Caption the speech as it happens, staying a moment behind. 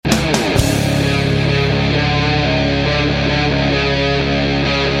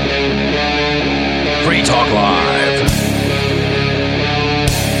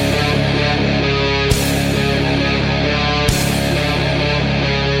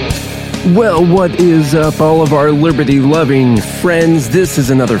Well, what is up, all of our liberty-loving friends? This is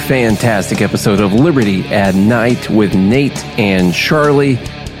another fantastic episode of Liberty at Night with Nate and Charlie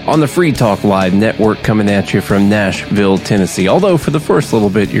on the Free Talk Live network, coming at you from Nashville, Tennessee. Although for the first little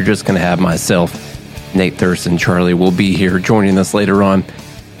bit, you're just going to have myself, Nate Thurston. Charlie will be here joining us later on.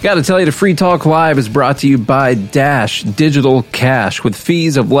 Got to tell you, the Free Talk Live is brought to you by Dash Digital Cash. With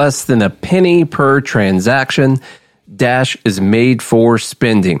fees of less than a penny per transaction, Dash is made for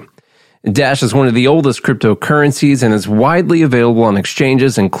spending. Dash is one of the oldest cryptocurrencies and is widely available on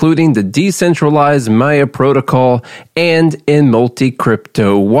exchanges, including the decentralized Maya protocol and in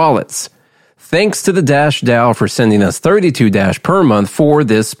multi-crypto wallets. Thanks to the Dash DAO for sending us 32 Dash per month for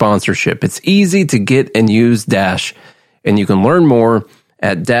this sponsorship. It's easy to get and use Dash, and you can learn more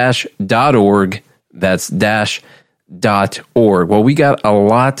at dash.org. That's dash.org. Well, we got a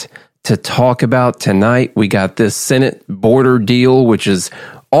lot to talk about tonight. We got this Senate border deal, which is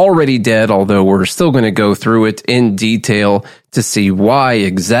already dead, although we're still going to go through it in detail to see why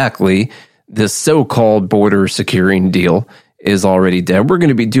exactly this so-called border securing deal is already dead. We're going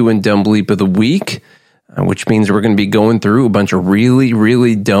to be doing Dumb Bleep of the Week, which means we're going to be going through a bunch of really,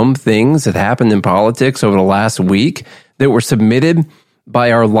 really dumb things that happened in politics over the last week that were submitted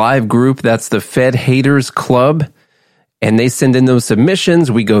by our live group. That's the Fed Haters Club. And they send in those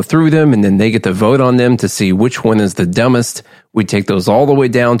submissions, we go through them, and then they get to vote on them to see which one is the dumbest. We take those all the way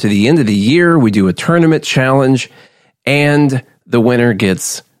down to the end of the year. We do a tournament challenge, and the winner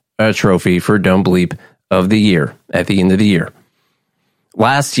gets a trophy for Dumb Bleep of the Year at the end of the year.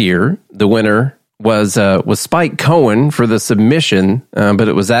 Last year, the winner was Spike Cohen for the submission, but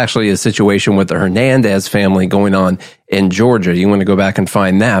it was actually a situation with the Hernandez family going on in Georgia. You want to go back and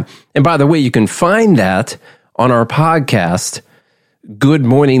find that. And by the way, you can find that on our podcast, Good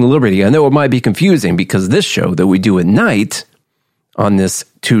Morning Liberty. I know it might be confusing because this show that we do at night on this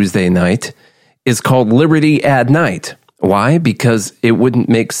Tuesday night is called Liberty at Night. Why? Because it wouldn't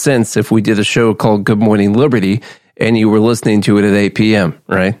make sense if we did a show called Good Morning Liberty and you were listening to it at 8 p.m.,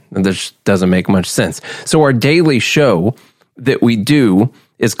 right? And this doesn't make much sense. So our daily show that we do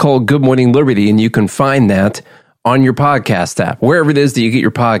is called Good Morning Liberty, and you can find that on your podcast app, wherever it is that you get your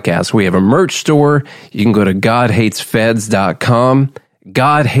podcasts. We have a merch store. You can go to GodHatesFeds.com,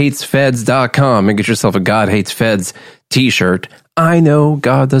 GodHatesFeds.com, and get yourself a God Hates Feds t-shirt. I know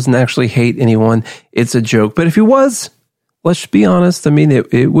God doesn't actually hate anyone. It's a joke. But if he was, let's be honest. I mean,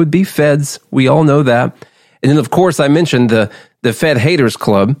 it would be Feds. We all know that. And then, of course, I mentioned the Fed Haters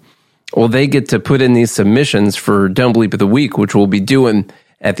Club. Well, they get to put in these submissions for Dumb Bleep of the Week, which we'll be doing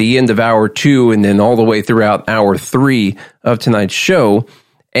at the end of hour 2 and then all the way throughout hour 3 of tonight's show.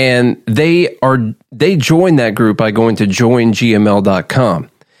 And they join that group by going to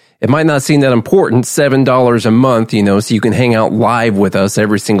joingml.com. It might not seem that important, $7 a month, so you can hang out live with us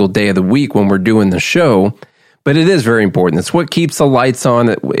every single day of the week when we're doing the show. But it is very important. It's what keeps the lights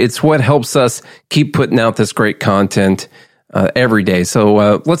on. It's what helps us keep putting out this great content every day.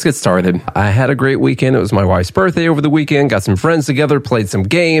 So let's get started. I had a great weekend. It was my wife's birthday over the weekend. Got some friends together, played some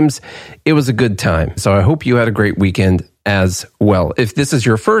games. It was a good time. So I hope you had a great weekend as well. If this is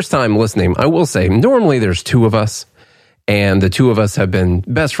your first time listening, I will say normally there's 2 of us, and the 2 of us have been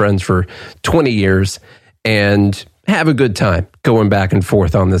best friends for 20 years and have a good time going back and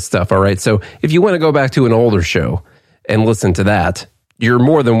forth on this stuff. All right. So if you want to go back to an older show and listen to that, you're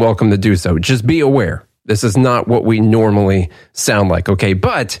more than welcome to do so. Just be aware. This is not what we normally sound like, okay?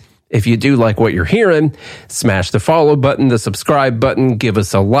 But if you do like what you're hearing, smash the follow button, the subscribe button, give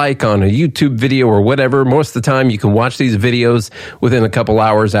us a like on a YouTube video or whatever. Most of the time, you can watch these videos within a couple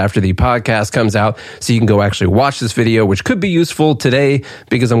hours after the podcast comes out, so you can go actually watch this video, which could be useful today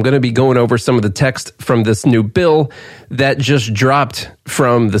because I'm going to be going over some of the text from this new bill that just dropped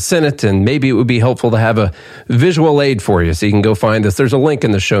from the Senate, and maybe it would be helpful to have a visual aid for you, so you can go find this. There's a link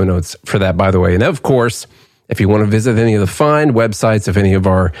in the show notes for that, by the way. And of course, if you want to visit any of the fine websites of any of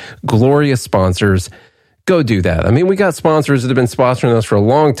our glorious sponsors, go do that. I mean, we got sponsors that have been sponsoring us for a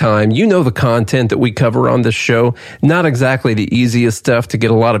long time. You know the content that we cover on this show. Not exactly the easiest stuff to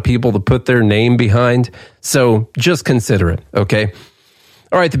get a lot of people to put their name behind. So just consider it, okay?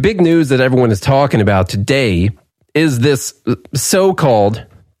 All right, the big news that everyone is talking about today is this so-called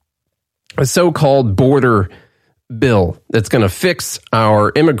border bill that's going to fix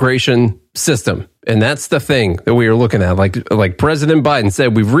our immigration system. And that's the thing that we are looking at. Like President Biden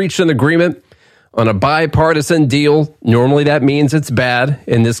said, we've reached an agreement on a bipartisan deal. Normally that means it's bad.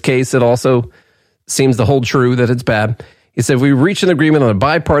 In this case, it also seems to hold true that it's bad. He said, we reached an agreement on a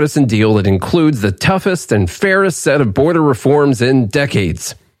bipartisan deal that includes the toughest and fairest set of border reforms in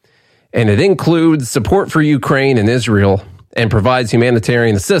decades. And it includes support for Ukraine and Israel and provides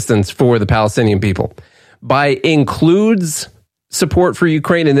humanitarian assistance for the Palestinian people. By includes support for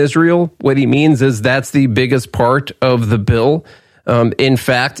Ukraine and Israel, what he means is that's the biggest part of the bill. In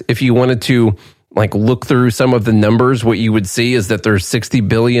fact, if you wanted to look through some of the numbers, what you would see is that there's $60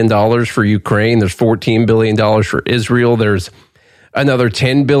 billion for Ukraine, there's $14 billion for Israel, there's another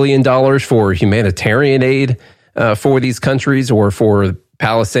 $10 billion for humanitarian aid for these countries, or for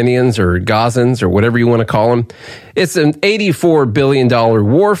Palestinians or Gazans or whatever you want to call them. It's an $84 billion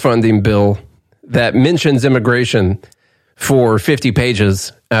war funding bill that mentions immigration for 50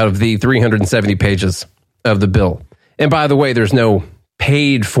 pages out of the 370 pages of the bill. And by the way, there's no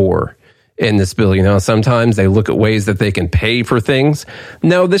paid for in this bill. You know, sometimes they look at ways that they can pay for things.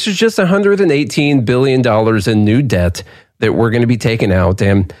 No, this is just $118 billion in new debt that we're going to be taking out,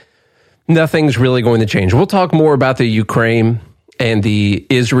 and nothing's really going to change. We'll talk more about the Ukraine and the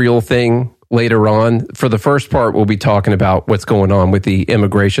Israel thing later on. For the first part, we'll be talking about what's going on with the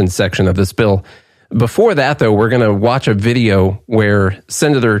immigration section of this bill. Before that, though, we're going to watch a video where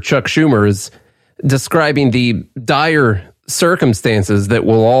Senator Chuck Schumer is describing the dire circumstances that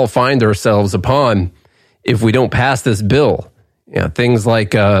we'll all find ourselves upon if we don't pass this bill. You know, things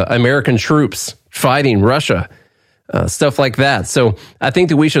like American troops fighting Russia, stuff like that. So I think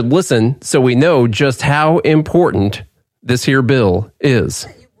that we should listen so we know just how important this here bill is.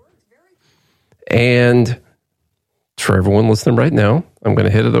 And for everyone listening right now, I'm going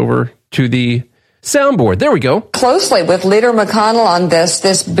to hit it over to the soundboard. There we go. Closely with Leader McConnell on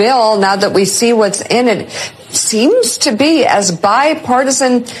this bill. Now that we see what's in it, seems to be as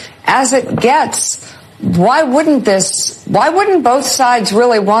bipartisan as it gets. Why wouldn't both sides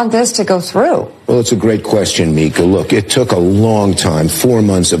really want this to go through? Well, it's a great question, Mika. Look, it took a long time, 4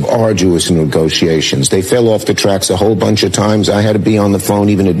 months of arduous negotiations. They fell off the tracks a whole bunch of times. I had to be on the phone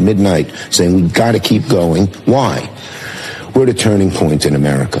even at midnight saying we've got to keep going. Why? We're at a turning point in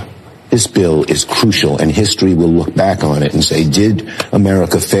America. This bill is crucial, and history will look back on it and say, did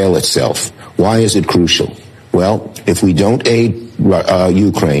America fail itself? Why is it crucial? Well, if we don't aid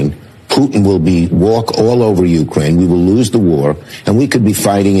Ukraine, Putin will walk all over Ukraine. We will lose the war, and we could be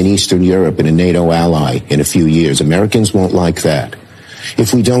fighting in Eastern Europe in a NATO ally in a few years. Americans won't like that.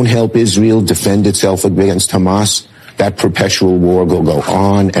 If we don't help Israel defend itself against Hamas, that perpetual war will go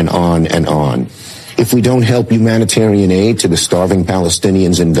on and on and on. If we don't help humanitarian aid to the starving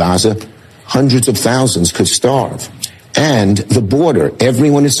Palestinians in Gaza, hundreds of thousands could starve. And the border,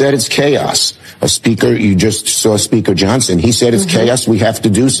 everyone has said it's chaos. You just saw Speaker Johnson. He said it's chaos. We have to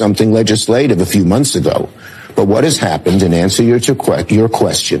do something legislative a few months ago. But what has happened, in answer to your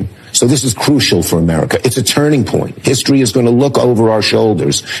question, so this is crucial for America. It's a turning point. History is going to look over our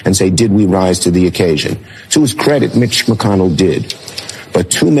shoulders and say, did we rise to the occasion? To his credit, Mitch McConnell did. But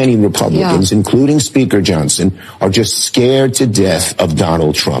too many Republicans, including Speaker Johnson, are just scared to death of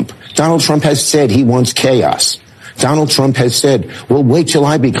Donald Trump. Donald Trump has said he wants chaos. Donald Trump has said, well, wait till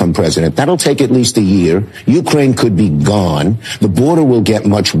I become president. That'll take at least a year. Ukraine could be gone. The border will get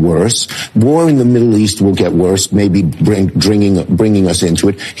much worse. War in the Middle East will get worse, maybe bringing us into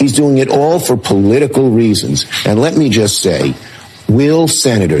it. He's doing it all for political reasons. And let me just say, will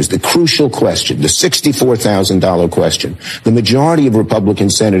senators, the crucial question, the $64,000 question, the majority of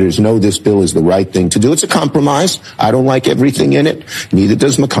Republican senators know this bill is the right thing to do. It's a compromise. I don't like everything in it. Neither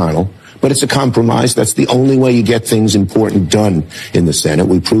does McConnell. But it's a compromise. That's the only way you get things important done in the Senate.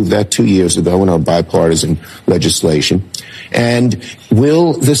 We proved that 2 years ago in our bipartisan legislation. And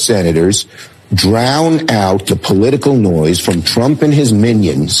will the senators drown out the political noise from Trump and his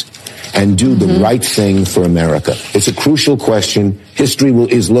minions and do the right thing for America? It's a crucial question. History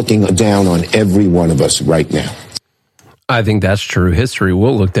is looking down on every one of us right now. I think that's true. History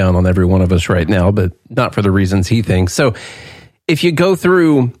will look down on every one of us right now, but not for the reasons he thinks. So if you go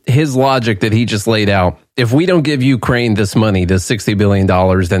through his logic that he just laid out, if we don't give Ukraine this money, this $60 billion,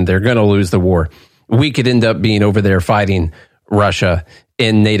 then they're going to lose the war. We could end up being over there fighting Russia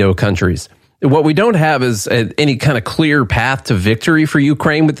in NATO countries. What we don't have is any kind of clear path to victory for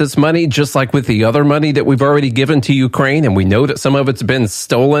Ukraine with this money, just like with the other money that we've already given to Ukraine. And we know that some of it's been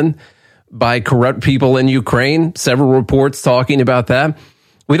stolen by corrupt people in Ukraine. Several reports talking about that.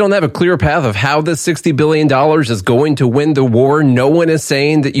 We don't have a clear path of how this $60 billion is going to win the war. No one is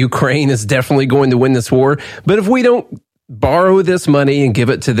saying that Ukraine is definitely going to win this war. But if we don't borrow this money and give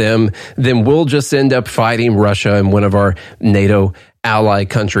it to them, then we'll just end up fighting Russia in one of our NATO ally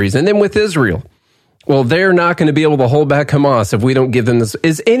countries. And then with Israel, well, they're not going to be able to hold back Hamas if we don't give them this.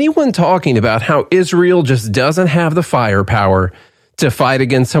 Is anyone talking about how Israel just doesn't have the firepower to fight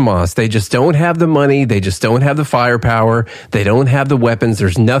against Hamas? They just don't have the money. They just don't have the firepower. They don't have the weapons.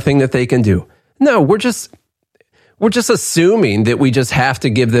 There's nothing that they can do. No, we're just assuming that we just have to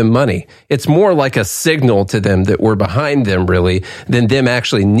give them money. It's more like a signal to them that we're behind them, really, than them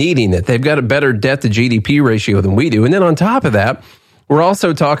actually needing it. They've got a better debt to GDP ratio than we do. And then on top of that, we're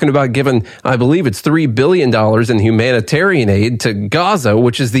also talking about giving, I believe it's $3 billion in humanitarian aid to Gaza,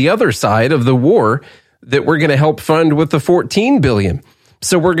 which is the other side of the war that we're going to help fund with the $14 billion.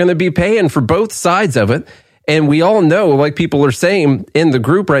 So we're going to be paying for both sides of it. And we all know, like people are saying in the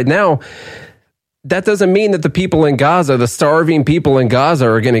group right now, that doesn't mean that the people in Gaza, the starving people in Gaza,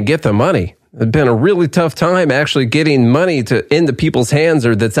 are going to get the money. It's been a really tough time actually getting money into people's hands,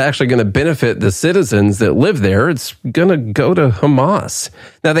 or that's actually going to benefit the citizens that live there. It's going to go to Hamas.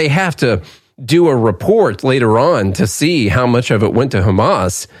 Now, they have to do a report later on to see how much of it went to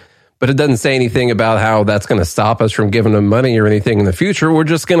Hamas, but it doesn't say anything about how that's going to stop us from giving them money or anything in the future. We're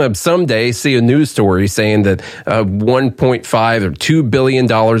just going to someday see a news story saying that 1.5 or $2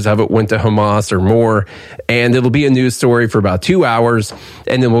 billion of it went to Hamas or more, and it'll be a news story for about 2 hours,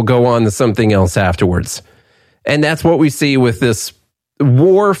 and then we'll go on to something else afterwards. And that's what we see with this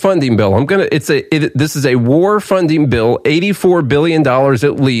war funding bill. This is a war funding bill, $84 billion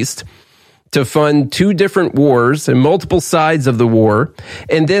at least, to fund two different wars and multiple sides of the war.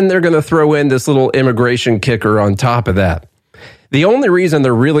 And then they're going to throw in this little immigration kicker on top of that. The only reason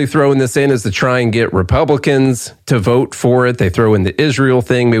they're really throwing this in is to try and get Republicans to vote for it. They throw in the Israel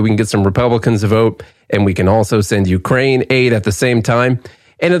thing. Maybe we can get some Republicans to vote, and we can also send Ukraine aid at the same time.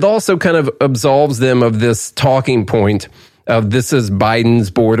 And it also kind of absolves them of this talking point of this is Biden's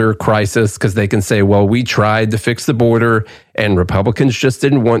border crisis, because they can say, well, we tried to fix the border and Republicans just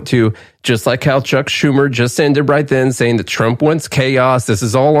didn't want to, just like how Chuck Schumer just ended right then saying that Trump wants chaos. This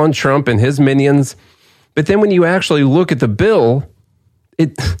is all on Trump and his minions. But then when you actually look at the bill,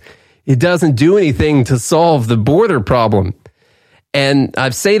 it doesn't do anything to solve the border problem. And I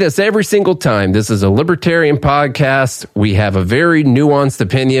say this every single time. This is a libertarian podcast. We have a very nuanced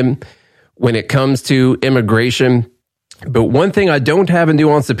opinion when it comes to immigration. But one thing I don't have a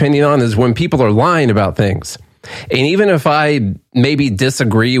nuanced opinion on is when people are lying about things. And even if I maybe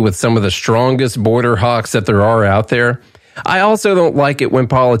disagree with some of the strongest border hawks that there are out there, I also don't like it when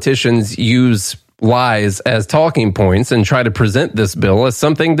politicians use lies as talking points and try to present this bill as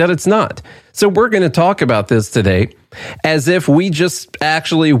something that it's not. So we're going to talk about this today as if we just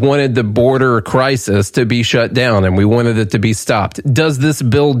actually wanted the border crisis to be shut down and we wanted it to be stopped. Does this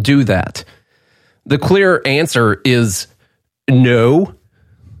bill do that? The clear answer is no.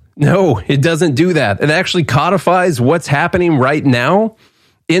 No, it doesn't do that. It actually codifies what's happening right now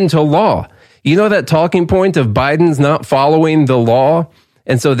into law. You know that talking point of Biden's not following the law,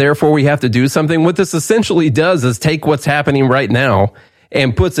 and so therefore we have to do something? What this essentially does is take what's happening right now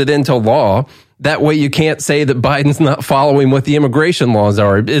and puts it into law. That way you can't say that Biden's not following what the immigration laws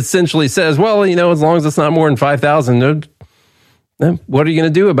are. It essentially says, well, as long as it's not more than 5,000, what are you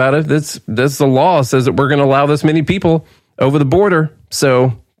going to do about it? That's the law says that we're going to allow this many people over the border.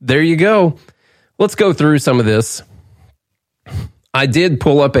 So there you go. Let's go through some of this. I did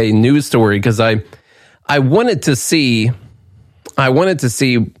pull up a news story because I wanted to see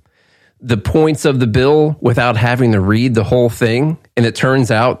the points of the bill without having to read the whole thing. And it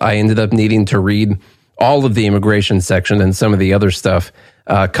turns out I ended up needing to read all of the immigration section and some of the other stuff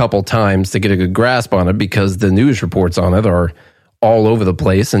a couple times to get a good grasp on it, because the news reports on it are all over the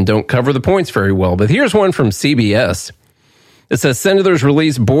place and don't cover the points very well. But here's one from CBS. It says senators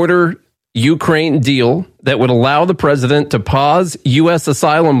release border Ukraine deal that would allow the president to pause U.S.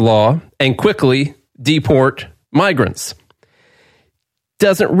 asylum law and quickly deport migrants.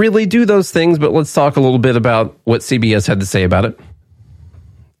 Doesn't really do those things, but let's talk a little bit about what CBS had to say about it.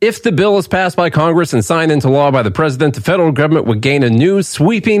 If the bill is passed by Congress and signed into law by the president, the federal government would gain a new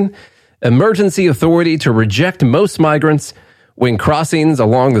sweeping emergency authority to reject most migrants when crossings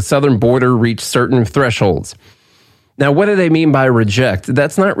along the southern border reach certain thresholds. Now, what do they mean by reject?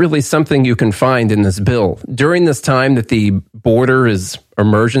 That's not really something you can find in this bill. During this time that the border is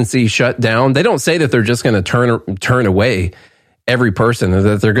emergency shut down, they don't say that they're just going to turn away every person, or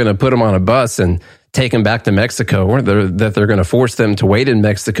that they're going to put them on a bus and take them back to Mexico, or that they're going to force them to wait in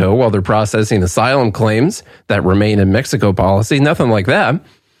Mexico while they're processing asylum claims that remain in Mexico policy. Nothing like that.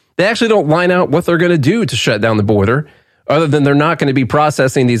 They actually don't line out what they're going to do to shut down the border, other than they're not going to be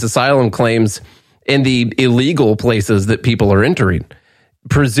processing these asylum claims in the illegal places that people are entering.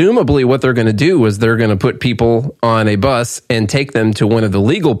 Presumably what they're going to do is they're going to put people on a bus and take them to one of the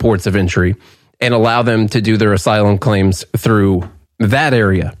legal ports of entry and allow them to do their asylum claims through that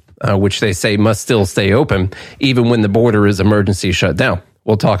area, which they say must still stay open even when the border is emergency shut down.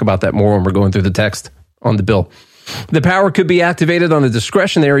 We'll talk about that more when we're going through the text on the bill. The power could be activated on a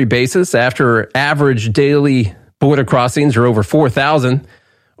discretionary basis after average daily border crossings are over 4,000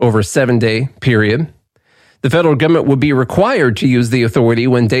 over a 7-day period. The federal government would be required to use the authority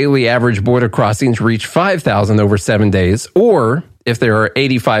when daily average border crossings reach 5,000 over 7 days, or if there are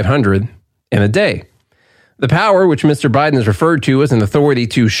 8,500 in a day. The power, which Mr. Biden has referred to as an authority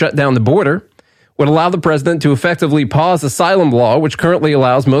to shut down the border, would allow the president to effectively pause asylum law, which currently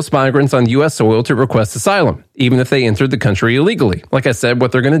allows most migrants on U.S. soil to request asylum, even if they entered the country illegally. Like I said,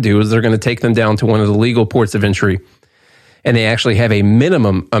 what they're going to do is they're going to take them down to one of the legal ports of entry, and they actually have a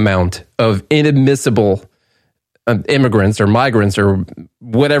minimum amount of inadmissible immigrants or migrants or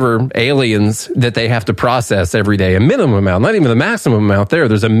whatever aliens that they have to process every day. A minimum amount, not even the maximum amount there.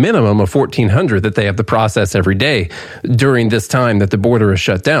 There's a minimum of 1,400 that they have to process every day during this time that the border is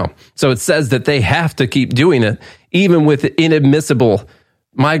shut down. So it says that they have to keep doing it, even with inadmissible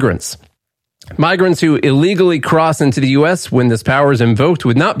migrants. Migrants who illegally cross into the U.S. when this power is invoked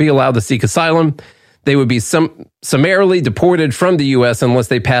would not be allowed to seek asylum. They would be summarily deported from the U.S. unless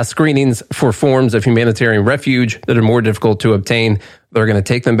they pass screenings for forms of humanitarian refuge that are more difficult to obtain. They're going to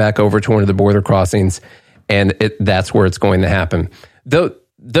take them back over to one of the border crossings, and that's where it's going to happen.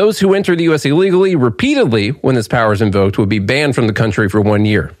 Those who enter the U.S. illegally repeatedly when this power is invoked would be banned from the country for 1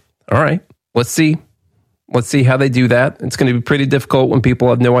 year. All right, let's see. Let's see how they do that. It's going to be pretty difficult when people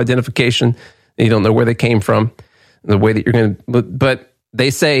have no identification and you don't know where they came from, the way that you're going to, but they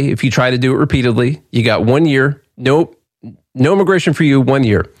say if you try to do it repeatedly, you got 1 year, no immigration for you, 1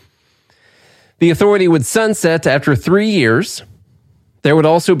 year. The authority would sunset after 3 years. There would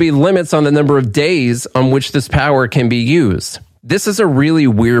also be limits on the number of days on which this power can be used. This is a really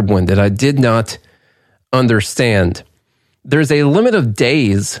weird one that I did not understand. There's a limit of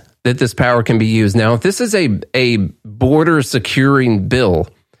days that this power can be used. Now, if this is a border securing bill,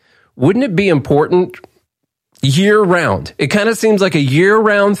 wouldn't it be important year-round? It kind of seems like a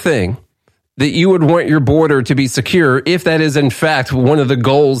year-round thing that you would want your border to be secure if that is, in fact, one of the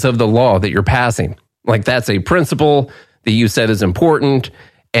goals of the law that you're passing. Like, that's a principle that you said is important,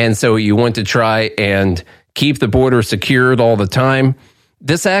 and so you want to try and keep the border secured all the time.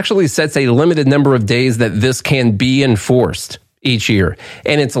 This actually sets a limited number of days that this can be enforced each year,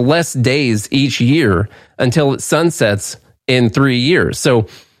 and it's less days each year until it sunsets in 3 years. So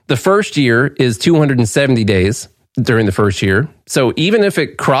the first year is 270 days during the first year. So even if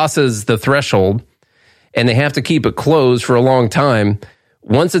it crosses the threshold and they have to keep it closed for a long time,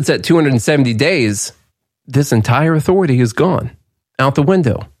 once it's at 270 days, this entire authority is gone out the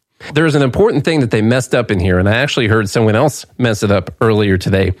window. There's an important thing that they messed up in here, and I actually heard someone else mess it up earlier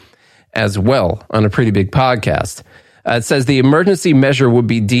today as well on a pretty big podcast. It says the emergency measure would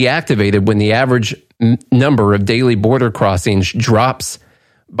be deactivated when the average number of daily border crossings drops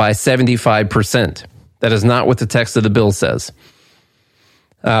by 75%. That is not what the text of the bill says.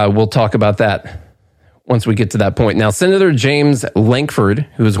 We'll talk about that once we get to that point. Now, Senator James Lankford,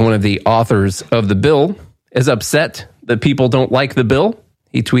 who is one of the authors of the bill, is upset that people don't like the bill.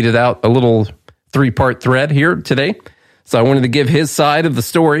 He tweeted out a little 3-part thread here today. So I wanted to give his side of the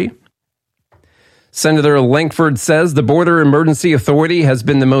story. Senator Lankford says the Border Emergency Authority has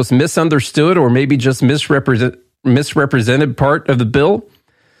been the most misunderstood or maybe just misrepresented part of the bill.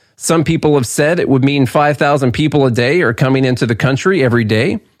 Some people have said it would mean 5,000 people a day are coming into the country every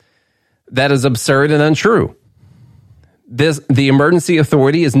day. That is absurd and untrue. The emergency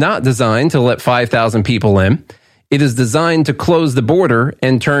authority is not designed to let 5,000 people in. It is designed to close the border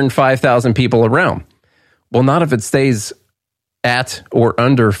and turn 5,000 people around. Well, not if it stays at or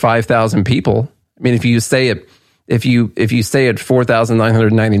under 5,000 people. I mean, if you stay at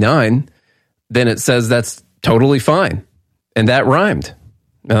 4,999, then it says that's totally fine, and that rhymed.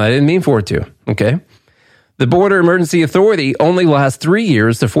 No, I didn't mean for it to, okay? The Border Emergency Authority only lasts 3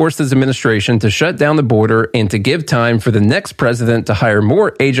 years to force this administration to shut down the border and to give time for the next president to hire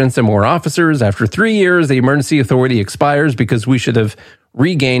more agents and more officers. After 3 years, the emergency authority expires because we should have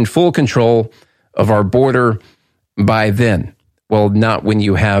regained full control of our border by then. Well, not when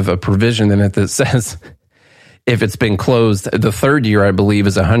you have a provision in it that says if it's been closed, the third year, I believe,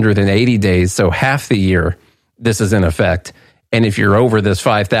 is 180 days, so half the year this is in effect. And if you're over this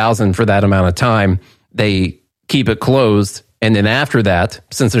 5,000 for that amount of time, they keep it closed. And then after that,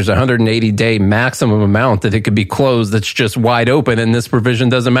 since there's a 180-day maximum amount that it could be closed, that's just wide open, and this provision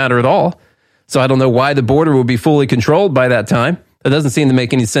doesn't matter at all. So I don't know why the border will be fully controlled by that time. That doesn't seem to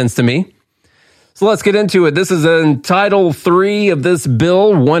make any sense to me. So let's get into it. This is in Title 3 of this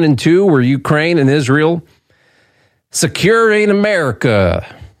bill, 1 and 2, where Ukraine and Israel securing America.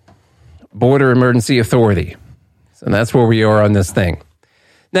 Border Emergency Authority. And that's where we are on this thing.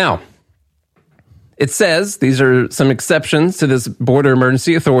 Now, It says these are some exceptions to this border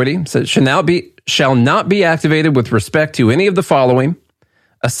emergency authority. It says shall not be activated with respect to any of the following: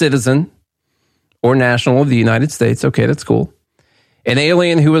 a citizen or national of the United States. Okay, that's cool. An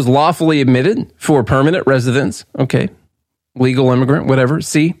alien who is lawfully admitted for permanent residence. Okay, legal immigrant, whatever.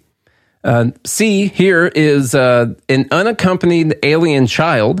 C here is an unaccompanied alien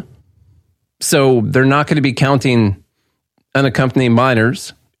child. So they're not going to be counting unaccompanied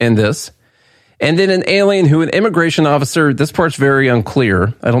minors in this. And then an alien who an immigration officer, this part's very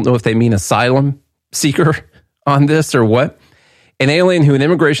unclear. I don't know if they mean asylum seeker on this or what. An alien who an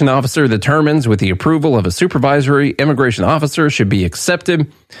immigration officer determines with the approval of a supervisory immigration officer should be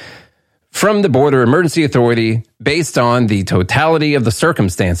accepted from the Border Emergency Authority based on the totality of the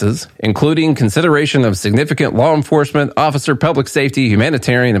circumstances, including consideration of significant law enforcement, officer, public safety,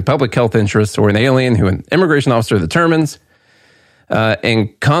 humanitarian, and public health interests, or an alien who an immigration officer determines in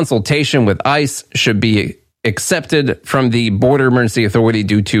consultation with ICE should be accepted from the Border Emergency Authority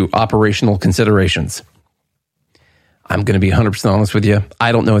due to operational considerations. I'm going to be 100% honest with you.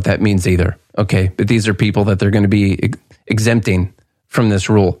 I don't know what that means either. Okay, but these are people that they're going to be exempting from this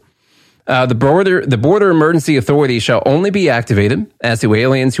rule. The Border Emergency Authority shall only be activated as to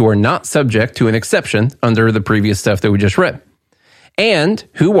aliens who are not subject to an exception under the previous stuff that we just read, and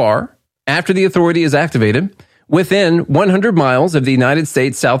who are, after the authority is activated, within 100 miles of the United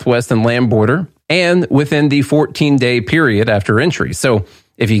States Southwest and land border, and within the 14-day period after entry. So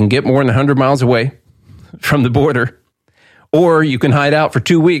if you can get more than 100 miles away from the border, or you can hide out for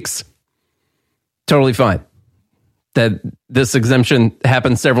 2 weeks, totally fine. That this exemption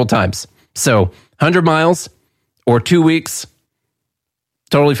happens several times. So 100 miles or 2 weeks,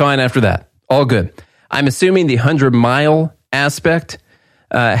 totally fine after that. All good. I'm assuming the 100-mile aspect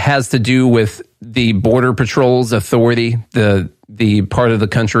has to do with the Border Patrol's authority, the part of the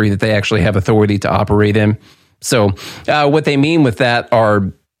country that they actually have authority to operate in. So what they mean with that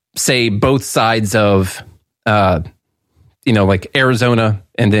are, say, both sides of, like Arizona,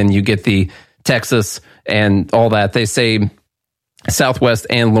 and then you get the Texas and all that. They say Southwest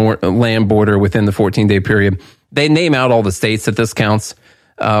and land border within the 14-day period. They name out all the states that this counts.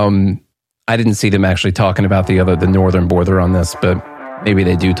 I didn't see them actually talking about the northern border on this, but maybe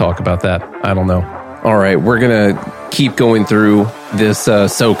they do talk about that. I don't know. All right, we're going to keep going through this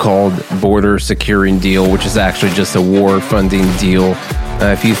so-called border securing deal, which is actually just a war funding deal.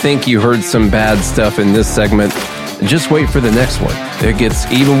 If you think you heard some bad stuff in this segment, just wait for the next one. It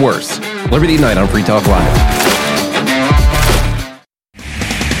gets even worse. Liberty Night on Free Talk Live.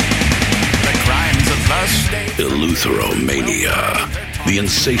 Eleutheromania, the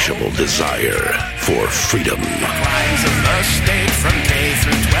insatiable desire for freedom. Crimes of the state from K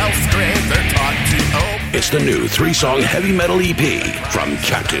through 12th grade, they're taught to obey. It's the new 3-song heavy metal EP from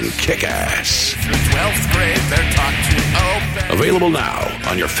Captain Kickass. Through 12th grade, they're taught to obey. Available now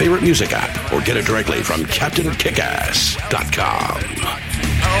on your favorite music app or get it directly from CaptainKickass.com.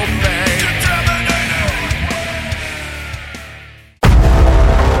 Obey.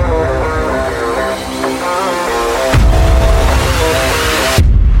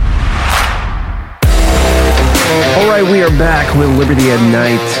 All right, we are back with Liberty at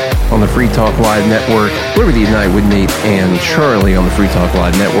Night on the Free Talk Live Network. Liberty at Night with Nate and Charlie on the Free Talk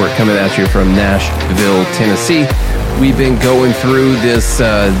Live Network, coming at you from Nashville, Tennessee. We've been going through this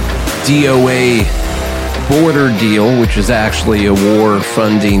DOA border deal, which is actually a war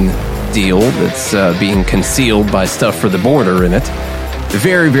funding deal that's being concealed by stuff for the border in it.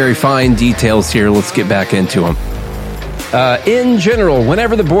 Very, very fine details here. Let's get back into them. In general,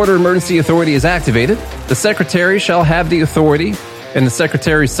 whenever the Border Emergency Authority is activated, the Secretary shall have the authority and the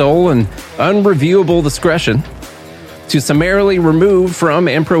Secretary's sole and unreviewable discretion to summarily remove from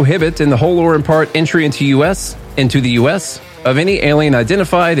and prohibit in the whole or in part entry into the U.S. of any alien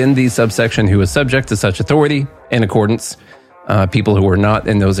identified in the subsection who is subject to such authority in accordance, people who are not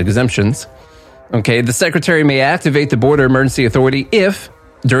in those exemptions. Okay, the Secretary may activate the Border Emergency Authority if,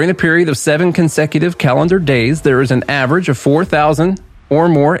 during a period of 7 consecutive calendar days, there is an average of 4,000 or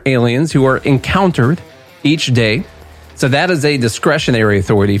more aliens who are encountered each day. So that is a discretionary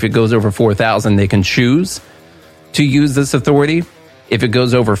authority. If it goes over 4,000, they can choose to use this authority. If it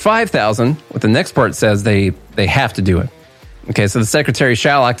goes over 5,000, what the next part says, they have to do it. Okay, so the Secretary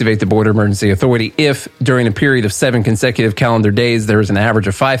shall activate the Border Emergency Authority if, during a period of 7 consecutive calendar days, there is an average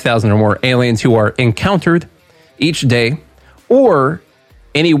of 5,000 or more aliens who are encountered each day, or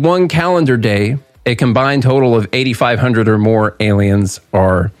any one calendar day, a combined total of 8,500 or more aliens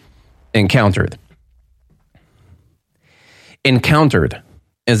are encountered. Encountered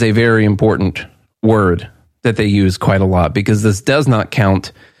is a very important word that they use quite a lot, because this does not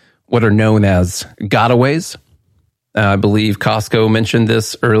count what are known as gotaways. I believe Costco mentioned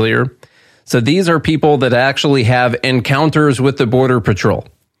this earlier. So these are people that actually have encounters with the Border Patrol.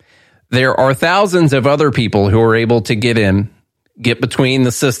 There are thousands of other people who are able to get between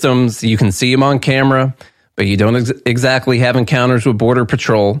the systems. You can see them on camera, but you don't exactly have encounters with Border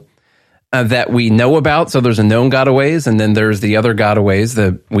Patrol that we know about. So there's a known gotaways, and then there's the other gotaways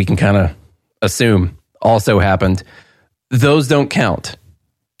that we can kind of assume also happened. Those don't count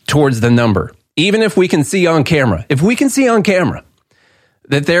towards the number. Even if we can see on camera, that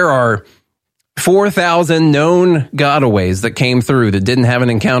there are 4,000 known gotaways that came through that didn't have an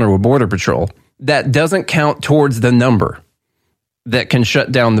encounter with Border Patrol, that doesn't count towards the number that can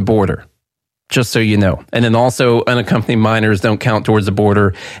shut down the border, just so you know. And then also unaccompanied minors don't count towards the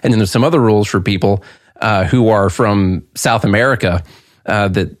border. And then there's some other rules for people who are from South America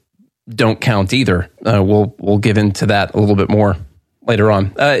that don't count either. We'll get into that a little bit more later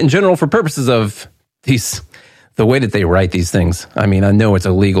on. In general, for purposes of the way that they write these things, I mean, I know it's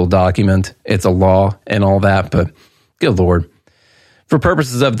a legal document, it's a law and all that, but good Lord. For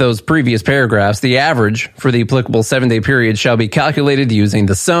purposes of those previous paragraphs, the average for the applicable 7-day period shall be calculated using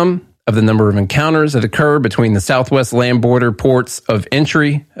the sum of the number of encounters that occur between the southwest land border ports of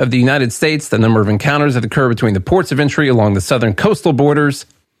entry of the United States, the number of encounters that occur between the ports of entry along the southern coastal borders.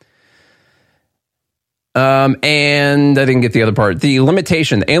 And I didn't get the other part. The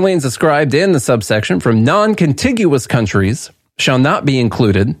limitation, aliens described in the subsection from non-contiguous countries shall not be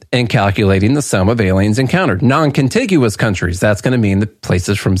included in calculating the sum of aliens encountered. Non-contiguous countries, that's going to mean the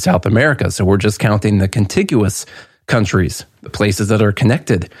places from South America. So we're just counting the contiguous countries, the places that are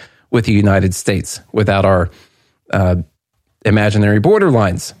connected with the United States without our imaginary border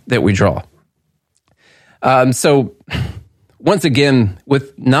lines that we draw. So once again,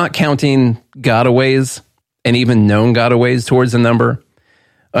 with not counting gotaways and even known gotaways towards the number,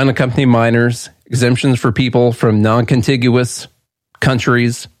 unaccompanied minors, exemptions for people from non-contiguous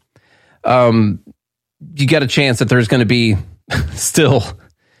countries, you got a chance that there's going to be still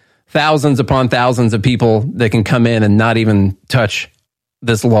thousands upon thousands of people that can come in and not even touch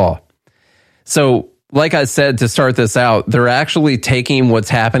this law. So, like I said to start this out, they're actually taking what's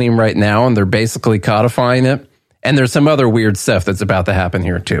happening right now and they're basically codifying it. And there's some other weird stuff that's about to happen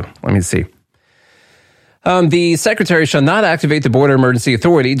here too. Let me see. The Secretary shall not activate the Border Emergency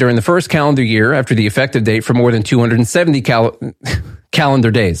Authority during the first calendar year after the effective date for more than 270 calendar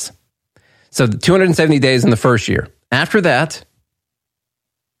days. So the 270 days in the first year. After that,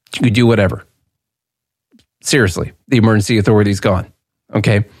 you could do whatever. Seriously, the emergency authority's gone.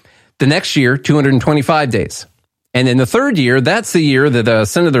 Okay. The next year, 225 days. And in the third year, that's the year that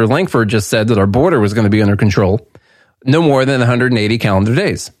Senator Lankford just said that our border was going to be under control. No more than 180 calendar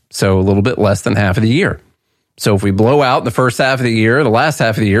days. So a little bit less than half of the year. So if we blow out the first half of the year, the last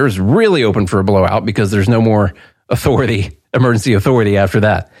half of the year is really open for a blowout because there's no more emergency authority after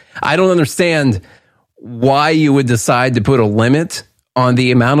that. I don't understand why you would decide to put a limit on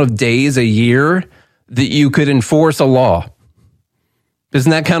the amount of days a year that you could enforce a law.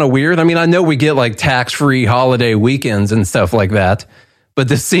 Isn't that kind of weird? I mean, I know we get like tax-free holiday weekends and stuff like that, but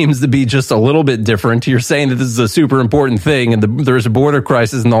this seems to be just a little bit different. You're saying that this is a super important thing and there's a border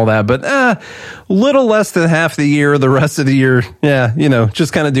crisis and all that, but little less than half the year, the rest of the year, yeah,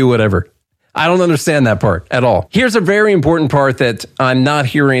 just kind of do whatever. I don't understand that part at all. Here's a very important part that I'm not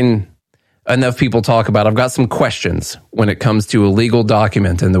hearing enough people talk about. I've got some questions when it comes to a legal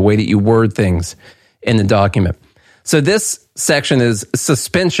document and the way that you word things in the document. So this section is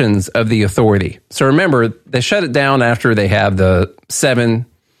suspensions of the authority. So remember, they shut it down after they have the 7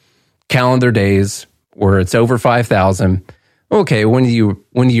 calendar days where it's over 5,000. Okay, when do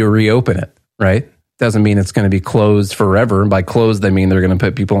you reopen it, right? Doesn't mean it's going to be closed forever. By closed, they mean they're going to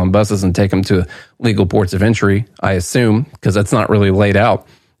put people on buses and take them to legal ports of entry, I assume, because that's not really laid out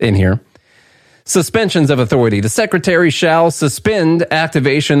in here. Suspensions of authority. The Secretary shall suspend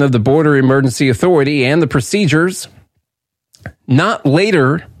activation of the Border Emergency Authority and the procedures not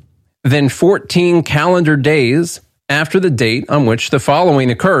later than 14 calendar days after the date on which the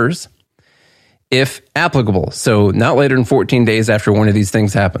following occurs, if applicable. So not later than 14 days after one of these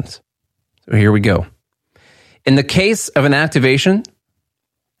things happens. So here we go. In the case of an activation,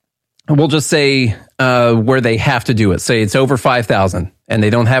 we'll just say where they have to do it. Say it's over 5,000 and they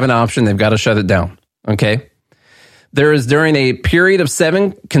don't have an option. They've got to shut it down. Okay. There is during a period of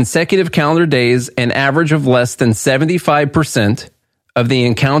 7 consecutive calendar days, an average of less than 75% of the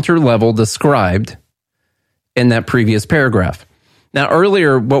encounter level described in that previous paragraph. Now,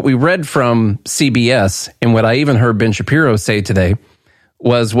 earlier, what we read from CBS and what I even heard Ben Shapiro say today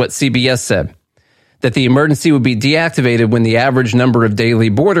was what CBS said. that the emergency would be deactivated when the average number of daily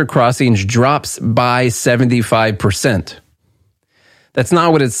border crossings drops by 75%. That's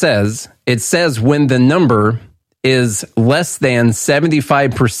not what it says. It says when the number is less than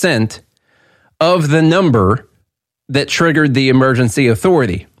 75% of the number that triggered the emergency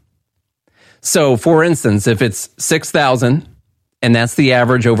authority. So, for instance, if it's 6,000, and that's the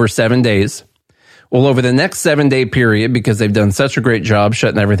average over 7 days, well, over the next 7-day period, because they've done such a great job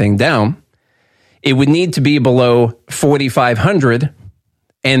shutting everything down, it would need to be below 4,500,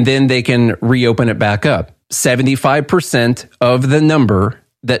 and then they can reopen it back up. 75% of the number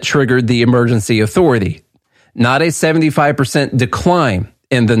that triggered the emergency authority, not a 75% decline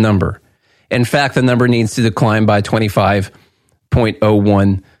in the number. In fact, the number needs to decline by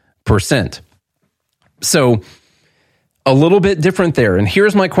 25.01%. So a little bit different there. And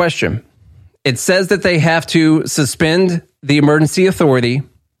here's my question. It says that they have to suspend the emergency authority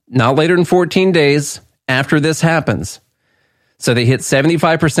not later than 14 days after this happens. So they hit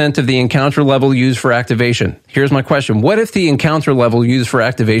 75% of the encounter level used for activation. Here's my question. What if the encounter level used for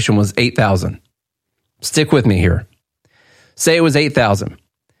activation was 8,000? Stick with me here. Say it was 8,000.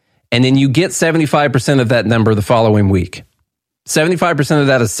 And then you get 75% of that number the following week. 75% of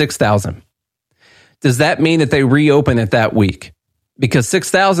that is 6,000. Does that mean that they reopen it that week? Because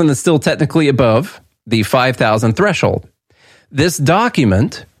 6,000 is still technically above the 5,000 threshold. This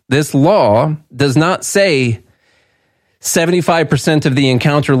document, this law, does not say 75% of the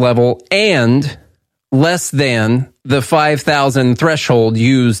encounter level and less than the 5,000 threshold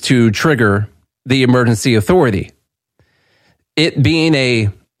used to trigger the emergency authority. It being a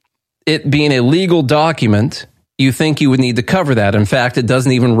legal document, you think you would need to cover that. In fact, it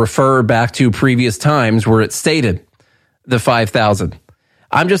doesn't even refer back to previous times where it stated the 5,000.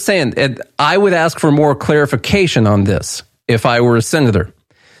 I'm just saying, I would ask for more clarification on this if I were a senator.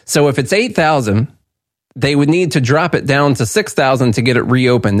 So if it's 8,000, they would need to drop it down to 6,000 to get it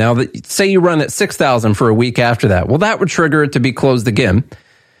reopened. Now, say you run at 6,000 for a week after that. Well, that would trigger it to be closed again.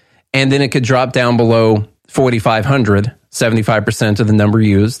 And then it could drop down below 4,500, 75% of the number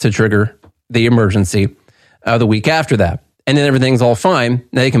used to trigger the emergency the week after that. And then everything's all fine.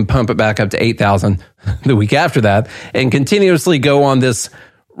 Now they can pump it back up to 8,000 the week after that and continuously go on this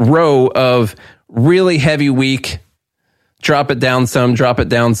row of really heavy week, drop it down some,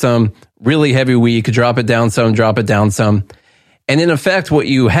 really heavy week, drop it down some, drop it down some. And in effect, what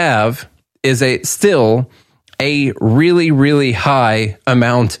you have is still a really, really high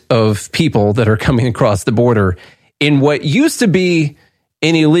amount of people that are coming across the border in what used to be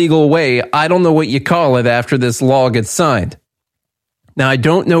an illegal way. I don't know what you call it after this law gets signed. Now, I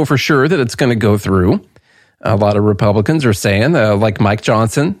don't know for sure that it's going to go through. A lot of Republicans are saying, like Mike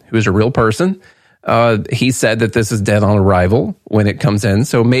Johnson, who is a real person, he said that this is dead on arrival when it comes in.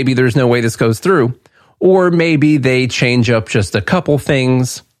 So maybe there's no way this goes through. Or maybe they change up just a couple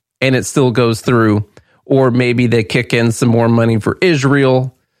things and it still goes through. Or maybe they kick in some more money for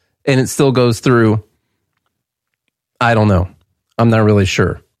Israel and it still goes through. I don't know. I'm not really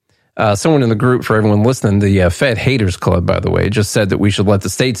sure. Someone in the group, for everyone listening, the Fed Haters Club, by the way, just said that we should let the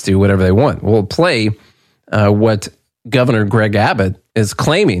states do whatever they want. We'll play what Governor Greg Abbott is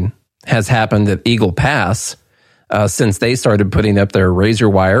claiming has happened at Eagle Pass since they started putting up their razor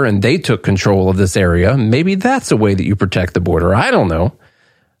wire and they took control of this area. Maybe that's a way that you protect the border. I don't know.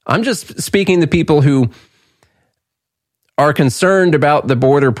 I'm just speaking to people who are concerned about the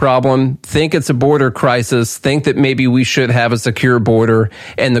border problem, think it's a border crisis, think that maybe we should have a secure border.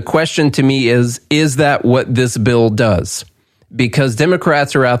 And the question to me is that what this bill does? Because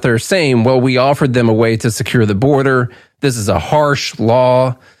Democrats are out there saying, well, we offered them a way to secure the border. This is a harsh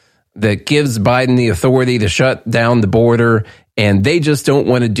law that gives Biden the authority to shut down the border. And they just don't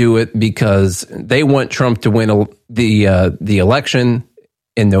want to do it because they want Trump to win the election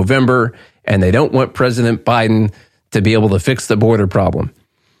in November. And they don't want President Biden to be able to fix the border problem.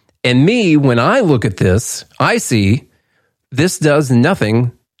 And me, when I look at this, I see this does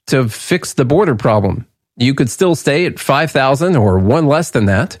nothing to fix the border problem. You could still stay at 5,000 or one less than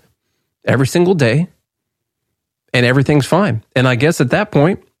that every single day, and everything's fine. And I guess at that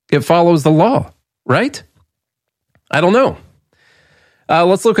point, it follows the law, right? I don't know.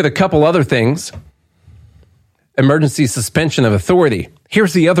 Let's look at a couple other things. Emergency suspension of authority.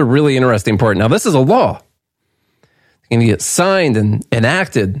 Here's the other really interesting part. Now, this is a law. It's going to get signed and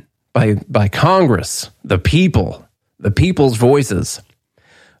enacted by Congress, the people, the people's voices.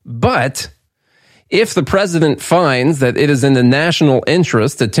 But if the president finds that it is in the national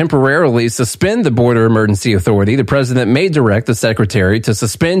interest to temporarily suspend the border emergency authority, the president may direct the secretary to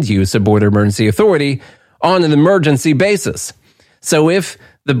suspend use of border emergency authority on an emergency basis. So if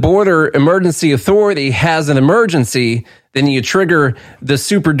the Border Emergency Authority has an emergency, then you trigger the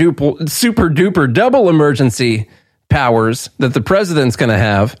super duper double emergency powers that the president's going to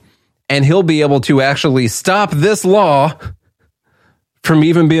have, and he'll be able to actually stop this law from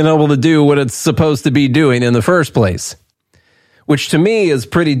even being able to do what it's supposed to be doing in the first place. Which to me is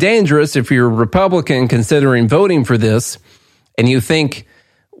pretty dangerous if you're a Republican considering voting for this, and you think,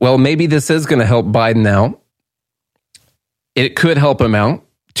 well, maybe this is going to help Biden out. It could help him out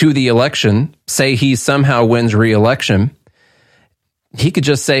to the election. Say he somehow wins re-election. He could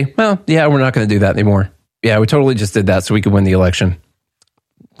just say, well, yeah, we're not going to do that anymore. Yeah, we totally just did that so we could win the election.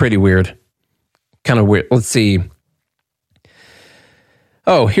 Pretty weird. Kind of weird. Let's see.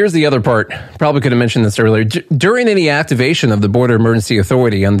 Oh, here's the other part. Probably could have mentioned this earlier. During any activation of the Border Emergency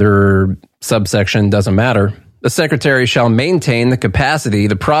Authority under subsection doesn't matter, the Secretary shall maintain the capacity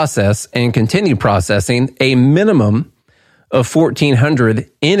to process and continue processing a minimum of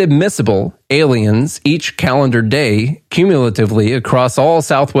 1,400 inadmissible aliens each calendar day cumulatively across all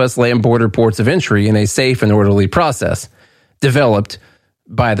Southwest land border ports of entry in a safe and orderly process developed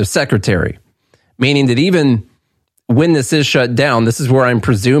by the Secretary. Meaning that even when this is shut down, this is where I'm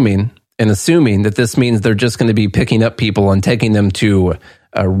presuming and assuming that this means they're just going to be picking up people and taking them to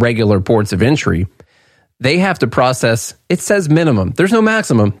regular ports of entry. They have to process, it says minimum. There's no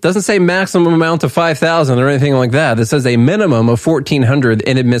maximum. It doesn't say maximum amount of 5,000 or anything like that. It says a minimum of 1,400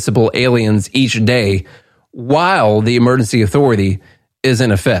 inadmissible aliens each day while the emergency authority is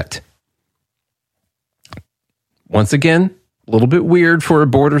in effect. Once again, a little bit weird for a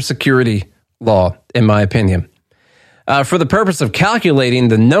border security law, in my opinion. For the purpose of calculating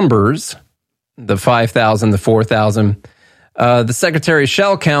the numbers, the 5,000, the 4,000, the Secretary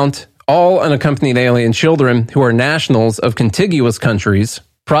shall count all unaccompanied alien children who are nationals of contiguous countries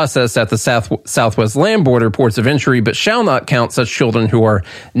processed at the Southwest land border ports of entry, but shall not count such children who are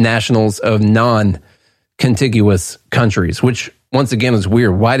nationals of non-contiguous countries, which once again is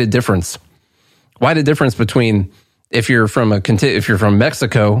weird. Why the difference? Why the difference between if you're from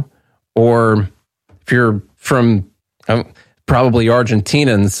Mexico or if you're from probably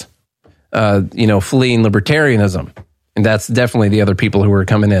Argentinians, fleeing libertarianism, and that's definitely the other people who are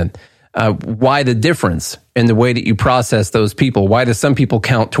coming in. Why the difference in the way that you process those people? Why do some people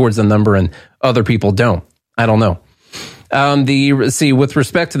count towards the number and other people don't? I don't know. With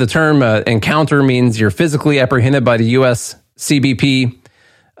respect to the term encounter means you're physically apprehended by the U.S. CBP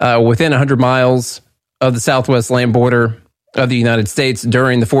within 100 miles of the Southwest land border of the United States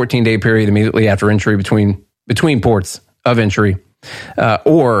during the 14-day period immediately after entry between ports of entry,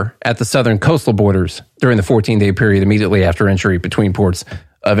 or at the southern coastal borders during the 14-day period immediately after entry between ports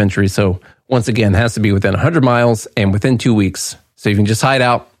of entry. So once again, it has to be within 100 miles and within 2 weeks. So you can just hide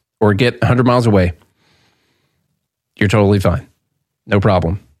out or get 100 miles away. You're totally fine. No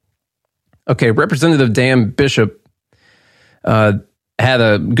problem. Okay, Representative Dan Bishop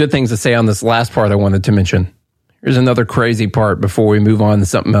had good things to say on this last part I wanted to mention. Here's another crazy part before we move on to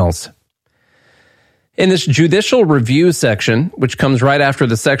something else. In this judicial review section, which comes right after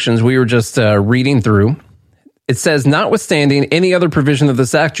the sections we were just reading through, it says, notwithstanding any other provision of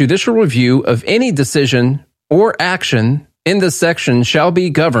this act, judicial review of any decision or action in this section shall be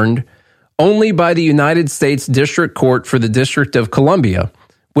governed only by the United States District Court for the District of Columbia,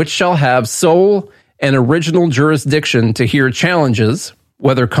 which shall have sole and original jurisdiction to hear challenges,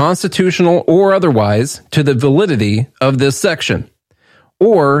 whether constitutional or otherwise, to the validity of this section,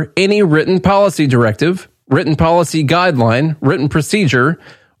 or any written policy directive, written policy guideline, written procedure,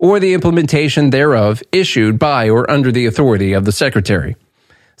 or the implementation thereof issued by or under the authority of the Secretary.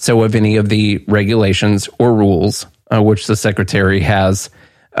 So of any of the regulations or rules which the Secretary has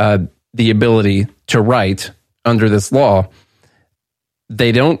the ability to write under this law,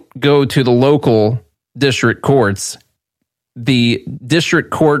 they don't go to the local district courts. The District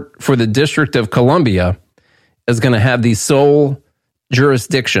Court for the District of Columbia is going to have the sole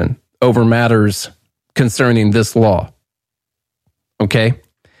jurisdiction over matters concerning this law. Okay?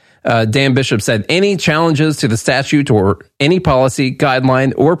 Dan Bishop said, any challenges to the statute or any policy,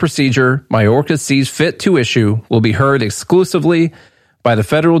 guideline, or procedure Mayorkas sees fit to issue will be heard exclusively by the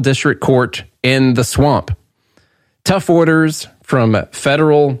federal district court in the swamp. Tough orders from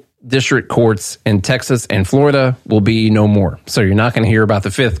federal district courts in Texas and Florida will be no more. So you're not going to hear about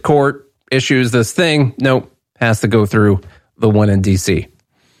the Fifth Court issues this thing. Nope, has to go through the one in D.C.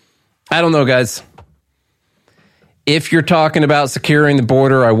 I don't know, guys. If you're talking about securing the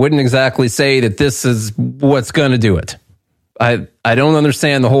border, I wouldn't exactly say that this is what's going to do it. I don't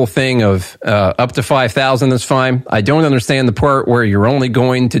understand the whole thing of up to 5,000 is fine. I don't understand the part where you're only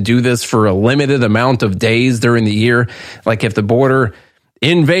going to do this for a limited amount of days during the year. Like if the border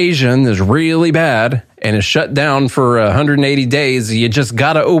invasion is really bad and is shut down for 180 days, you just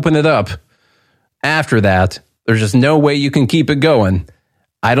got to open it up. After that, there's just no way you can keep it going.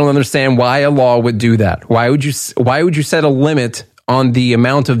 I don't understand why a law would do that. Why would you set a limit on the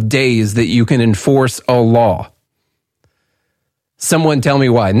amount of days that you can enforce a law? Someone tell me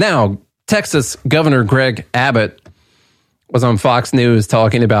why. Now, Texas Governor Greg Abbott was on Fox News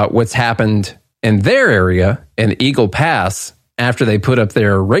talking about what's happened in their area in Eagle Pass after they put up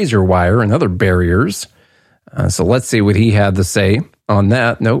their razor wire and other barriers. So let's see what he had to say on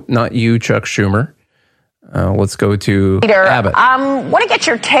that. Nope, not you, Chuck Schumer. Let's go to Abbott. I want to get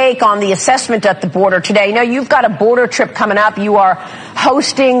your take on the assessment at the border today. You know, you've got a border trip coming up. You are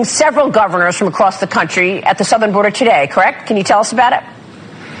hosting several governors from across the country at the southern border today, correct? Can you tell us about it?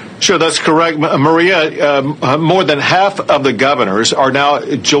 Sure, that's correct. Maria, more than half of the governors are now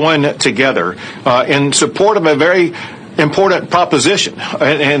joined together in support of a very important proposition,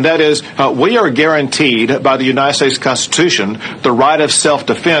 and that is we are guaranteed by the United States Constitution the right of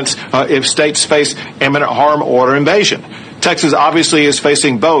self-defense if states face imminent harm or invasion. Texas obviously is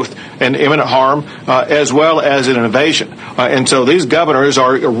facing both an imminent harm as well as an invasion. And so these governors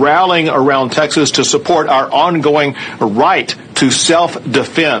are rallying around Texas to support our ongoing right to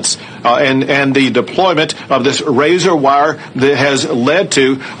self-defense and the deployment of this razor wire that has led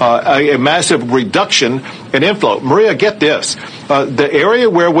to a massive reduction in inflow. Maria, get this. The area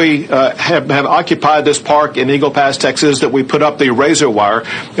where we have occupied this park in Eagle Pass, Texas, that we put up the razor wire,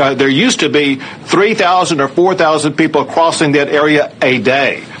 there used to be 3,000 or 4,000 people crossing that area a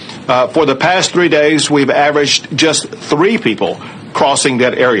day. For the past 3 days, we've averaged just 3 people crossing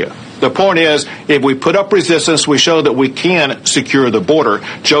that area. The point is, if we put up resistance, we show that we can secure the border.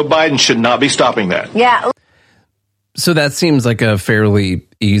 Joe Biden should not be stopping that. Yeah. So that seems like a fairly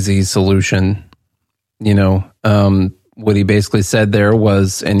easy solution. You know, what he basically said there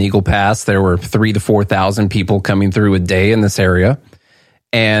was in Eagle Pass, there were 3,000 to 4,000 people coming through a day in this area.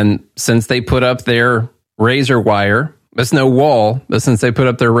 And since they put up their razor wire, there's no wall, but since they put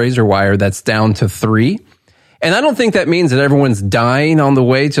up their razor wire, that's down to 3. And I don't think that means that everyone's dying on the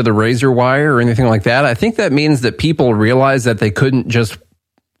way to the razor wire or anything like that. I think that means that people realized that they couldn't just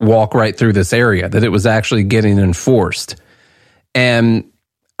walk right through this area, that it was actually getting enforced. And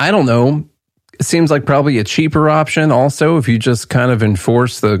I don't know, it seems like probably a cheaper option also if you just kind of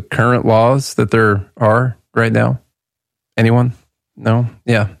enforce the current laws that there are right now. Anyone? No?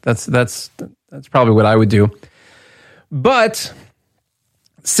 Yeah, that's probably what I would do. But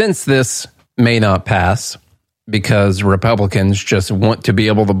since this may not pass, because Republicans just want to be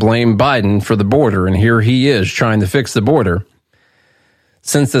able to blame Biden for the border, and here he is trying to fix the border.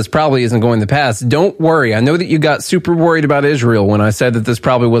 Since this probably isn't going to pass, don't worry. I know that you got super worried about Israel when I said that this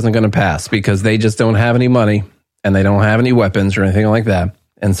probably wasn't going to pass because they just don't have any money and they don't have any weapons or anything like that.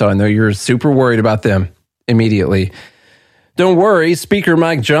 And so I know you're super worried about them immediately. Don't worry. Speaker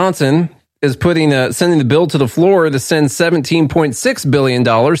Mike Johnson is sending the bill to the floor to send $17.6 billion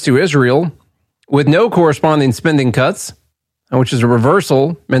to Israel with no corresponding spending cuts, which is a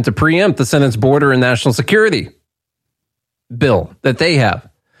reversal meant to preempt the Senate's border and national security bill that they have.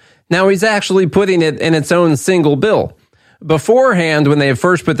 Now he's actually putting it in its own single bill. Beforehand, when they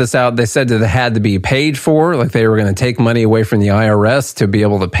first put this out, they said that it had to be paid for, like they were going to take money away from the IRS to be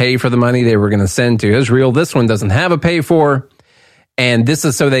able to pay for the money they were going to send to Israel. This one doesn't have a pay for, and this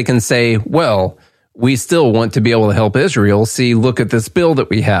is so they can say, well, we still want to be able to help Israel. See, look at this bill that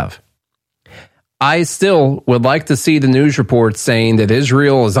we have. I still would like to see the news reports saying that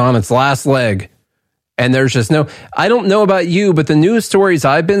Israel is on its last leg. And there's just no, I don't know about you, but the news stories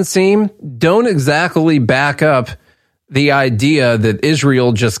I've been seeing don't exactly back up the idea that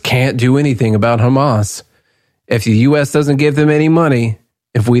Israel just can't do anything about Hamas. If the U.S. doesn't give them any money,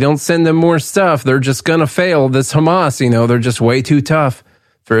 if we don't send them more stuff, they're just going to fail this Hamas. You know, they're just way too tough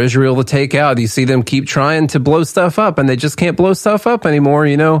for Israel to take out. You see them keep trying to blow stuff up and they just can't blow stuff up anymore,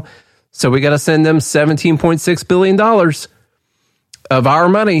 you know. So we got to send them $17.6 billion of our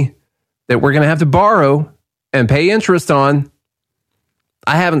money that we're going to have to borrow and pay interest on.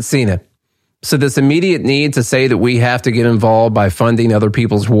 I haven't seen it. So this immediate need to say that we have to get involved by funding other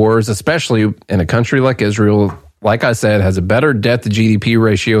people's wars, especially in a country like Israel, like I said, has a better debt to GDP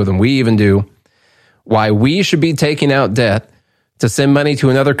ratio than we even do. Why we should be taking out debt to send money to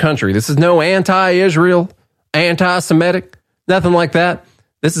another country. This is no anti-Israel, anti-Semitic, nothing like that.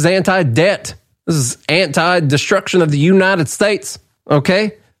 This is anti-debt. This is anti-destruction of the United States.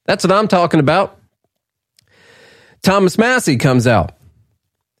 Okay? That's what I'm talking about. Thomas Massie comes out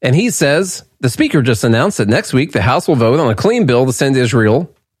and he says the speaker just announced that next week the House will vote on a clean bill to send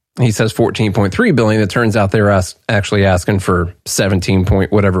Israel He says 14.3 billion. It turns out they're actually asking for 17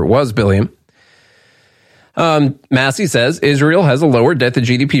 point whatever it was billion. Massey says Israel has a lower debt to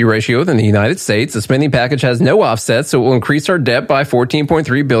GDP ratio than the United States. The spending package has no offset, so it will increase our debt by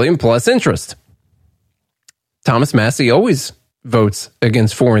 14.3 billion plus interest. Thomas Massey always votes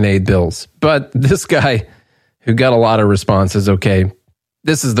against foreign aid bills, but this guy who got a lot of responses, okay,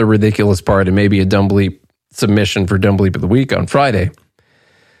 this is the ridiculous part and maybe a dumb bleep submission for Dumb Bleep of the Week on Friday.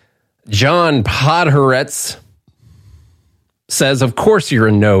 John Podhoretz says, of course you're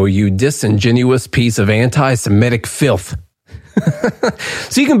a no, you disingenuous piece of anti-Semitic filth.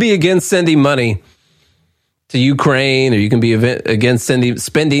 So you can be against sending money to Ukraine, or you can be against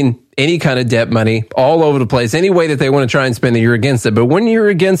spending any kind of debt money all over the place. Any way that they want to try and spend it, you're against it. But when you're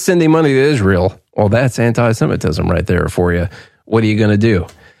against sending money to Israel, well, that's anti-Semitism right there for you. What are you going to do?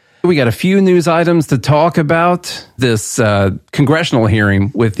 We got a few news items to talk about. This congressional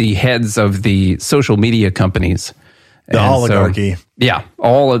hearing with the heads of the social media companies. The oligarchy. So,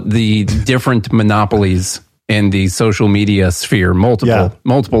 all of the different monopolies in the social media sphere,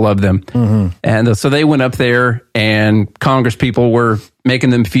 multiple of them. Mm-hmm. And so they went up there, and Congress people were making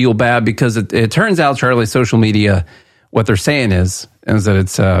them feel bad because it turns out, Charlie, social media, what they're saying is that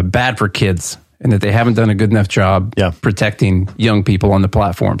it's bad for kids and that they haven't done a good enough job protecting young people on the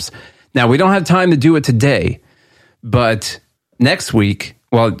platforms. Now, we don't have time to do it today, but next week,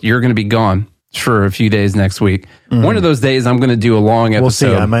 well, you're going to be gone for a few days next week. Mm-hmm. One of those days, I'm going to do a long episode.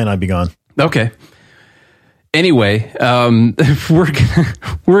 We'll see. I might not be gone. Okay. Anyway,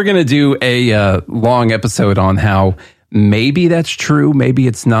 we're gonna do a long episode on how maybe that's true, maybe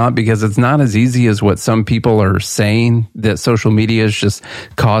it's not, because it's not as easy as what some people are saying, that social media is just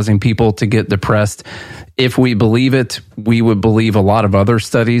causing people to get depressed. If we believe it, we would believe a lot of other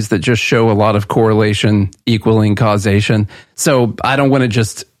studies that just show a lot of correlation equaling causation. So I don't want to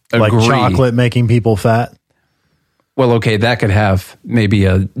just agree. Like chocolate making people fat? Well, okay, that could have maybe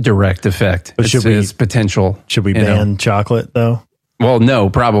a direct effect. But it's potential. Should we ban chocolate, though? Well, no,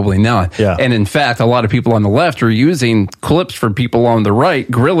 probably not. Yeah. And in fact, a lot of people on the left are using clips for people on the right,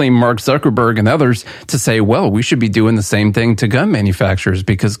 grilling Mark Zuckerberg and others to say, well, we should be doing the same thing to gun manufacturers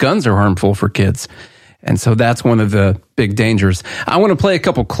because guns are harmful for kids. And so that's one of the big dangers. I want to play a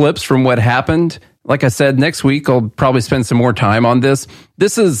couple clips from what happened. Like I said, next week, I'll probably spend some more time on this.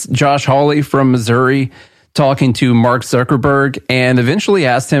 This is Josh Hawley from Missouri talking to Mark Zuckerberg, and eventually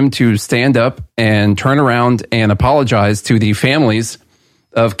asked him to stand up and turn around and apologize to the families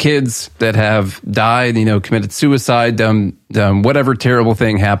of kids that have died, committed suicide, whatever terrible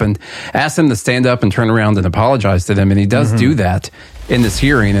thing happened. Asked him to stand up and turn around and apologize to them, and he does do that in this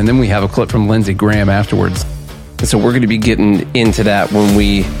hearing. And then we have a clip from Lindsey Graham afterwards. And so we're going to be getting into that when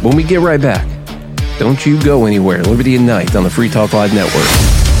we get right back. Don't you go anywhere. Liberty at Night on the Free Talk Live Network.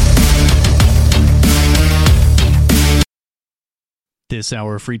 This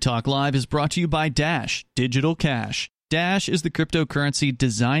hour of Free Talk Live is brought to you by Dash Digital Cash. Dash is the cryptocurrency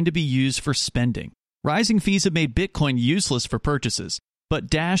designed to be used for spending. Rising fees have made Bitcoin useless for purchases, but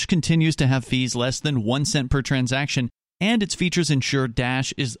Dash continues to have fees less than 1 cent per transaction, and its features ensure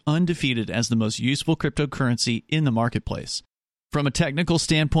Dash is undefeated as the most useful cryptocurrency in the marketplace. From a technical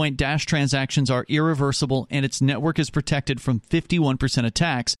standpoint, Dash transactions are irreversible, and its network is protected from 51%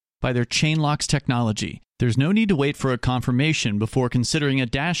 attacks by their Chainlocks technology. There's no need to wait for a confirmation before considering a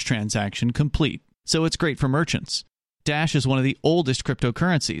Dash transaction complete, so it's great for merchants. Dash is one of the oldest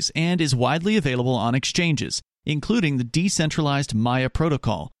cryptocurrencies and is widely available on exchanges, including the decentralized Maya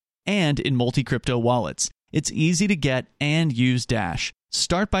protocol, and in multi-crypto wallets. It's easy to get and use Dash.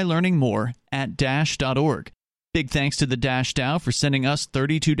 Start by learning more at Dash.org. Big thanks to the Dash DAO for sending us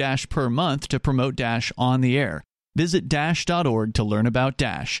 32 Dash per month to promote Dash on the air. Visit Dash.org to learn about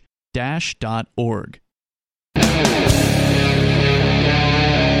Dash. Dash.org. Free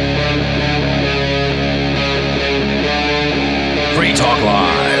Talk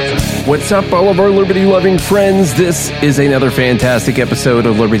Live. What's up, all of our liberty-loving friends? This is another fantastic episode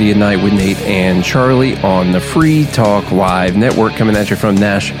of Liberty at Night with Nate and Charlie on the Free Talk Live Network, coming at you from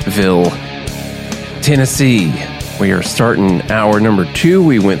Nashville, Tennessee. We are starting hour number 2.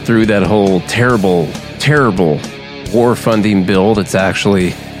 We went through that whole terrible war funding bill that's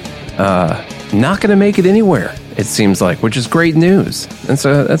actually not going to make it anywhere, it seems like, which is great news. That's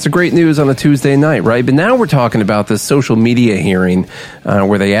a great news on a Tuesday night, right? But now we're talking about this social media hearing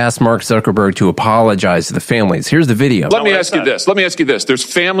where they asked Mark Zuckerberg to apologize to the families. Here's the video. Let me ask you this. There's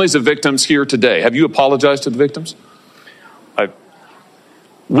families of victims here today. Have you apologized to the victims?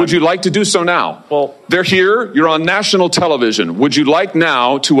 Would you like to do so now? Well, they're here. You're on national television. Would you like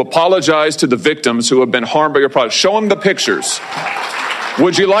now to apologize to the victims who have been harmed by your product? Show them the pictures.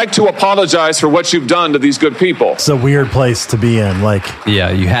 Would you like to apologize for what you've done to these good people? It's a weird place to be in. Like,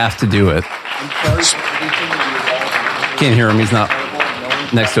 yeah, you have to do it. Can't hear him. He's not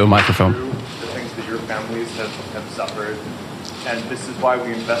next to a microphone. The things that your families have suffered, and this is why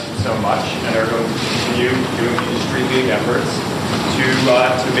we invested so much and are going to continue doing industry-leading efforts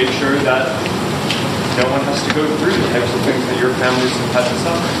to make sure that no one has to go through the types of things that your families have had to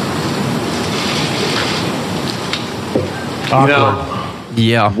suffer. Awkward.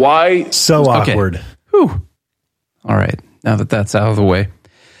 Yeah. Why? So awkward. Okay. Whew. All right. Now that that's out of the way.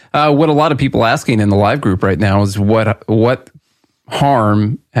 What a lot of people asking in the live group right now is what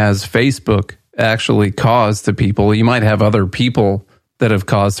harm has Facebook actually caused to people? You might have other people that have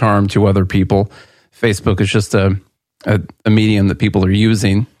caused harm to other people. Facebook is just a medium that people are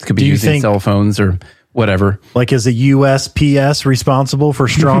using. It could be using cell phones or whatever. Like, is the USPS responsible for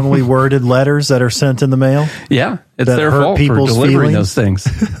strongly worded letters that are sent in the mail? Yeah, it's their fault for delivering those things,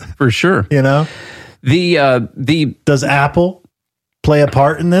 for sure. You know, does Apple play a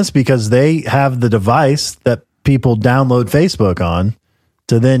part in this, because they have the device that people download Facebook on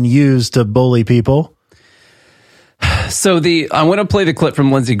to then use to bully people? So I want to play the clip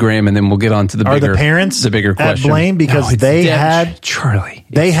from Lindsey Graham, and then we'll get on to the bigger question. At blame because they had Charlie.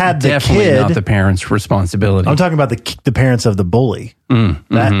 They had the definitely kid. Not the parents' responsibility. I'm talking about the parents of the bully.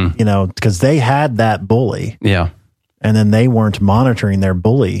 That, you know, because they had that bully. Yeah, and then they weren't monitoring their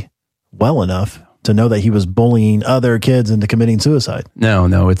bully well enough to know that he was bullying other kids into committing suicide.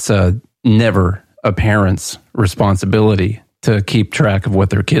 No, it's never a parent's responsibility to keep track of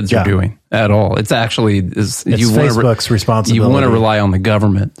what their kids are doing at all. It's actually Facebook's responsibility. You want to rely on the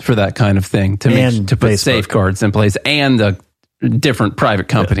government for that kind of thing to put safeguards in place, and the different private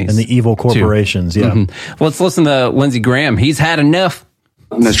companies and the evil corporations. Too. Yeah. Let's listen to Lindsey Graham. He's had enough.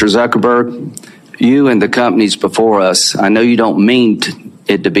 Mr. Zuckerberg, you and the companies before us, I know you don't mean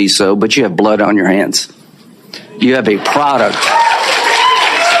it to be so, but you have blood on your hands. You have a product.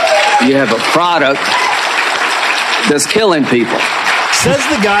 You have a product that's killing people. Says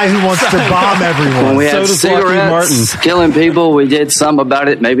the guy who wants to bomb everyone. When we had cigarettes killing people, we did some about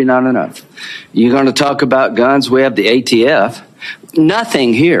it, maybe not enough. You're going to talk about guns, we have the ATF.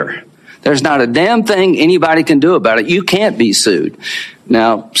 Nothing here. There's not a damn thing anybody can do about it. You can't be sued.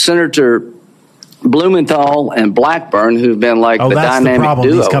 Now, Senator Blumenthal and Blackburn, who've been like the dynamic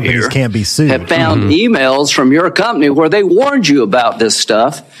duo These companies here, can't be sued. have found emails from your company where they warned you about this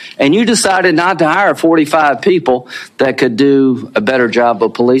stuff, and you decided not to hire 45 people that could do a better job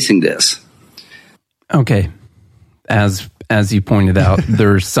of policing this. Okay. As you pointed out,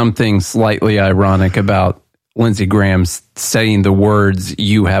 there's something slightly ironic about Lindsey Graham saying the words,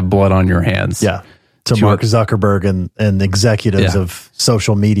 "You have blood on your hands." Yeah. To Mark Zuckerberg and executives of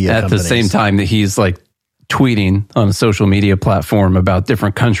social media at companies. the same time that he's like tweeting on a social media platform about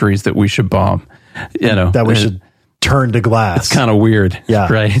different countries that we should bomb, you know, that we should turn to glass. It's kind of weird,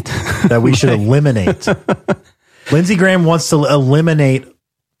 right? That we should eliminate. Lindsey Graham wants to eliminate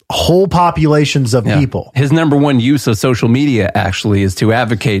whole populations of people. His number one use of social media actually is to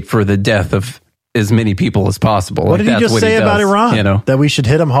advocate for the death of as many people as possible. What did he just say about Iran? You know, that we should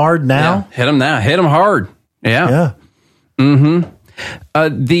hit them hard now? Yeah, hit them now. Hit them hard. Yeah. Yeah.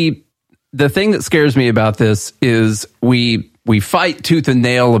 The thing that scares me about this is we fight tooth and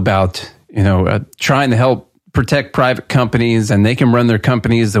nail about, you know, trying to help protect private companies, and they can run their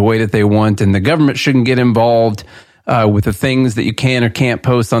companies the way that they want, and the government shouldn't get involved with the things that you can or can't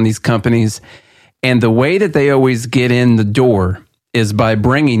post on these companies. And the way that they always get in the door is by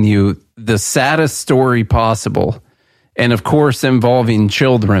bringing you the saddest story possible, and of course involving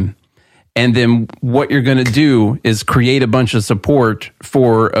children. And then what you're going to do is create a bunch of support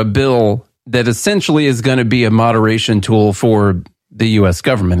for a bill that essentially is going to be a moderation tool for the U.S.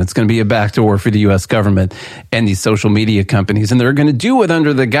 government. It's going to be a backdoor for the U.S. government and these social media companies. And they're going to do it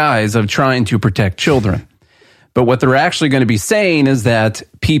under the guise of trying to protect children. But what they're actually going to be saying is that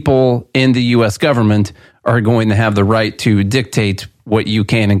people in the U.S. government are going to have the right to dictate what you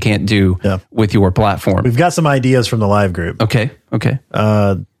can and can't do with your platform. We've got some ideas from the live group. Okay.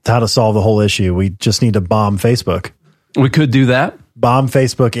 How to solve the whole issue. We just need to bomb Facebook. We could do that. Bomb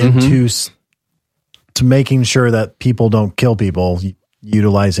Facebook into to making sure that people don't kill people,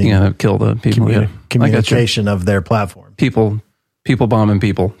 utilizing kill the people. Communication of their platform. People bombing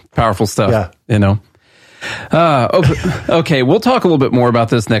people. Powerful stuff. Yeah. You know. Okay, we'll talk a little bit more about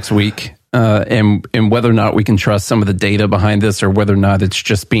this next week, and whether or not we can trust some of the data behind this, or whether or not it's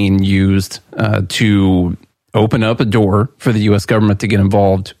just being used to open up a door for the U.S. government to get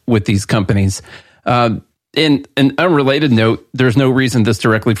involved with these companies. In an unrelated note, there's no reason this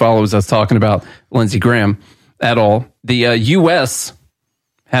directly follows us talking about Lindsey Graham at all. The U.S.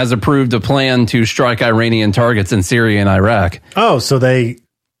 has approved a plan to strike Iranian targets in Syria and Iraq. Oh, so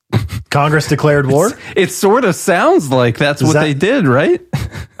Congress declared war? It sort of sounds like that's what they did, right?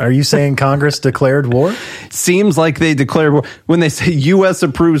 Are you saying Congress declared war? Seems like they declared war. When they say U.S.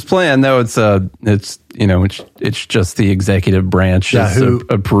 approves plan, no, it's just the executive branch has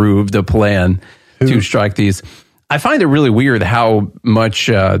approved a plan to strike these. I find it really weird how much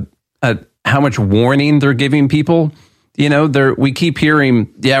warning they're giving people. We keep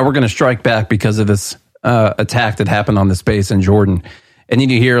hearing, we're going to strike back because of this attack that happened on this base in Jordan. And then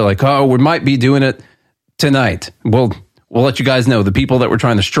you hear like, oh, we might be doing it tonight. We'll let you guys know. The people that we're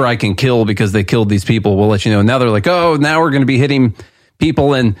trying to strike and kill because they killed these people, we'll let you know. Now they're like, oh, now we're going to be hitting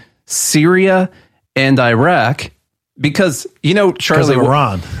people in Syria and Iraq because, Charlie,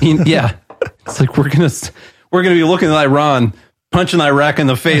 Iran. Yeah. It's like we're going to be looking at Iran, punching Iraq in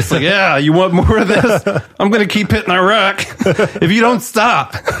the face like, yeah, you want more of this? I'm going to keep hitting Iraq if you don't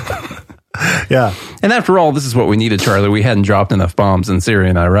stop. Yeah. And after all, this is what we needed, Charlie. We hadn't dropped enough bombs in Syria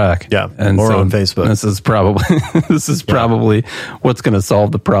and Iraq. Yeah. And more on Facebook. This is probably what's going to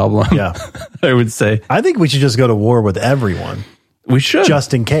solve the problem. Yeah. I would say. I think we should just go to war with everyone. We should.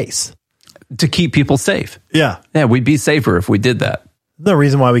 Just in case. To keep people safe. Yeah. Yeah, we'd be safer if we did that. No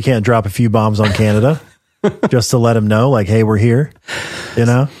reason why we can't drop a few bombs on Canada just to let them know, like, hey, we're here.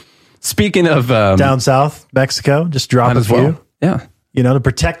 Speaking of down south, Mexico, just drop a few. Well. Yeah. To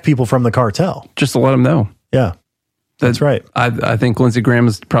protect people from the cartel. Just to let them know. Yeah. That's right. I think Lindsey Graham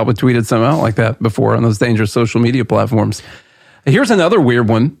has probably tweeted something out like that before on those dangerous social media platforms. Here's another weird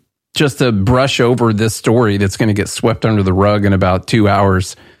one, just to brush over this story that's going to get swept under the rug in about 2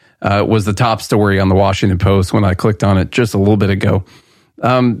 hours. Was the top story on the Washington Post when I clicked on it just a little bit ago.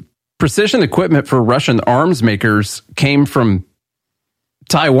 Precision equipment for Russian arms makers came from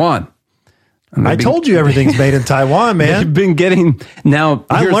Taiwan. I told you everything's made in Taiwan, man. They've been getting now.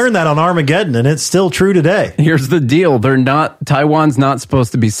 I learned that on Armageddon, and it's still true today. Here's the deal: Taiwan's not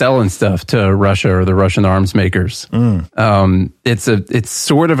supposed to be selling stuff to Russia or the Russian arms makers. It's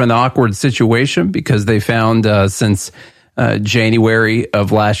sort of an awkward situation because they found since January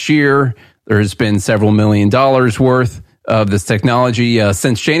of last year, there's been several $1 million worth of this technology.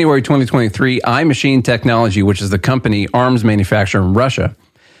 Since January 2023, iMachine Technology, which is the company arms manufacturer in Russia,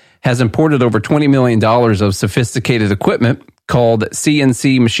 has imported over $20 million of sophisticated equipment called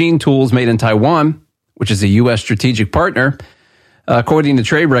CNC machine tools made in Taiwan, which is a U.S. strategic partner. According to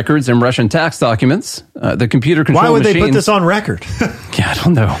trade records and Russian tax documents, the computer controlled machines... Why would they put this on record? Yeah, I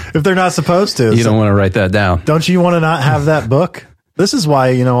don't know. If they're not supposed to. You don't want to write that down. Don't you want to not have that book? This is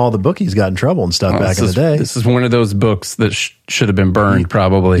why, all the bookies got in trouble and stuff back in the day. This is one of those books that should have been burned,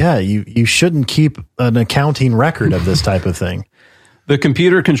 probably. Yeah, you shouldn't keep an accounting record of this type of thing. The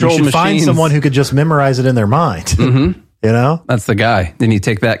computer-controlled machines... find someone who could just memorize it in their mind. Mm-hmm. That's the guy. Then you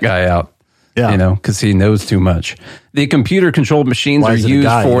take that guy out. Yeah. Because he knows too much. The computer-controlled machines are used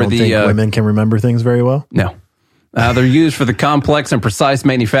for the... think women can remember things very well? No. They're used for the complex and precise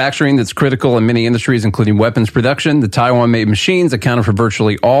manufacturing that's critical in many industries, including weapons production. The Taiwan-made machines accounted for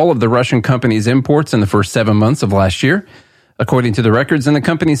virtually all of the Russian company's imports in the first 7 months of last year. According to the records, and the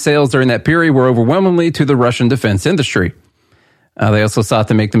company's sales during that period were overwhelmingly to the Russian defense industry. They also sought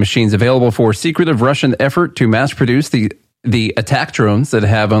to make the machines available for a secretive Russian effort to mass produce the attack drones that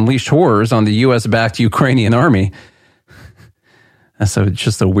have unleashed horrors on the U.S.-backed Ukrainian army. So it's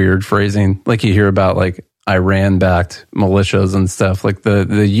just a weird phrasing, like you hear about like Iran-backed militias and stuff, like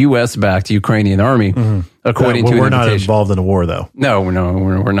the U.S.-backed Ukrainian army. Mm-hmm. According to we're not involved in a war, though. No,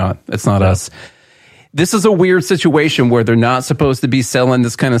 we're not. It's not us. This is a weird situation where they're not supposed to be selling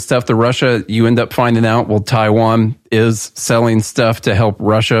this kind of stuff to Russia. You end up finding out, well, Taiwan is selling stuff to help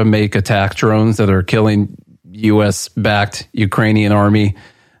Russia make attack drones that are killing U.S.-backed Ukrainian army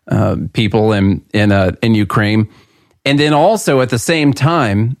people in Ukraine. And then also at the same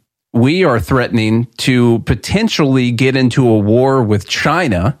time, we are threatening to potentially get into a war with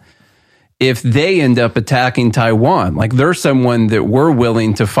China if they end up attacking Taiwan. Like they're someone that we're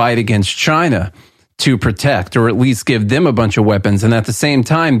willing to fight against China to protect, or at least give them a bunch of weapons. And at the same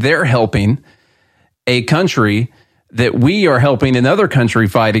time, they're helping a country that we are helping another country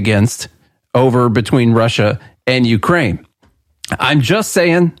fight against over between Russia and Ukraine. I'm just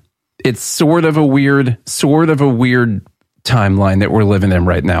saying it's sort of a weird timeline that we're living in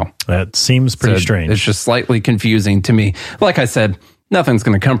right now. That seems pretty strange. It's just slightly confusing to me. Like I said, nothing's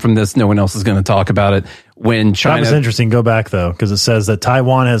going to come from this. No one else is going to talk about it. When China... That was interesting. Go back, though, because it says that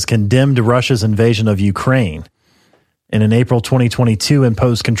Taiwan has condemned Russia's invasion of Ukraine and in April 2022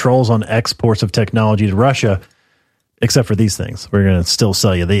 imposed controls on exports of technology to Russia, except for these things. We're going to still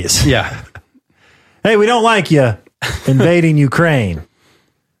sell you these. Yeah. Hey, we don't like you invading Ukraine.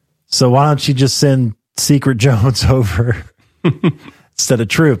 So why don't you just send Secret Jones over instead of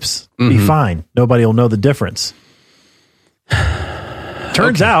troops? Be fine. Nobody will know the difference.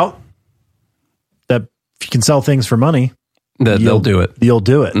 Turns out that if you can sell things for money, they'll do it. You'll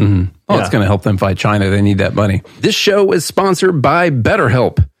do it. Well, it's going to help them fight China. They need that money. This show is sponsored by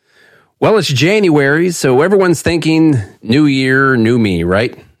BetterHelp. Well, it's January, so everyone's thinking new year, new me,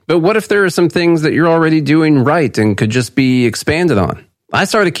 right? But what if there are some things that you're already doing right and could just be expanded on? I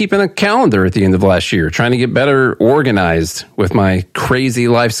started keeping a calendar at the end of last year, trying to get better organized with my crazy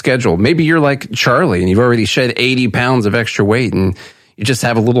life schedule. Maybe you're like Charlie and you've already shed 80 pounds of extra weight and you just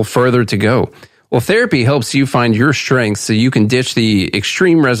have a little further to go. Well, therapy helps you find your strengths so you can ditch the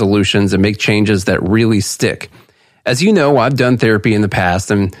extreme resolutions and make changes that really stick. As you know, I've done therapy in the past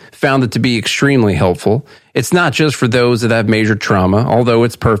and found it to be extremely helpful. It's not just for those that have major trauma, although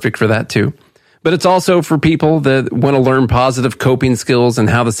it's perfect for that too. But it's also for people that want to learn positive coping skills and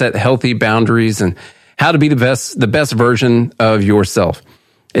how to set healthy boundaries and how to be the best version of yourself.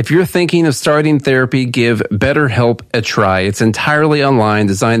 If you're thinking of starting therapy, give BetterHelp a try. It's entirely online,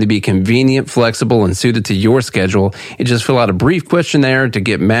 designed to be convenient, flexible, and suited to your schedule. You just fill out a brief questionnaire to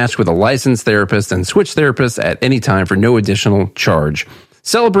get matched with a licensed therapist and switch therapists at any time for no additional charge.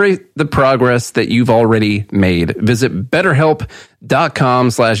 Celebrate the progress that you've already made. Visit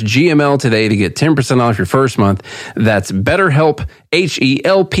BetterHelp.com/GML today to get 10% off your first month. That's BetterHelp,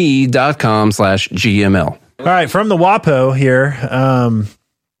 HELP.com/GML. All right, from the WAPO here,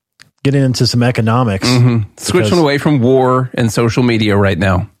 getting into some economics. Switching away from war and social media right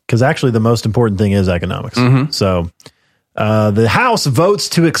now. Because actually the most important thing is economics. So the House votes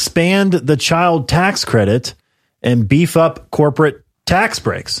to expand the child tax credit and beef up corporate tax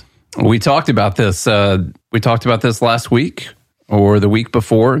breaks. We talked about this. We talked about this last week or the week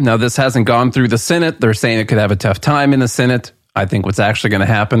before. Now, this hasn't gone through the Senate. They're saying it could have a tough time in the Senate. I think what's actually going to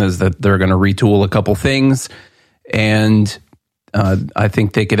happen is that they're going to retool a couple things. And I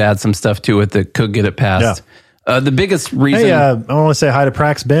think they could add some stuff to it that could get it passed. The biggest reason... Hey, I want to say hi to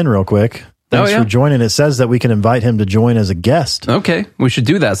Prax Ben real quick. Thanks for joining. It says that we can invite him to join as a guest. Okay, we should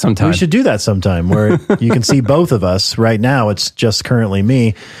do that sometime. Where you can see both of us. Right now, it's just currently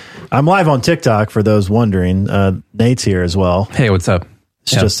me. I'm live on TikTok for those wondering. Nate's here as well. Hey, what's up?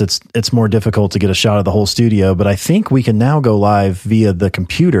 It's more difficult to get a shot of the whole studio, but I think we can now go live via the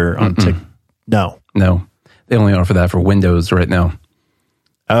computer on TikTok. No. They only offer that for Windows right now.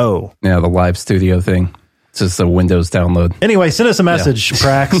 Oh. Yeah, the live studio thing. It's just a Windows download. Anyway, send us a message,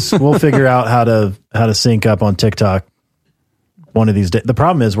 Prax. We'll figure out how to sync up on TikTok one of these days. The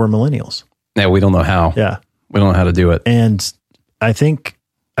problem is we're millennials. Yeah, we don't know how. Yeah. We don't know how to do it. And I think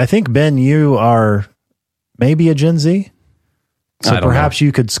Ben, you are maybe a Gen Z. So perhaps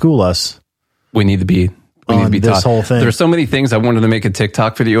you could school us. We need to be this taught. Whole thing. There's so many things I wanted to make a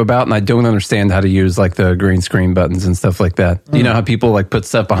TikTok video about, and I don't understand how to use like the green screen buttons and stuff like that. You know how people like put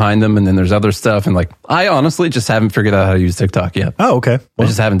stuff behind them, and then there's other stuff, and like I honestly just haven't figured out how to use TikTok yet. Oh, okay. I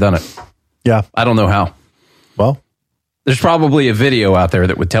just haven't done it. Yeah, I don't know how. Well, there's probably a video out there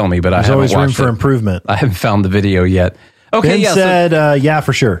that would tell me, but I haven't watched it. There's always room for improvement. I haven't found the video yet. Okay, Ben said, yeah,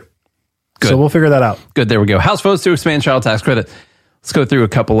 for sure. Good. So we'll figure that out. Good. There we go. House votes to expand child tax credit. Let's go through a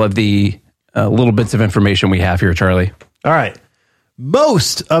couple of the little bits of information we have here, Charlie. All right.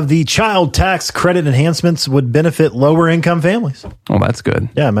 Most of the child tax credit enhancements would benefit lower income families. Well, that's good.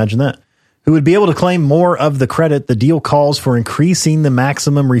 Yeah, imagine that. Who would be able to claim more of the credit. The deal calls for increasing the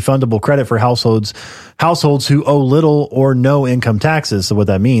maximum refundable credit for households who owe little or no income taxes. So what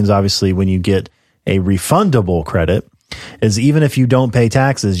that means, obviously, when you get a refundable credit, is even if you don't pay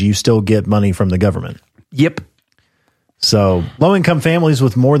taxes, you still get money from the government. Yep. So low-income families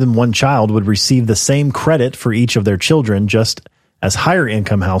with more than one child would receive the same credit for each of their children, just as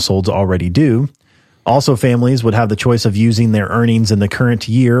higher-income households already do. Also, families would have the choice of using their earnings in the current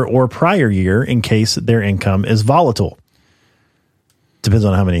year or prior year in case their income is volatile. Depends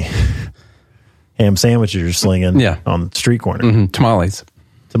on how many ham sandwiches you're slinging on the street corner. Tamales.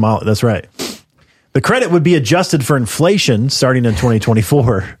 That's right. The credit would be adjusted for inflation starting in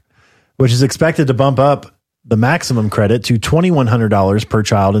 2024, which is expected to bump up the maximum credit to $2,100 per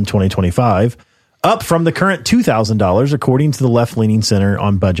child in 2025, up from the current $2,000, according to the left-leaning Center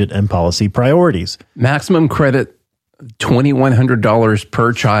on Budget and Policy Priorities. Maximum credit, $2,100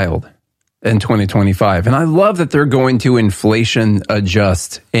 per child in 2025. And I love that they're going to inflation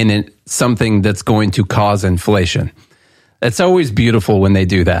adjust in something that's going to cause inflation. It's always beautiful when they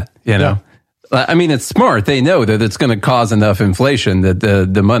do that, you know? I mean, it's smart. They know that it's going to cause enough inflation that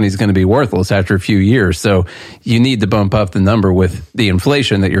the money's going to be worthless after a few years. So you need to bump up the number with the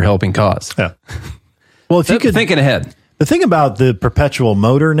inflation that you're helping cause. Yeah. Well, if you could thinking ahead, The thing about the perpetual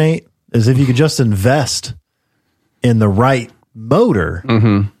motor, Nate, is if you could just invest in the right motor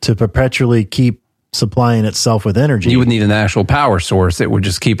to perpetually keep supplying itself with energy. You would need an actual power source. It would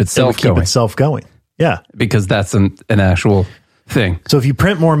just keep itself going. Yeah. Because that's an actual thing. So if you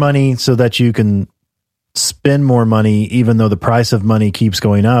print more money so that you can spend more money, even though the price of money keeps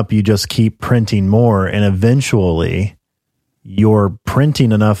going up, you just keep printing more. And eventually you're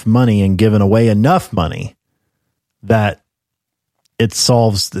printing enough money and giving away enough money that it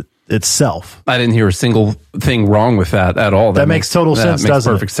solves itself. I didn't hear a single thing wrong with that at all. That makes total sense,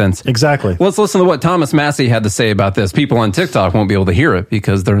 doesn't it? Perfect sense. Exactly. Let's listen to what Thomas Massey had to say about this. People on TikTok won't be able to hear it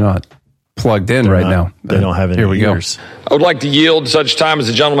because they're not plugged in now. They don't have any ears. I would like to yield such time as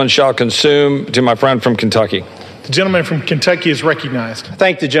the gentleman shall consume to my friend from Kentucky. The gentleman from Kentucky is recognized.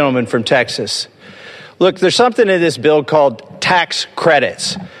 Thank the gentleman from Texas. Look, there's something in this bill called tax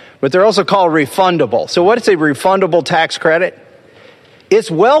credits, but they're also called refundable. So what is a refundable tax credit? It's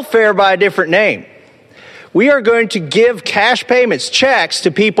welfare by a different name. We are going to give cash payments, checks,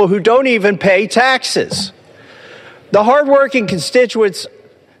 to people who don't even pay taxes. The hardworking constituents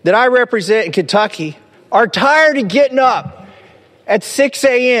that I represent in Kentucky are tired of getting up at 6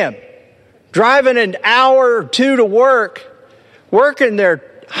 a.m., driving an hour or two to work, working their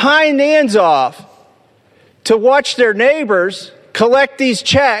hind ends off to watch their neighbors collect these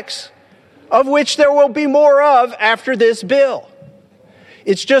checks, of which there will be more of after this bill.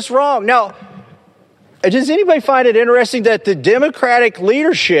 It's just wrong. Now, does anybody find it interesting that the Democratic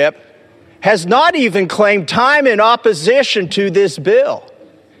leadership has not even claimed time in opposition to this bill?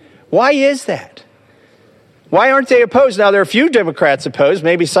 Why is that? Why aren't they opposed? Now, there are a few Democrats opposed.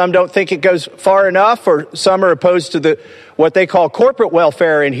 Maybe some don't think it goes far enough, or some are opposed to what they call corporate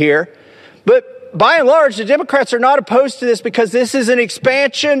welfare in here. But by and large, the Democrats are not opposed to this because this is an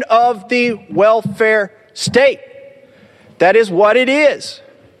expansion of the welfare state. That is what it is.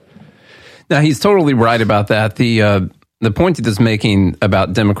 Now, he's totally right about that. The point that he's making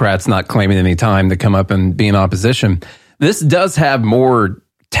about Democrats not claiming any time to come up and be in opposition, this does have more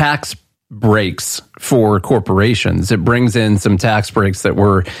tax breaks for corporations. It brings in some tax breaks that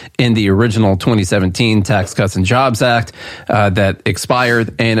were in the original 2017 Tax Cuts and Jobs Act that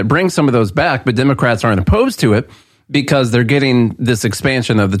expired, and it brings some of those back, but Democrats aren't opposed to it because they're getting this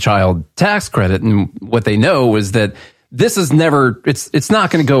expansion of the child tax credit, and what they know is that this is never, it's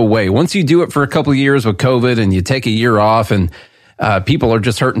not going to go away. Once you do it for a couple of years with COVID and you take a year off and people are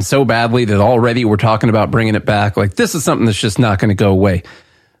just hurting so badly that already we're talking about bringing it back, like this is something that's just not going to go away.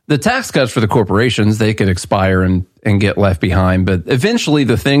 The tax cuts for the corporations, they could expire and get left behind, but eventually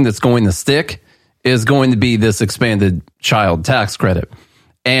the thing that's going to stick is going to be this expanded child tax credit.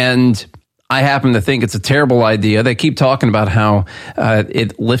 And I happen to think it's a terrible idea. They keep talking about how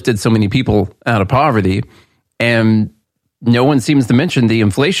it lifted so many people out of poverty, and no one seems to mention the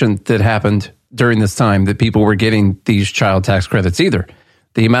inflation that happened during this time that people were getting these child tax credits either.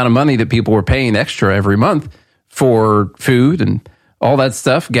 The amount of money that people were paying extra every month for food and all that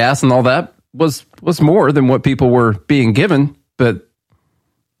stuff, gas and all that, was more than what people were being given, but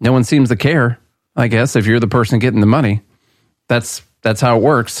no one seems to care, I guess, if you're the person getting the money. That's how it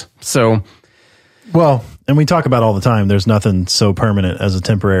works. So, well, and we talk about all the time, there's nothing so permanent as a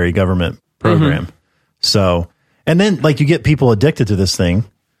temporary government program. Mm-hmm. So, and then like you get people addicted to this thing,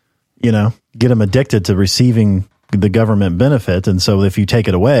 get them addicted to receiving the government benefit. And so if you take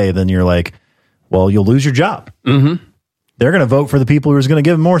it away, then you're like, well, you'll lose your job. Mm-hmm. They're going to vote for the people who's going to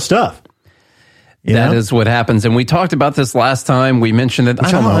give them more stuff. That is what happens. And we talked about this last time. We mentioned it.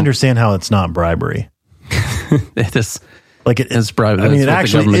 I don't understand how it's not bribery. It is. Like it is bribery. I mean, it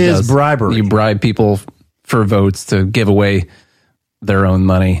actually is bribery. You bribe people for votes to give away their own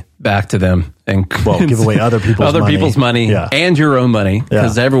money back to them, and give away other people's money and your own money,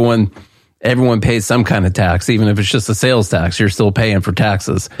 because everyone pays some kind of tax, even if it's just a sales tax. You're still paying for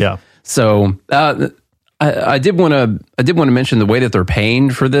taxes. Yeah. So I did want to mention the way that they're paying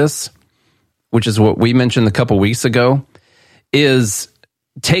for this, which is what we mentioned a couple weeks ago, is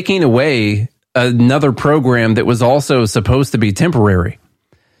taking away another program that was also supposed to be temporary.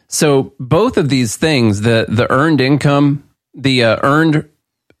 So both of these things, the earned income, the earned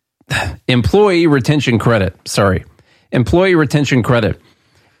employee retention credit,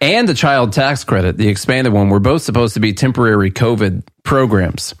 and the child tax credit, the expanded one, were both supposed to be temporary COVID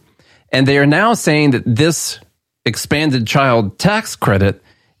programs. And they are now saying that this expanded child tax credit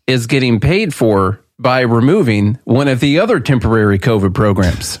is getting paid for by removing one of the other temporary COVID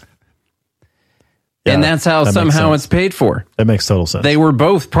programs. And that's how somehow it's paid for. That makes total sense. They were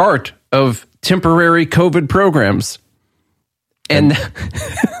both part of temporary COVID programs. And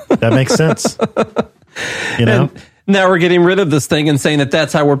that makes sense. Now we're getting rid of this thing and saying that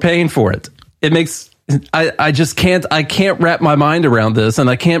that's how we're paying for it. It makes, I can't wrap my mind around this, and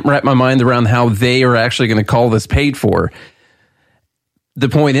I can't wrap my mind around how they are actually going to call this paid for. The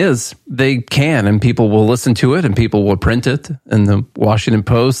point is, they can, and people will listen to it, and people will print it, and the Washington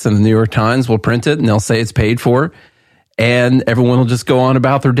Post and the New York Times will print it, and they'll say it's paid for, and everyone will just go on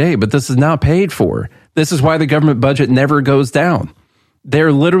about their day. But this is not paid for. This is why the government budget never goes down.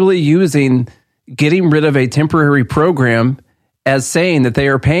 They're literally using getting rid of a temporary program as saying that they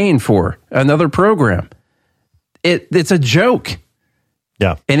are paying for another program. It's a joke.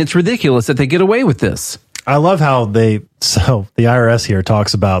 Yeah. And it's ridiculous that they get away with this. I love how the IRS here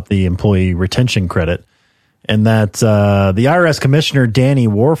talks about the employee retention credit, and that the IRS Commissioner Danny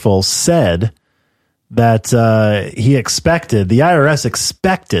Warfel said that the IRS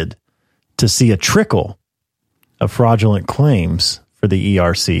expected to see a trickle of fraudulent claims for the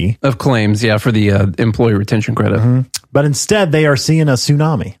ERC. Of claims, yeah, for the employee retention credit. Mm-hmm. But instead, they are seeing a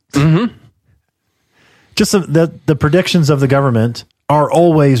tsunami. Mm-hmm. Just the predictions of the government are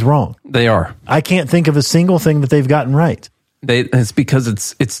always wrong. They are. I can't think of a single thing that they've gotten right. It's because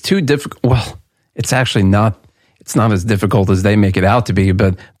it's too difficult. Well, it's actually not. It's not as difficult as they make it out to be,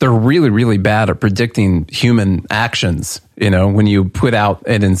 but they're really, really bad at predicting human actions. You know, when you put out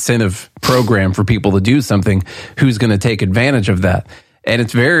an incentive program for people to do something, who's going to take advantage of that? And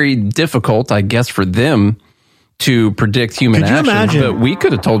it's very difficult, I guess, for them to predict human actions. Imagine? But we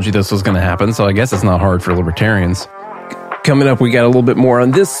could have told you this was going to happen, so I guess it's not hard for libertarians. Coming up, we got a little bit more on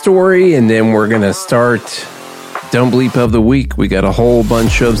this story, and then we're going to start Don't Bleep of the Week. We got a whole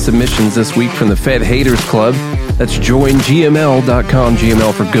bunch of submissions this week from the Fed Haters Club. That's joingml.com,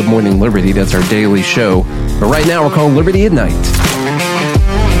 GML for Good Morning Liberty. That's our daily show. But right now, we're calling Liberty at Night.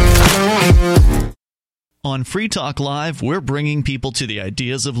 On Free Talk Live, we're bringing people to the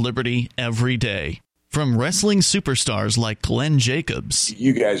ideas of liberty every day. From wrestling superstars like Glenn Jacobs.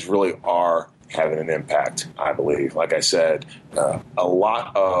 You guys really are having an impact, I believe. Like I said, a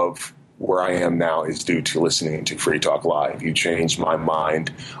lot of where I am now is due to listening to Free Talk Live. You changed my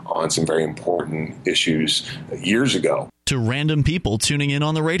mind on some very important issues years ago. To random people tuning in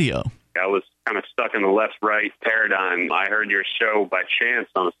on the radio. I was kind of stuck in the left-right paradigm. I heard your show by chance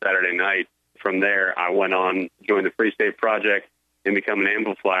on a Saturday night. From there, I went on, joined the Free State Project, and become an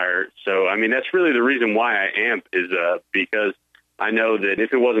amplifier. So, I mean, that's really the reason why I amp is because I know that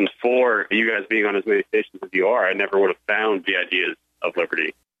if it wasn't for you guys being on as many stations as you are, I never would have found the ideas of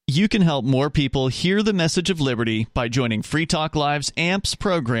liberty. You can help more people hear the message of liberty by joining Free Talk Live's AMPS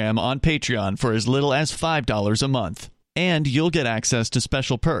program on Patreon for as little as $5 a month. And you'll get access to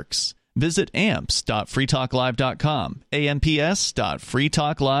special perks. Visit amps.freetalklive.com,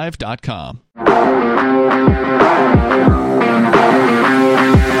 amps.freetalklive.com.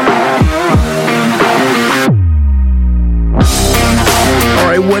 All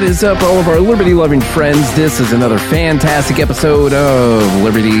right, what is up, all of our liberty-loving friends? This is another fantastic episode of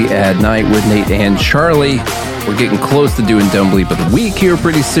Liberty at Night with Nate and Charlie. We're getting close to doing Dumb Bleep of the Week here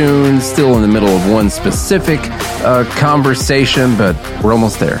pretty soon. Still in the middle of one specific conversation, but we're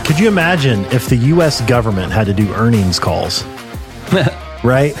almost there. Could you imagine if the U.S. government had to do earnings calls?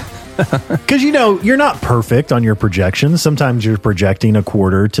 Right? Because, you know, you're not perfect on your projections. Sometimes you're projecting a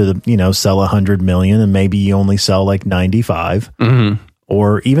quarter to, you know, sell 100 million, and maybe you only sell like 95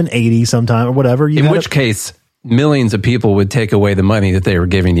 or even 80 sometime or whatever. In which case, millions of people would take away the money that they were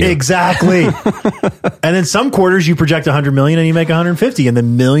giving you. Exactly. And in some quarters, you project 100 million and you make 150, and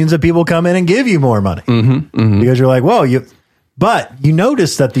then millions of people come in and give you more money because you're like, whoa, But you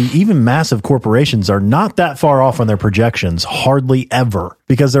notice that the even massive corporations are not that far off on their projections, hardly ever,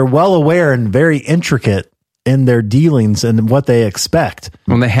 because they're well aware and very intricate in their dealings and what they expect.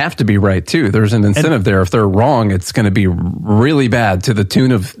 Well, they have to be right, too. There's an incentive there. If they're wrong, it's going to be really bad, to the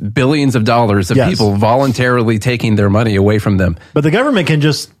tune of billions of dollars of people voluntarily taking their money away from them. But the government can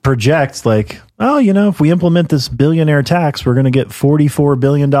just project like, oh, you know, if we implement this billionaire tax, we're going to get $44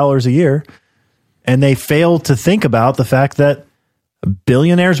 billion a year. And they fail to think about the fact that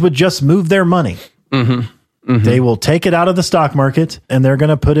billionaires would just move their money. They will take it out of the stock market and they're going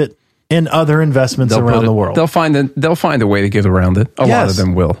to put it in other investments around the world. They'll find a way to get around it. A lot of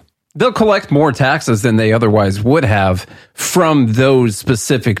them will. They'll collect more taxes than they otherwise would have from those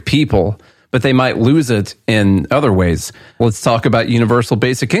specific people, but they might lose it in other ways. Let's talk about universal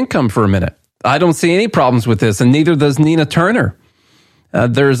basic income for a minute. I don't see any problems with this, and neither does Nina Turner.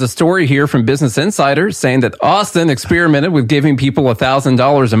 There's a story here from Business Insider saying that Austin experimented with giving people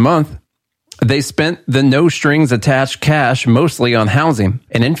 $1,000 a month. They spent the no-strings-attached cash mostly on housing.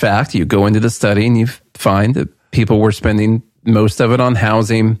 And in fact, you go into the study and you find that people were spending most of it on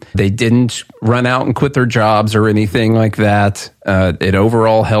housing. They didn't run out and quit their jobs or anything like that. It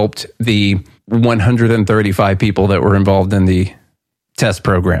overall helped the 135 people that were involved in the test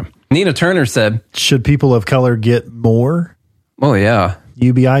program. Nina Turner said, should people of color get more? Well, yeah.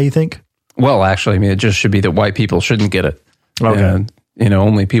 UBI, you think? Well, actually, I mean, it just should be that white people shouldn't get it. Okay.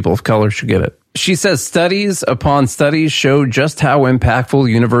 Only people of color should get it. She says studies upon studies show just how impactful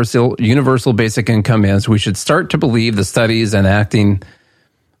universal basic income is. We should start to believe the studies and acting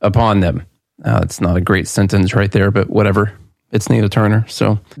upon them. It's not a great sentence right there, but whatever. It's Nina Turner.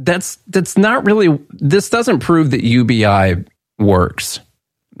 So that's not really, this doesn't prove that UBI works.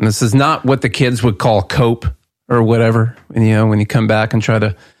 This is not what the kids would call COPE or whatever. And, when you come back and try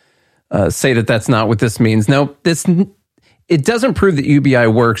to say that that's not what this means. No, it doesn't prove that UBI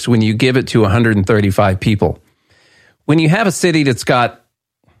works when you give it to 135 people. When you have a city that's got,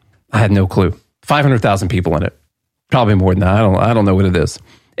 I had no clue, 500,000 people in it, probably more than that. I don't know what it is.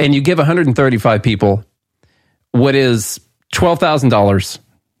 And you give 135 people what is $12,000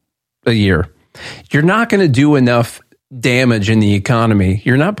 a year. You're not going to do enough damage in the economy.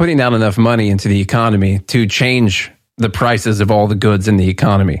 You're not putting out enough money into the economy to change the prices of all the goods in the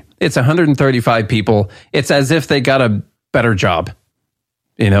economy. It's 135 people. It's as if they got a better job,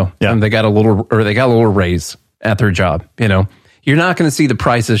 and they got a little raise at their job. You're not going to see the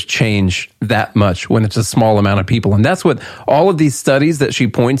prices change that much when it's a small amount of people. And that's what all of these studies that she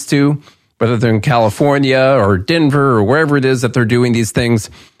points to, whether they're in California or Denver or wherever it is that they're doing these things,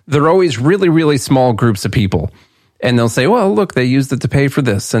 they're always really, really small groups of people. And they'll say, well, look, they used it to pay for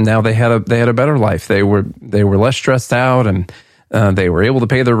this, and now they had a better life. They were less stressed out, and they were able to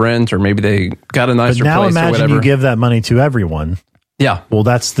pay their rent, or maybe they got a nicer place or whatever. Now imagine you give that money to everyone. Yeah. Well,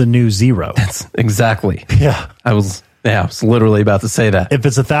 that's the new zero. That's exactly. Yeah. I was literally about to say that. If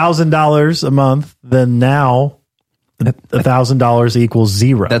it's $1,000 a month, then now $1,000 equals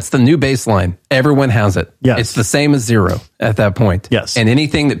zero. That's the new baseline. Everyone has it. Yes. It's the same as zero at that point. Yes. And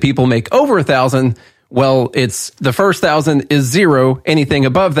anything that people make over 1,000, well, it's the first 1,000 is zero. Anything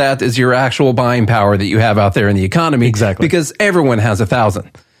above that is your actual buying power that you have out there in the economy. Exactly. Because everyone has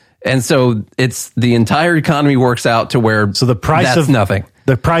 1,000. And so it's the entire economy works out to where the price that's of nothing.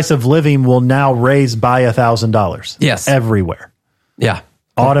 The price of living will now raise by $1,000. Yes. Everywhere. Yeah.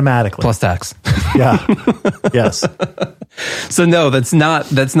 Automatically. Plus tax. Yeah. Yes. So no, that's not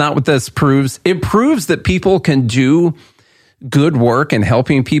what this proves. It proves that people can do good work in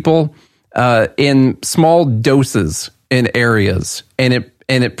helping people in small doses in areas, and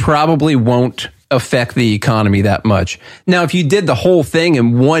it probably won't affect the economy that much. Now, if you did the whole thing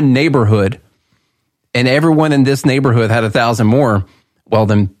in one neighborhood and everyone in this neighborhood had 1,000 more, well,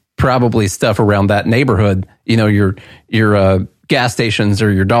 then probably stuff around that neighborhood, your gas stations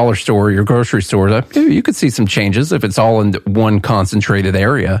or your dollar store, or your grocery store, you could see some changes if it's all in one concentrated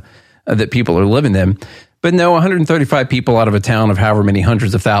area that people are living in. But no, 135 people out of a town of however many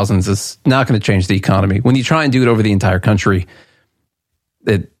hundreds of thousands is not going to change the economy. When you try and do it over the entire country,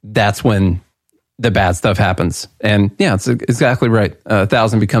 that's when the bad stuff happens. And yeah, it's exactly right.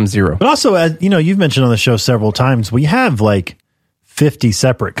 1,000 becomes zero. But also, you've mentioned on the show several times, we have like 50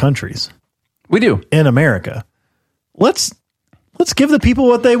 separate countries. We do. In America. Let's give the people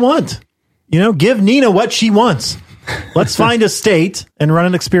what they want. Give Nina what she wants. Let's find a state and run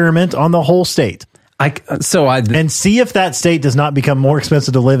an experiment on the whole state. And see if that state does not become more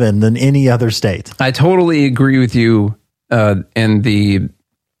expensive to live in than any other state. I totally agree with you, I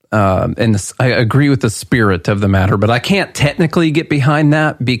agree with the spirit of the matter, but I can't technically get behind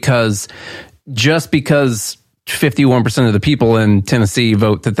that because 51% of the people in Tennessee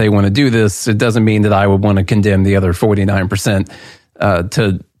vote that they want to do this, it doesn't mean that I would want to condemn the other 49%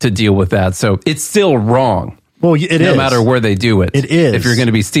 to deal with that. So it's still wrong. Well, it is. No matter where they do it. It is. If you're going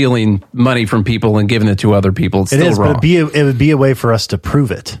to be stealing money from people and giving it to other people, it's still wrong. But it would be a way for us to prove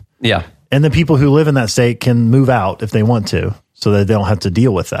it. Yeah. And the people who live in that state can move out if they want to, so that they don't have to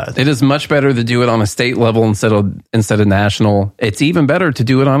deal with that. It is much better to do it on a state level instead of national. It's even better to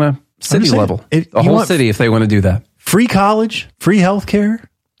do it on a city level. A whole city if they want to do that. Free college, free healthcare,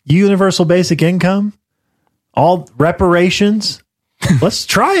 universal basic income, all reparations. Let's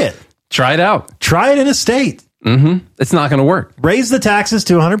try it. Try it out. Try it in a state. Mm-hmm. It's not going to work. Raise the taxes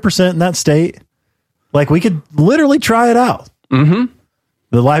to 100% in that state. Like, we could literally try it out. Mm-hmm.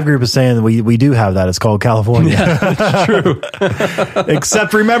 The live group is saying that we do have that. It's called California. Yeah, that's true.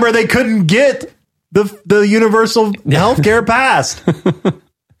 Except remember, they couldn't get the universal healthcare passed.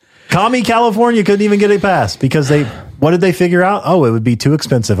 Commie California couldn't even get it passed because what did they figure out? Oh, it would be too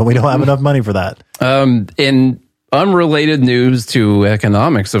expensive and we don't have enough money for that. In unrelated news to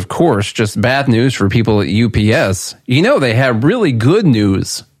economics, of course, just bad news for people at UPS. You know, they had really good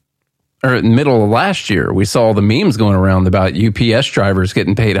news. Or in the middle of last year, we saw the memes going around about UPS drivers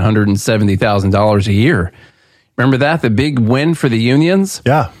getting paid $170,000 a year. Remember that? The big win for the unions?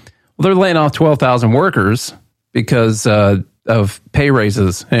 Yeah. Well, they're laying off 12,000 workers because of pay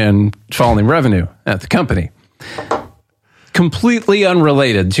raises and falling revenue at the company. Completely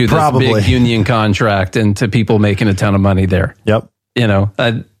unrelated to this big union contract and to people making a ton of money there. Yep. You know,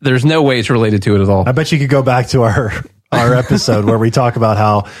 there's no way it's related to it at all. I bet you could go back to our episode where we talk about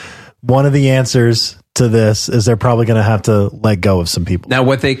how one of the answers to this is they're probably going to have to let go of some people. Now,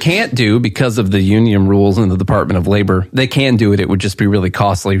 what they can't do because of the union rules in the Department of Labor, they can do it. It would just be really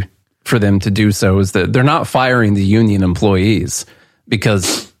costly for them to do so, is that they're not firing the union employees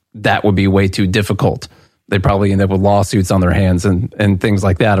because that would be way too difficult. They probably end up with lawsuits on their hands and things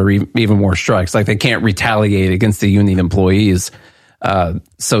like that, or even more strikes. Like they can't retaliate against the union employees.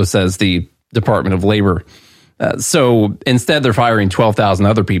 So says the Department of Labor. So instead, they're firing 12,000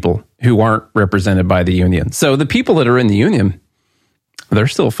 other people who aren't represented by the union. So the people that are in the union, they're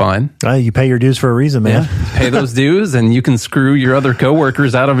still fine. You pay your dues for a reason, man. Yeah, pay those dues and you can screw your other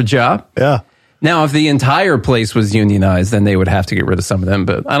coworkers out of a job. Yeah. Now, if the entire place was unionized, then they would have to get rid of some of them.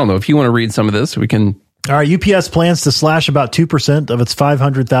 But I don't know. If you want to read some of this, we can. All right. UPS plans to slash about 2% of its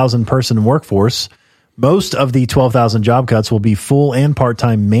 500,000 person workforce. Most of the 12,000 job cuts will be full and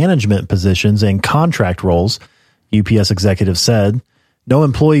part-time management positions and contract roles, UPS executives said. No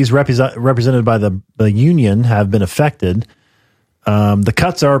employees represented by the union have been affected. The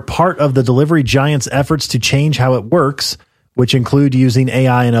cuts are part of the delivery giant's efforts to change how it works, which include using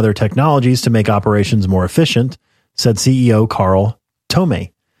AI and other technologies to make operations more efficient, said CEO Carl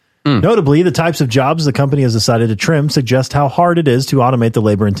Tomé. Notably, the types of jobs the company has decided to trim suggest how hard it is to automate the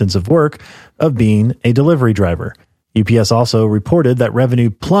labor-intensive work of being a delivery driver. UPS also reported that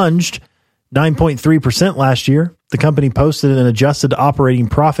revenue plunged 9.3% last year. The company posted an adjusted operating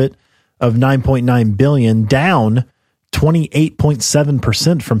profit of $9.9 billion, down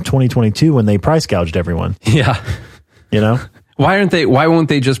 28.7% from 2022 when they price gouged everyone. Yeah. You know? Why won't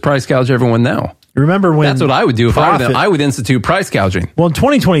they just price gouge everyone now? Remember when that's what I would do if I were them. I would institute price gouging. Well, in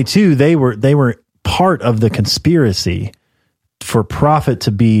 2022, they were part of the conspiracy for profit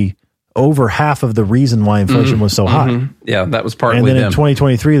to be over half of the reason why inflation was so high. Yeah, that was partly them. And then them. in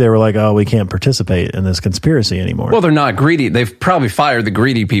 2023, they were like, oh, we can't participate in this conspiracy anymore. Well, they're not greedy. They've probably fired the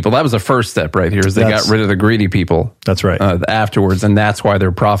greedy people. That was the first step right here, is they got rid of the greedy people. That's right. Afterwards, and that's why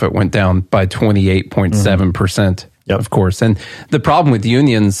their profit went down by 28.7%, of course. And the problem with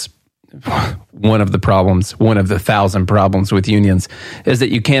unions, one of the 1,000 problems with unions, is that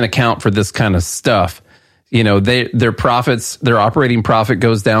you can't account for this kind of stuff. You know, their profits, their operating profit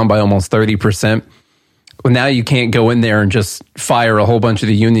goes down by almost 30%. Well, now you can't go in there and just fire a whole bunch of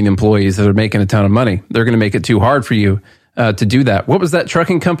the union employees that are making a ton of money. They're going to make it too hard for you to do that. What was that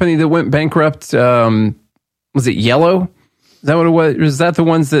trucking company that went bankrupt? Was it Yellow? Is that what it was? Was that the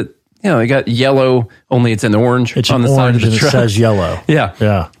ones that, they got yellow, only it's in orange on the side of the truck? It says yellow. Yeah.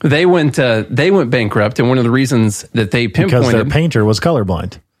 Yeah. They went bankrupt, and one of the reasons that they pinpointed... Because their painter was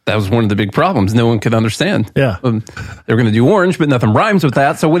colorblind. That was one of the big problems. No one could understand. Yeah. They're going to do orange, but nothing rhymes with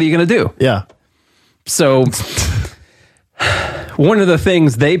that, so what are you going to do? Yeah. So one of the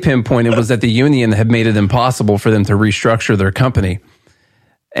things they pinpointed was that the union had made it impossible for them to restructure their company,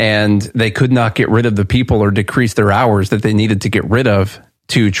 and they could not get rid of the people or decrease their hours that they needed to get rid of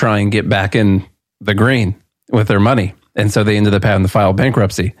to try and get back in the green with their money. And so they ended up having to file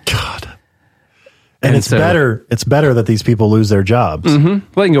bankruptcy. God. And it's better that these people lose their jobs. Well,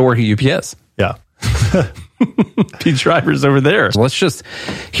 they can go work at UPS. Yeah. Be drivers over there.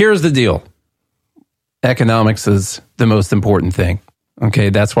 Here's the deal. Economics is the most important thing. Okay,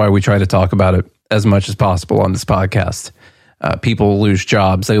 that's why we try to talk about it as much as possible on this podcast. People lose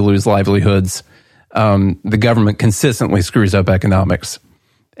jobs, they lose livelihoods. The government consistently screws up economics.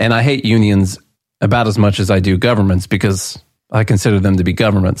 And I hate unions about as much as I do governments, because I consider them to be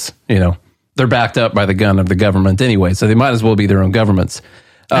governments. They're backed up by the gun of the government anyway, so they might as well be their own governments.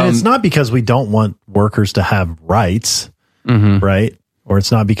 And it's not because we don't want workers to have rights, right? Or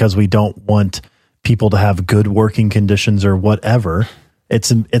it's not because we don't want people to have good working conditions or whatever. It's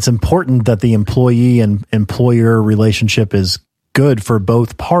important that the employee and employer relationship is good for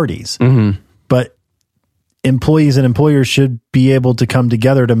both parties. But employees and employers should be able to come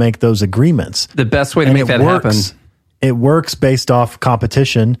together to make those agreements. The best way to make that happen. It works based off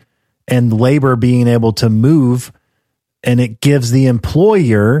competition and labor being able to move, and it gives the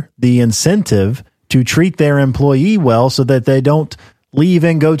employer the incentive to treat their employee well so that they don't leave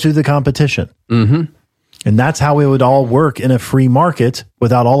and go to the competition. And that's how it would all work in a free market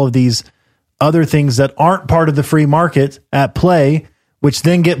without all of these other things that aren't part of the free market at play, which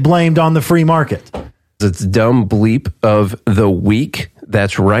then get blamed on the free market. It's Dumb Bleep of the Week.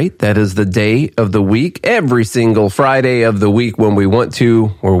 That's right. That is the day of the week. Every single Friday of the week when we want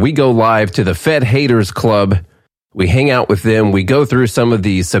to, or we go live to the Fed Haters Club. We hang out with them. We go through some of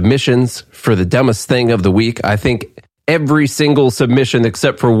the submissions for the dumbest thing of the week. I think every single submission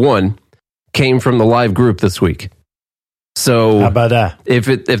except for one came from the live group this week. So how about that? If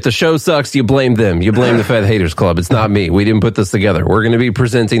the show sucks, you blame them. You blame the Fed Haters Club. It's not me. We didn't put this together. We're going to be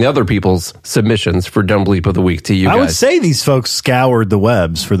presenting other people's submissions for Dumb Bleep of the Week to you guys. I would say these folks scoured the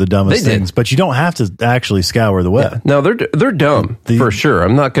webs for the dumbest things, but you don't have to actually scour the web. Yeah. No, they're dumb for sure.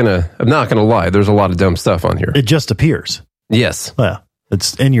 I'm not gonna lie. There's a lot of dumb stuff on here. It just appears. Yes. Well,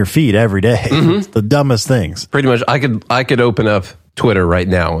 it's in your feed every day. Mm-hmm. It's the dumbest things. Pretty much. I could open up Twitter right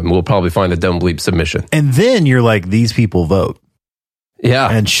now and we'll probably find a Dumb Bleep submission. And then you're like, these people vote. Yeah.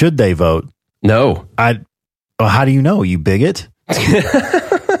 And should they vote? No. Well, how do you know, you bigot? You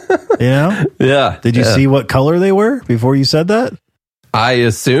know? Yeah. Did you see what color they were before you said that? I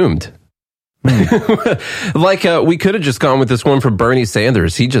assumed. We could have just gone with this one from Bernie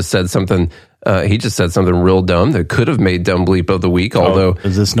Sanders. He just said something. Real dumb that could have made Dumb Bleep of the Week. Although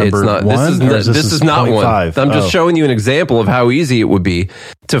is this number it's not, one? This is not 0.5? one. I'm just showing you an example of how easy it would be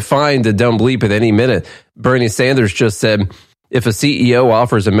to find a Dumb Bleep at any minute. Bernie Sanders just said, if a CEO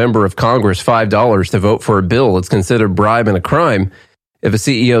offers a member of Congress $5 to vote for a bill, it's considered bribe and a crime. If a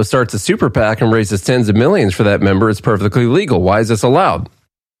CEO starts a super PAC and raises tens of millions for that member, it's perfectly legal. Why is this allowed?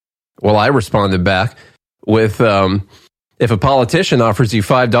 Well, I responded back with, if a politician offers you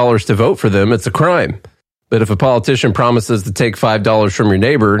 $5 to vote for them, it's a crime. But if a politician promises to take $5 from your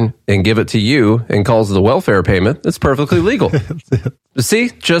neighbor and give it to you and calls it a welfare payment, it's perfectly legal. See,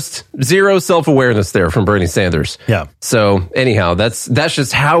 just zero self-awareness there from Bernie Sanders. Yeah. So anyhow, that's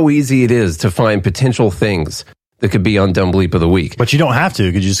just how easy it is to find potential things that could be on Dumb Bleep of the Week. But you don't have to,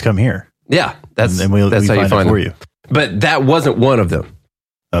 because you just come here. Yeah, that's we how you find it for them. you. But that wasn't one of them.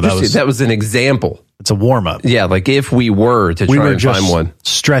 No, that was an example. It's a warm-up. Yeah, like if we were to try and find one.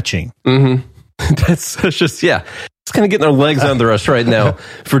 Stretching. Mm-hmm. That's just, yeah. It's kind of getting our legs under us right now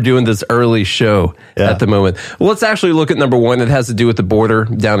for doing this early show at the moment. Well, let's actually look at number one. It has to do with the border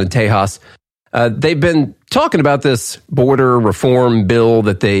down in Tejas. They've been talking about this border reform bill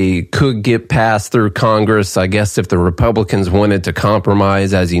that they could get passed through Congress. I guess if the Republicans wanted to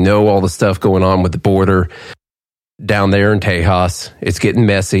compromise, as you know, all the stuff going on with the border down there in Tejas. It's getting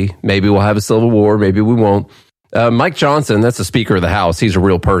messy. Maybe we'll have a civil war. Maybe we won't. Mike Johnson, that's the Speaker of the House. He's a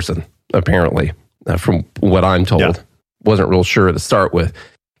real person, apparently, from what I'm told. Yeah. Wasn't real sure to start with.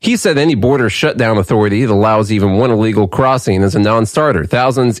 He said any border shutdown authority that allows even one illegal crossing is a non-starter.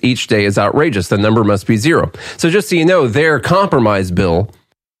 Thousands each day is outrageous. The number must be zero. So just so you know, their compromise bill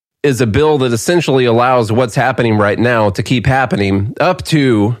is a bill that essentially allows what's happening right now to keep happening up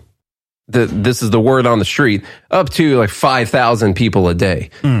to, this is the word on the street, up to like 5,000 people a day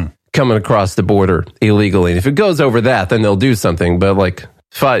coming across the border illegally. And if it goes over that, then they'll do something. But like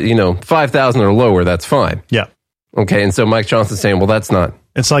 5,000 or lower, that's fine. Yeah. Okay. And so Mike Johnson's saying, well, that's not.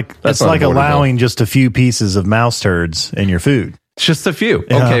 It's like allowing just a few pieces of mouse turds in your food. Just a few.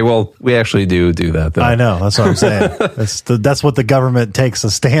 Yeah. Okay, well, we actually do that, though. I know. That's what I'm saying. That's what the government takes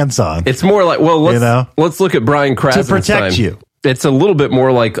a stance on. It's more like, well, let's look at Brian Krasenstein. To protect you. It's a little bit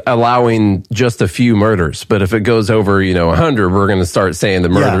more like allowing just a few murders. But if it goes over, 100, we're going to start saying the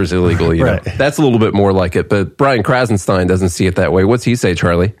murder is illegal. Right. That's a little bit more like it. But Brian Krasenstein doesn't see it that way. What's he say,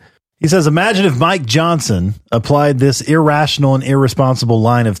 Charlie? He says, imagine if Mike Johnson applied this irrational and irresponsible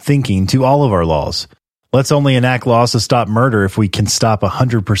line of thinking to all of our laws. Let's only enact laws to stop murder if we can stop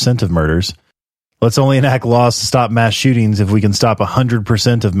 100% of murders. Let's only enact laws to stop mass shootings if we can stop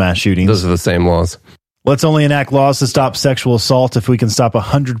 100% of mass shootings. Those are the same laws. Let's only enact laws to stop sexual assault if we can stop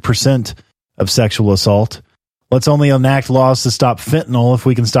 100% of sexual assault. Let's only enact laws to stop fentanyl if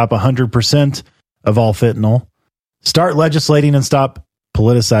we can stop 100% of all fentanyl. Start legislating and stop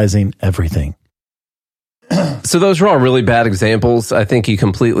politicizing everything. So those are all really bad examples. I think he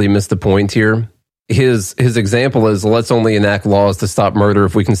completely missed the point here. His example is, let's only enact laws to stop murder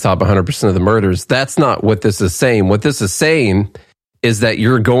if we can stop 100% of the murders. That's not what this is saying. What this is saying is that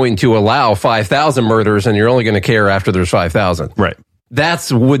you're going to allow 5,000 murders and you're only going to care after there's 5,000. Right.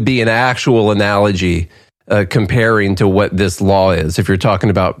 That's would be an actual analogy comparing to what this law is, if you're talking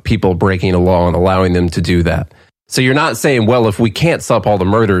about people breaking a law and allowing them to do that. So you're not saying, well, if we can't stop all the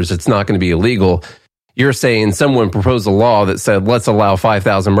murders, it's not going to be illegal. You're saying someone proposed a law that said, let's allow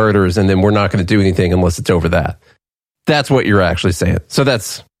 5,000 murders and then we're not going to do anything unless it's over that. That's what you're actually saying. So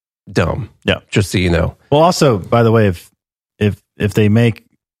that's dumb. Yeah. Just so you know. Well, also, by the way, if they make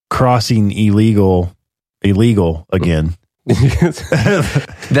crossing illegal again.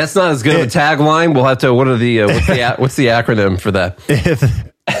 That's not as good of a tagline. We'll have to. What's the acronym for that?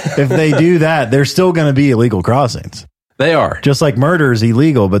 If they do that, they're still going to be illegal crossings. They are. Just like murder is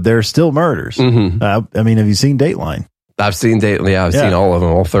illegal, but they're still murders. Mm-hmm. I mean, have you seen Dateline? I've seen Dateline. Yeah, I've seen all of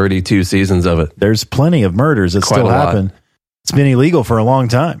them, all 32 seasons of it. There's plenty of murders that still happen. It's been illegal for a long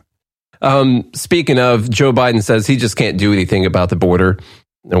time. Speaking of, Joe Biden says he just can't do anything about the border.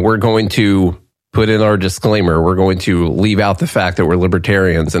 And we're going to put in our disclaimer. We're going to leave out the fact that we're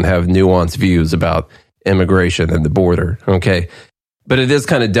libertarians and have nuanced views about immigration and the border. Okay. But it is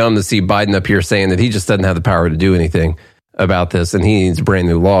kind of dumb to see Biden up here saying that he just doesn't have the power to do anything about this. And he needs a brand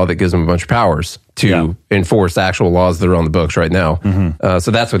new law that gives him a bunch of powers to enforce actual laws that are on the books right now. Mm-hmm.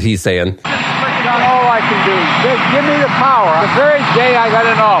 So that's what he's saying. Not all I can do. Just give me the power. The very day I got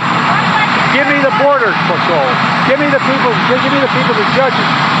in office, give me the border patrol. Give me the people. Give me the people, the judges.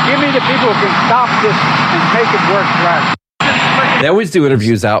 Give me the people who can stop this and make it work right. They always do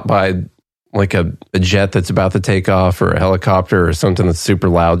interviews out by like a jet that's about to take off or a helicopter or something that's super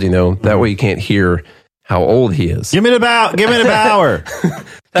loud, you know. That way you can't hear how old he is. Give me the power. Give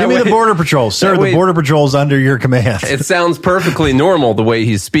me the border patrol. Sir, the border patrol's under your command. It sounds perfectly normal the way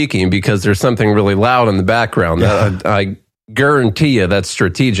he's speaking because there's something really loud in the background. I guarantee you that's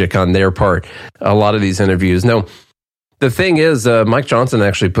strategic on their part, a lot of these interviews. No, the thing is, Mike Johnson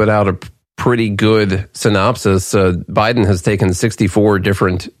actually put out a pretty good synopsis. Biden has taken 64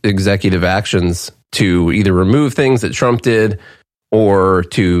 different executive actions to either remove things that Trump did or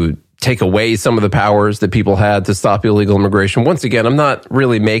to take away some of the powers that people had to stop illegal immigration. Once again, I'm not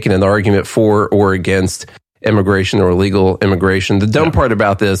really making an argument for or against immigration or illegal immigration. The dumb part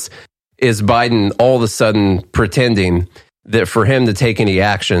about this is Biden all of a sudden pretending that for him to take any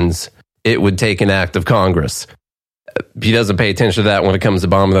actions, it would take an act of Congress. He doesn't pay attention to that when it comes to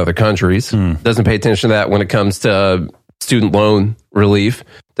bombing other countries. Doesn't pay attention to that when it comes to student loan relief.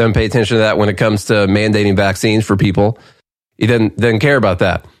 Doesn't pay attention to that when it comes to mandating vaccines for people. He doesn't care about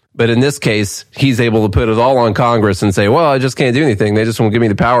that. But in this case, he's able to put it all on Congress and say, well, I just can't do anything. They just won't give me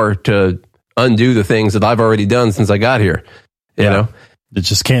the power to undo the things that I've already done since I got here. You know? They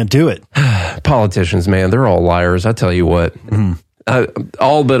just can't do it. Politicians, man, they're all liars. I tell you what.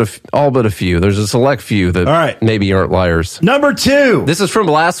 All but a few. There's a select few that maybe aren't liars. Number 2. This is from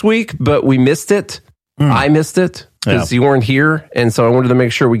last week, but we missed it. I missed it because you weren't here. And so I wanted to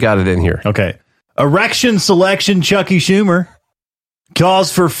make sure we got it in here. Okay. Erection selection Chucky Schumer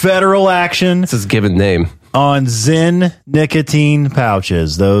calls for federal action. It's his given name. On Zyn nicotine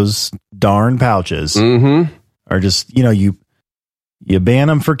pouches. Those darn pouches are just, you ban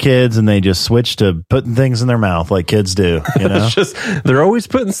them for kids and they just switch to putting things in their mouth like kids do. You know? They're always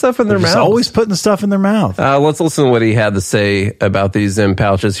putting stuff in their mouth. Always putting stuff in their mouth. Let's listen to what he had to say about these Zyn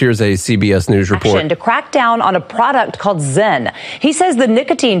pouches. Here's a CBS News report. To crack down on a product called Zyn. He says the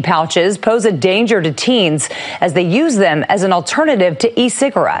nicotine pouches pose a danger to teens as they use them as an alternative to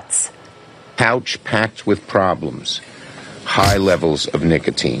e-cigarettes. Pouch packed with problems, high levels of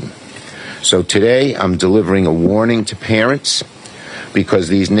nicotine. So today I'm delivering a warning to parents because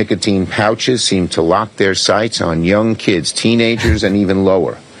these nicotine pouches seem to lock their sights on young kids, teenagers, and even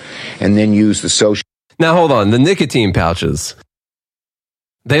lower, and then use the social... Now, hold on. The nicotine pouches,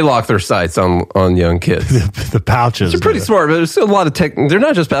 they lock their sights on young kids. The pouches. They're pretty smart, but there's still a lot of tech. They're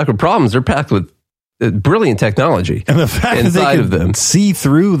not just packed with problems. They're packed with brilliant technology and the fact inside that of them. See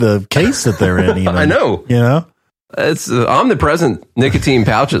through the case that they're in. Even, I know. You know? It's omnipresent nicotine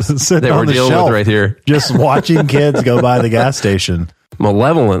pouches that we're dealing with right here. Just watching kids go by the gas station.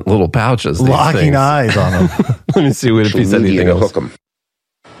 Malevolent little pouches. Locking eyes on them. Let me see if he said anything else.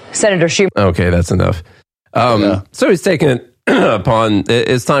 Senator Schumer. Okay, that's enough. So he's taking it upon,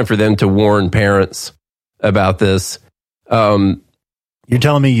 it's time for them to warn parents about this. You're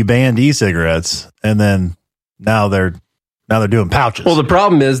telling me you banned e-cigarettes and then now they're doing pouches. Well, the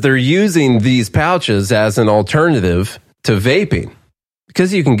problem is they're using these pouches as an alternative to vaping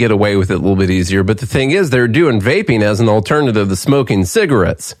because you can get away with it a little bit easier. But the thing is, they're doing vaping as an alternative to smoking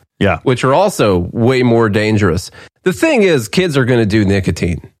cigarettes, which are also way more dangerous. The thing is, kids are going to do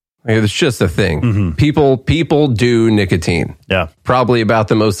nicotine. It's just a thing. People do nicotine. Yeah. Probably about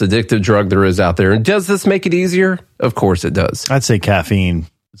the most addictive drug there is out there. And does this make it easier? Of course it does. I'd say caffeine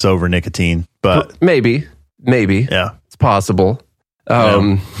is over nicotine, but maybe. Yeah. It's possible.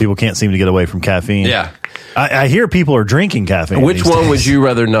 People can't seem to get away from caffeine. Yeah. I hear people are drinking caffeine. Which one would you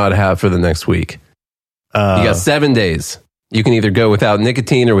rather not have for the next week? You got 7 days. You can either go without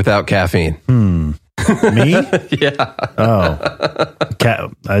nicotine or without caffeine. Me? Yeah. Oh,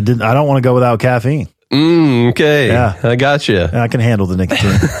 I don't want to go without caffeine. Okay. Yeah, I got you. I can handle the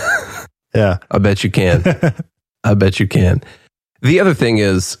nicotine. Yeah, I bet you can. I bet you can. The other thing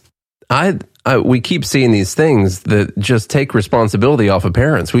is, we keep seeing these things that just take responsibility off of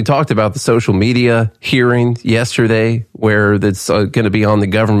parents. We talked about the social media hearing yesterday, where it's going to be on the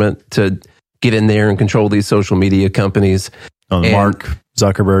government to get in there and control these social media companies. Mark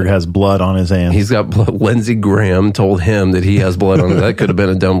Zuckerberg has blood on his hands. He's got blood. Lindsey Graham told him that he has blood on his. That could have been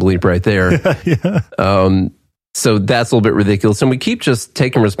a dumb bleep right there. Yeah. So that's a little bit ridiculous. And we keep just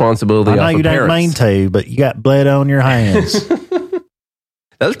taking responsibility off of parents. I know you don't mean to, but you got blood on your hands.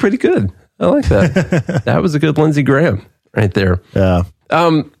 That was pretty good. I like that. That was a good Lindsey Graham right there. Yeah.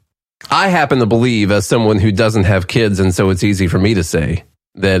 I happen to believe, as someone who doesn't have kids, and so it's easy for me to say,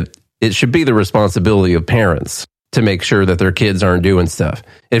 that it should be the responsibility of parents to make sure that their kids aren't doing stuff.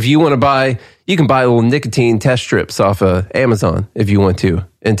 If you want to buy, you can buy little nicotine test strips off of Amazon if you want to,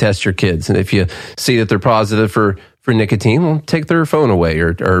 and test your kids. And if you see that they're positive for nicotine, well, take their phone away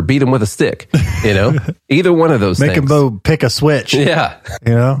or beat them with a stick. You know, either one of those Make things. them go pick a switch. Yeah.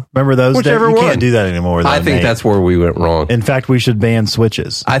 You know, remember those? Whichever days? You one. can't do that anymore. I think that's where we went wrong. In fact, we should ban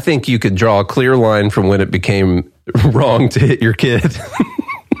switches. I think you could draw a clear line from when it became wrong to hit your kid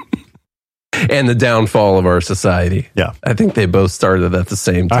and the downfall of our society. Yeah. I think they both started at the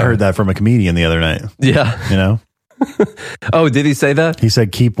same time. I heard that from a comedian the other night. Yeah. You know? Oh, did he say that? He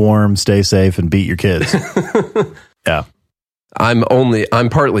said, keep warm, stay safe, and beat your kids. Yeah. I'm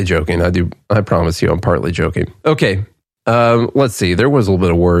partly joking. I promise you, I'm partly joking. Okay. Let's see. There was a little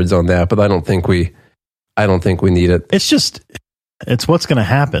bit of words on that, but I don't think we need it. It's what's going to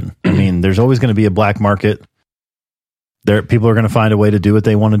happen. I mean, there's always going to be a black market. People are going to find a way to do what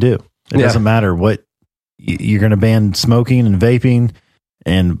they want to do. It doesn't matter what you're going to ban smoking and vaping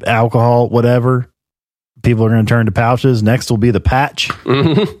and alcohol, whatever. People are going to turn to pouches. Next will be the patch.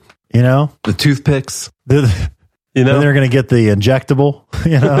 Mm-hmm. You know, the toothpicks. Then they're going to get the injectable.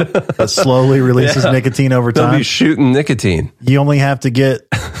 You know, that slowly releases nicotine over time. They'll be shooting nicotine. You only have to get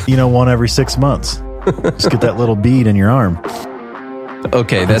one every 6 months. Just get that little bead in your arm.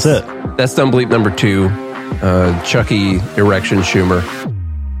 Okay, that's it. That's dumb bleep number 2. Chucky erection Schumer.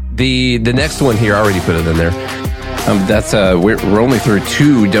 The next one here, I already put it in there. That's we're only through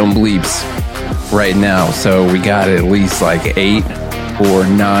 2 dumb bleeps right now, so we got at least like 8 or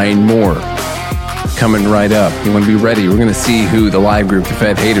 9 more coming right up. You want to be ready. We're going to see who the live group, the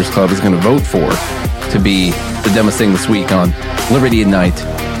Fed Haters Club, is going to vote for to be the dumbest thing this week on Liberty at Night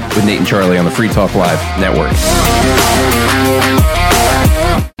with Nate and Charlie on the Free Talk Live Network.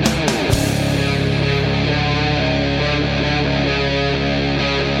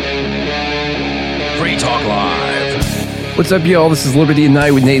 Free Talk Live. What's up, y'all? This is Liberty at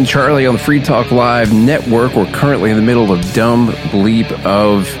Night with Nate and Charlie on the Free Talk Live Network. We're currently in the middle of Dumb Bleep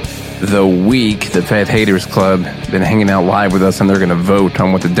of the Week. The Fed Haters Club been hanging out live with us, and they're going to vote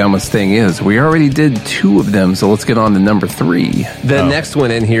on what the dumbest thing is. We already did 2 of them, so let's get on to number 3. The next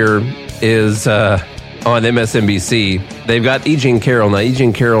one in here is on MSNBC. They've got E. Jean Carroll. Now, E.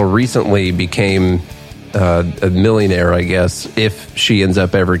 Jean Carroll recently became a millionaire, I guess, if she ends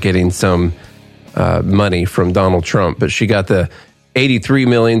up ever getting some money from Donald Trump. But she got the $83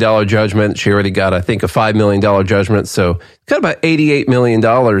 million judgment. She already got, I think, a $5 million judgment. So it's got about $88 million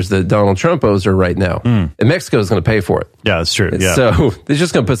that Donald Trump owes her right now. And Mexico is going to pay for it. Yeah, that's true. Yeah. So they're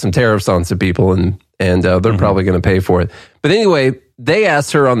just going to put some tariffs on some people, and they're probably going to pay for it. But anyway, they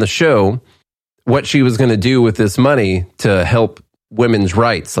asked her on the show what she was going to do with this money to help women's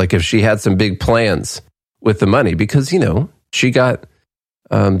rights. Like if she had some big plans with the money, because, she got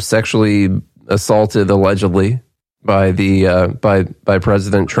sexually assaulted allegedly by the by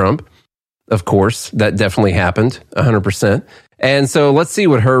President Trump. Of course, that definitely happened 100%. And so let's see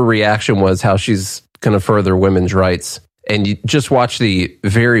what her reaction was, how she's going to further women's rights. And you just watch the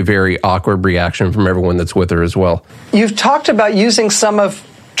very, very awkward reaction from everyone that's with her as well. You've talked about using some of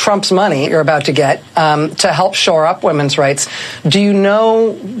Trump's money you're about to get to help shore up women's rights. Do you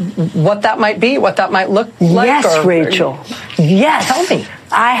know what that might be, what that might look like? Yes, Rachel. Yes. Tell me.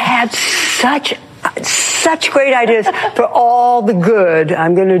 I had such great ideas for all the good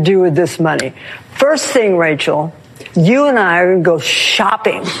I'm going to do with this money. First thing, Rachel, you and I are going to go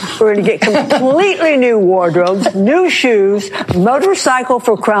shopping. We're going to get completely new wardrobes, new shoes, motorcycle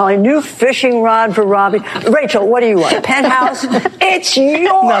for Crowley, new fishing rod for Robbie. Rachel, what do you want? Penthouse? It's yours,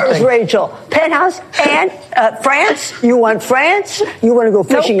 Nothing. Rachel. Penthouse and France? You want France? You want to go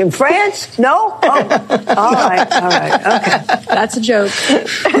fishing in France? No? Oh, all right. Okay. That's a joke.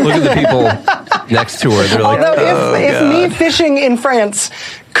 Look at the people next to her. They're like, although if me fishing in France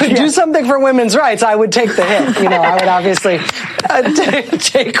could do something for women's rights, I would take the hit. I would obviously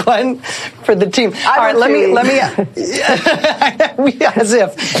take one for the team. All right, let me as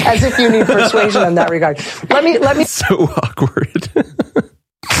if you need persuasion in that regard. Let me. So awkward.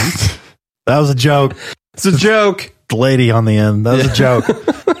 That was a joke. It's a joke. The lady on the end. That was a joke.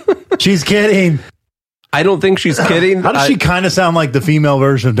 She's kidding. I don't think she's kidding. How does she kind of sound like the female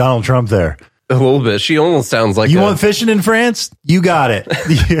version of Donald Trump there? A little bit. She almost sounds like you want fishing in France? You got it.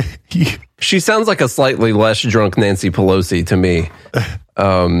 She sounds like a slightly less drunk Nancy Pelosi to me.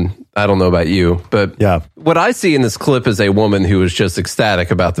 I don't know about you, but yeah. What I see in this clip is a woman who is just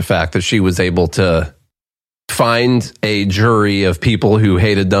ecstatic about the fact that she was able to find a jury of people who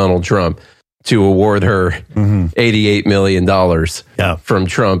hated Donald Trump to award her $88 million from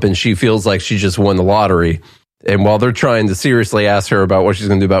Trump. And she feels like she just won the lottery. And while they're trying to seriously ask her about what she's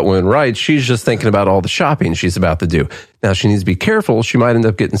going to do about women's rights, she's just thinking about all the shopping she's about to do. Now, she needs to be careful. She might end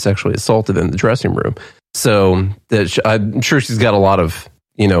up getting sexually assaulted in the dressing room. So I'm sure she's got a lot of,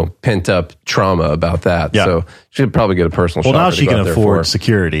 pent up trauma about that. Yeah. So she could probably get a personal shopper. Well, now she can afford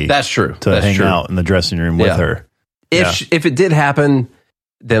security. That's true. To hang out in the dressing room with her. If it did happen,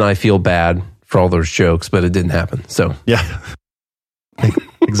 then I feel bad for all those jokes, but it didn't happen. So yeah,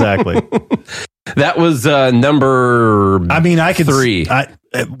 exactly. That was number. I mean, I could 3.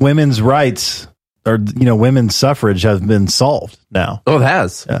 Women's rights or women's suffrage has been solved now. Oh, it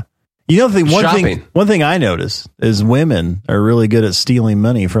has. Yeah. One thing I notice is women are really good at stealing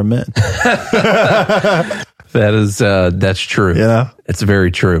money from men. That's true. Yeah, it's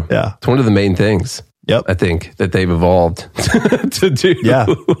very true. Yeah, it's one of the main things. Yep, I think that they've evolved to do. Yeah,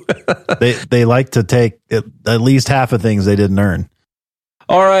 they like to take at least half of things they didn't earn.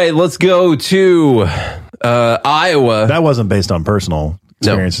 All right, let's go to Iowa. That wasn't based on personal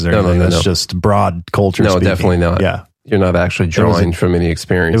experiences or anything. That's just broad culture. No, speaking. Definitely not. Yeah. You're not actually drawing from any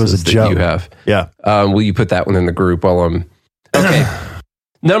experiences it was a that joke. You have. Yeah. Will you put that one in the group while I'm... Okay.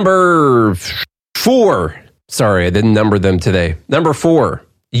 Number 4. Sorry, I didn't number them today. Number 4.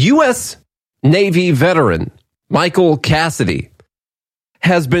 U.S. Navy veteran Michael Cassidy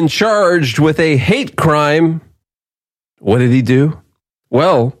has been charged with a hate crime. What did he do?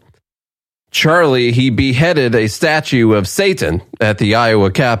 Well, Charlie, he beheaded a statue of Satan at the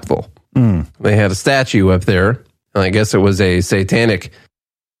Iowa Capitol. They had a statue up there. I guess it was a satanic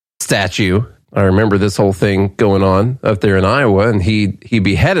statue. I remember this whole thing going on up there in Iowa, and he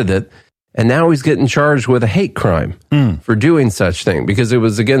beheaded it, and now he's getting charged with a hate crime for doing such thing because it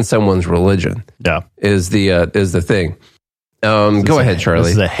was against someone's religion. Yeah, is the thing. Go ahead, Charlie.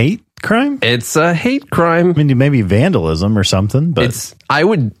 This is a hate crime? It's a hate crime. I mean, maybe vandalism or something, but I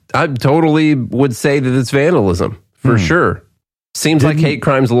totally would say that it's vandalism for sure. Seems like hate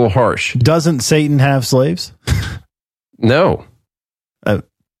crime's a little harsh. Doesn't Satan have slaves? No.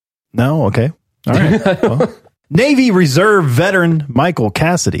 No? Okay. All right. Well, Navy Reserve veteran Michael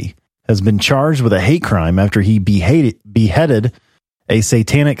Cassidy has been charged with a hate crime after he beheaded a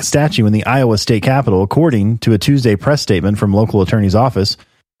satanic statue in the Iowa State Capitol, according to a Tuesday press statement from local attorney's office.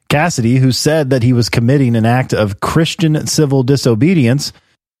 Cassidy, who said that he was committing an act of Christian civil disobedience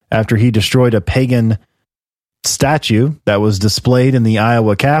after he destroyed a pagan statue that was displayed in the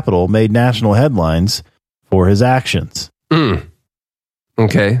Iowa Capitol, made national headlines for his actions.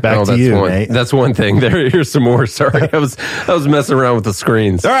 Okay. Back to you, Nate. That's one thing. Here's some more. Sorry. I was messing around with the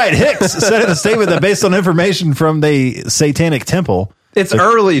screens. All right. Hicks said in a statement that based on information from the Satanic Temple, it's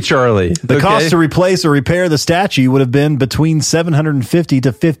early, Charlie. The cost to replace or repair the statue would have been between $750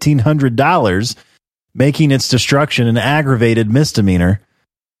 to $1,500, making its destruction an aggravated misdemeanor.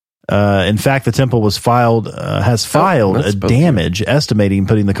 In fact, the temple has filed a damage estimating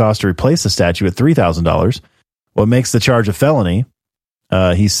putting the cost to replace the statue at $3,000. What makes the charge a felony,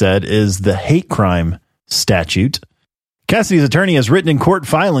 he said, is the hate crime statute. Cassidy's attorney has written in court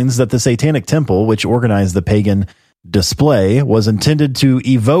filings that the Satanic Temple, which organized the pagan display, was intended to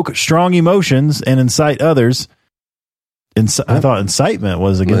evoke strong emotions and incite others. I thought incitement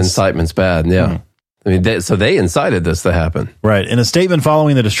was against... Incitement's bad, yeah. I mean, they incited this to happen. Right. In a statement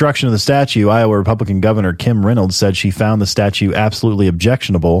following the destruction of the statue, Iowa Republican Governor Kim Reynolds said she found the statue absolutely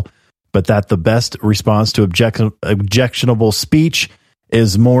objectionable, but that the best response to objectionable speech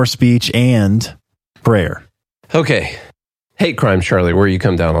is more speech and prayer. Okay. Hate crimes, Charlie, where you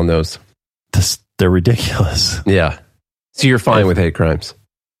come down on those? They're ridiculous. Yeah. So you're fine with hate crimes?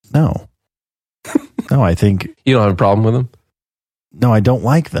 No. No, I think... You don't have a problem with them? No, I don't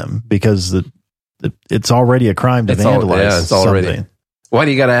like them because it's already a crime to vandalize it's already something. Why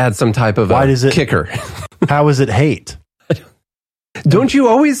do you got to add some type of kicker? How is it hate? Don't you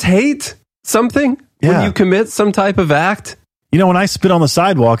always hate? something when you commit some type of act? You know, when I spit on the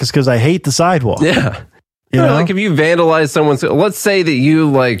sidewalk, it's because I hate the sidewalk. Yeah. You know? Like if you vandalize someone's, let's say that you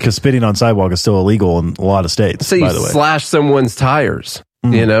like, because spitting on sidewalk is still illegal in a lot of states. Say by you the way, slash someone's tires.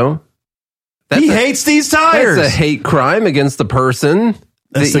 You know, he hates these tires. That's a hate crime against the person.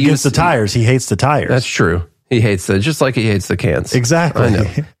 That's against the tires. He hates the tires. That's true. He hates the, just like he hates the cans. Exactly. I know.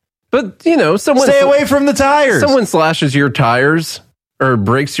 But you know, someone stay away from the tires. Someone slashes your tires or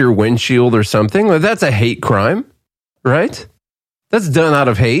breaks your windshield or something. Well, that's a hate crime, right? That's done out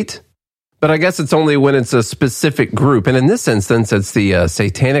of hate. But I guess it's only when it's a specific group. And in this instance, it's the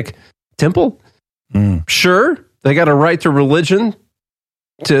Satanic Temple. Sure, they got a right to religion,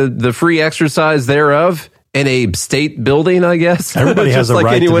 to the free exercise thereof in a state building, I guess. Everybody has a like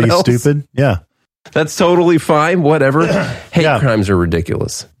right to be else. stupid. Yeah. That's totally fine. Whatever. Hate crimes are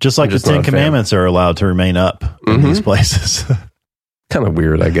ridiculous. Just like the Ten Commandments are allowed to remain up in these places. Kind of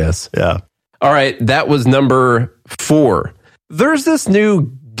weird, I guess. Yeah. All right. That was number 4. There's this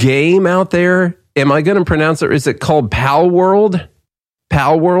new game out there. Am I going to pronounce it? Is it called Pal World?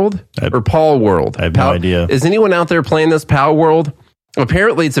 Pal World or Paul World? I have no idea. Is anyone out there playing this Pal World?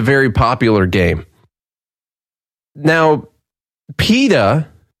 Apparently, it's a very popular game. Now, PETA,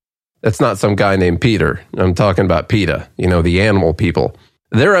 that's not some guy named Peter. I'm talking about PETA, you know, the animal people.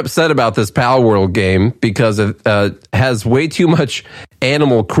 They're upset about this Pal World game because it has way too much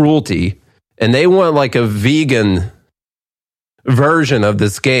animal cruelty, and they want like a vegan version of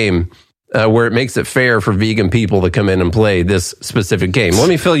this game where it makes it fair for vegan people to come in and play this specific game. Let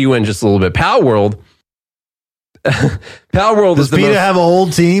me fill you in just a little bit. Pal World. Pal World Does is the PETA most, have a whole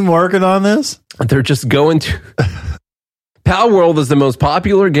team working on this? They're just going to. Pal World is the most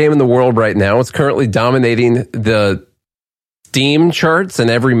popular game in the world right now. It's currently dominating the Steam charts and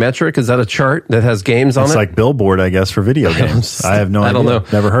every metric. Is that a chart that has games on it? It's like Billboard, I guess, for video games. I have no idea. I don't know.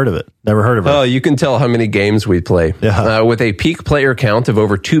 Never heard of it. Never heard of it. Oh, you can tell how many games we play. Yeah. With a peak player count of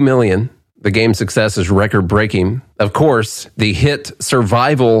over 2 million, the game's success is record-breaking. Of course, the hit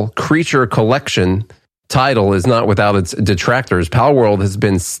survival creature collection title is not without its detractors. Pal World has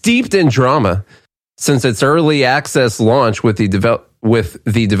been steeped in drama since its early access launch, with the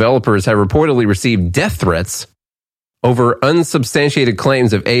developers have reportedly received death threats over unsubstantiated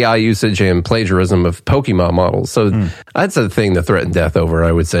claims of AI usage and plagiarism of Pokemon models. So that's a thing to threaten death over,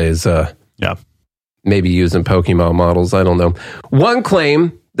 I would say, is maybe using Pokemon models. I don't know. One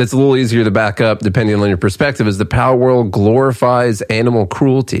claim that's a little easier to back up, depending on your perspective, is the Pal World glorifies animal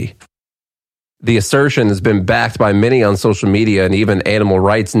cruelty. The assertion has been backed by many on social media, and even animal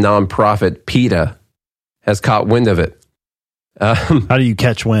rights nonprofit PETA has caught wind of it. How do you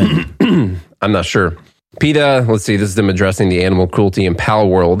catch wind? I'm not sure. PETA, let's see, this is them addressing the animal cruelty in Pal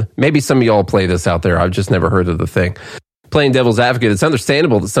World. Maybe some of y'all play this out there. I've just never heard of the thing. Playing devil's advocate, it's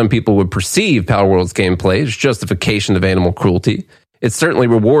understandable that some people would perceive Pal World's gameplay as justification of animal cruelty. It certainly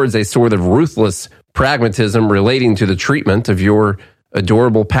rewards a sort of ruthless pragmatism relating to the treatment of your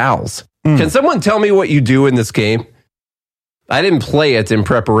adorable pals. Can someone tell me what you do in this game? I didn't play it in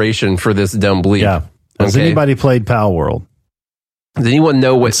preparation for this dumb bleep. Yeah. Has anybody played Pal World? Does anyone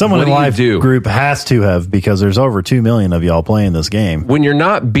know what someone in the live group has to have, because there's over 2 million of y'all playing this game? When you're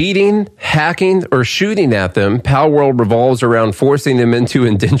not beating, hacking, or shooting at them, Pal World revolves around forcing them into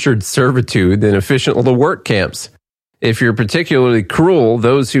indentured servitude and efficient little work camps. If you're particularly cruel,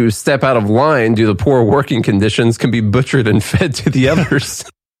 those who step out of line due to poor working conditions can be butchered and fed to the others.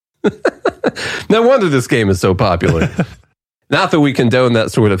 No wonder this game is so popular. Not that we condone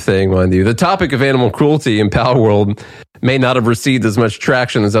that sort of thing, mind you. The topic of animal cruelty in Pal World may not have received as much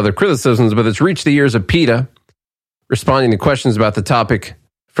traction as other criticisms, but it's reached the ears of PETA. Responding to questions about the topic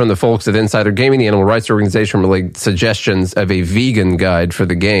from the folks at Insider Gaming, the animal rights organization relayed suggestions of a vegan guide for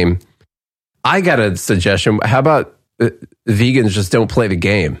the game. I got a suggestion. How about vegans just don't play the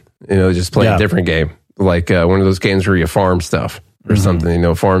game? You know, just play a different game, like one of those games where you farm stuff or something, you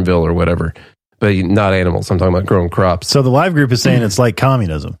know, Farmville or whatever. But not animals. I'm talking about growing crops. So the live group is saying it's like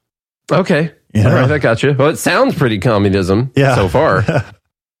communism. Okay. You know? All right, I got you. Well, it sounds pretty communism so far.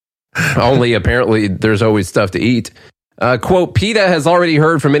 Only apparently there's always stuff to eat. Quote, PETA has already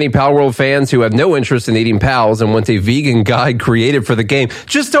heard from many Pal World fans who have no interest in eating pals and want a vegan guide created for the game.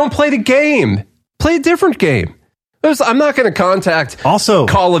 Just don't play the game. Play a different game. I'm not going to contact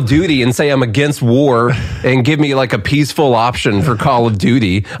Call of Duty and say I'm against war and give me like a peaceful option for Call of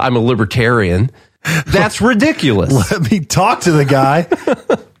Duty. I'm a libertarian. That's ridiculous. Let me talk to the guy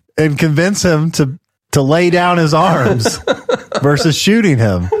and convince him to lay down his arms versus shooting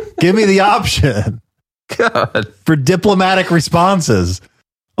him. Give me the option. God. For diplomatic responses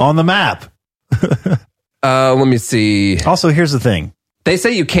on the map. Let me see. Also, here's the thing. They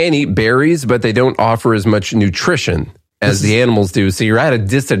say you can't eat berries, but they don't offer as much nutrition as the animals do. So you're at a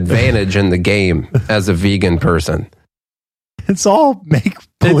disadvantage in the game as a vegan person. It's all make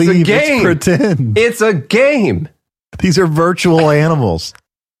believe. It's pretend. It's a game. These are virtual animals.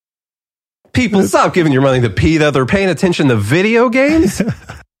 People, stop giving your money to PETA. They're paying attention to video games.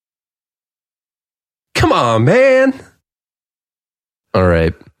 Come on, man. All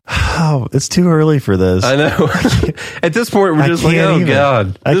right. Oh, it's too early for this. I know. At this point, we're just like, oh,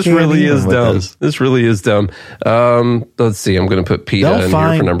 God. This really is dumb. This really is dumb. Let's see. I'm going to put PETA in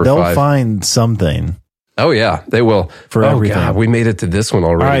here for number 5. They'll find something. Oh, yeah. They will. For everything. God, we made it to this one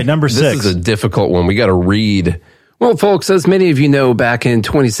already. All right, number 6. This is a difficult one. We got to read. Well, folks, as many of you know, back in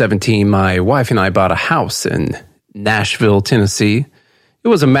 2017, my wife and I bought a house in Nashville, Tennessee. It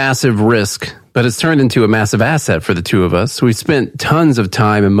was a massive risk, but it's turned into a massive asset for the two of us. We spent tons of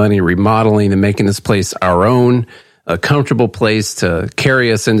time and money remodeling and making this place our own, a comfortable place to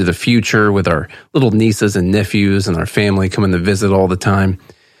carry us into the future with our little nieces and nephews and our family coming to visit all the time.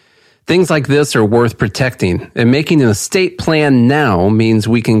 Things like this are worth protecting, and making an estate plan now means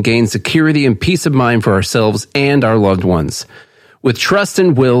we can gain security and peace of mind for ourselves and our loved ones. With Trust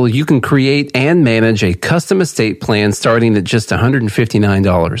and Will, you can create and manage a custom estate plan starting at just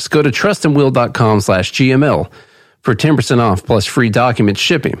 $159. Go to trustandwill.com/GML for 10% off plus free document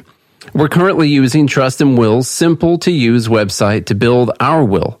shipping. We're currently using Trust and Will's simple-to-use website to build our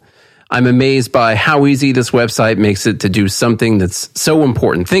will. I'm amazed by how easy this website makes it to do something that's so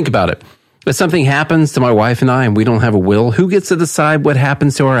important. Think about it. If something happens to my wife and I and we don't have a will, who gets to decide what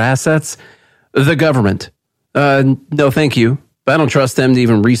happens to our assets? The government. No, thank you. But I don't trust them to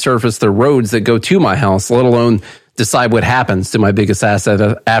even resurface the roads that go to my house, let alone decide what happens to my biggest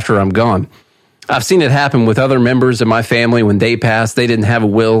asset after I'm gone. I've seen it happen with other members of my family. When they passed, they didn't have a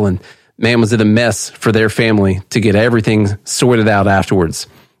will, and man, was it a mess for their family to get everything sorted out afterwards.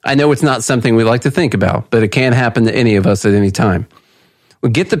 I know it's not something we like to think about, but it can happen to any of us at any time.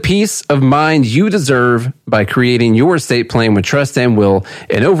 Well, get the peace of mind you deserve by creating your estate plan with Trust and Will,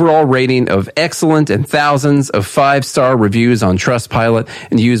 an overall rating of excellent and thousands of 5-star reviews on Trustpilot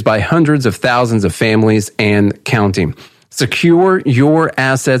and used by hundreds of thousands of families and counting. Secure your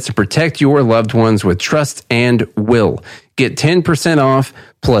assets and protect your loved ones with Trust and Will. Get 10% off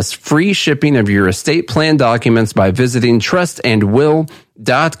plus free shipping of your estate plan documents by visiting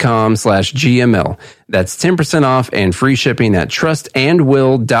trustandwill.com/GML. That's 10% off and free shipping at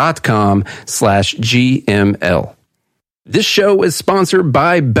trustandwill.com/GML. This show is sponsored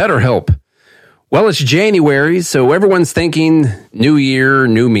by BetterHelp. Well, it's January, so everyone's thinking new year,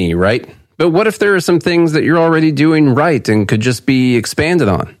 new me, right? But what if there are some things that you're already doing right and could just be expanded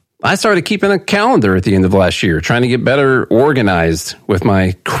on? I started keeping a calendar at the end of last year, trying to get better organized with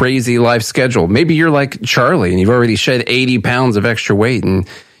my crazy life schedule. Maybe you're like Charlie and you've already shed 80 pounds of extra weight and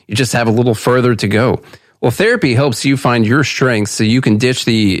you just have a little further to go. Well, therapy helps you find your strengths so you can ditch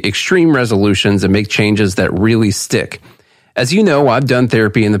the extreme resolutions and make changes that really stick. As you know, I've done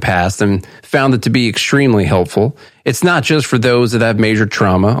therapy in the past and found it to be extremely helpful. It's not just for those that have major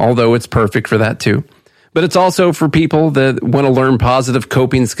trauma, although it's perfect for that too. But it's also for people that want to learn positive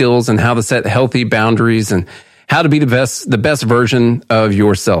coping skills and how to set healthy boundaries and how to be the best version of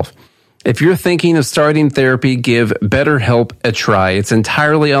yourself. If you're thinking of starting therapy, give BetterHelp a try. It's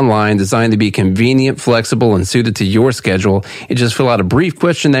entirely online, designed to be convenient, flexible, and suited to your schedule. You just fill out a brief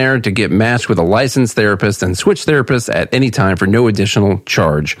questionnaire to get matched with a licensed therapist and switch therapists at any time for no additional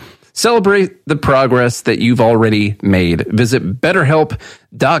charge. Celebrate the progress that you've already made. Visit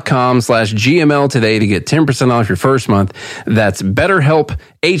BetterHelp.com/GML today to get 10% off your first month. That's BetterHelp,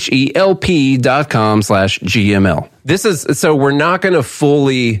 HELP.com/GML. So we're not going to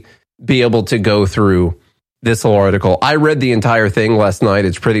fully be able to go through this whole article. I read the entire thing last night.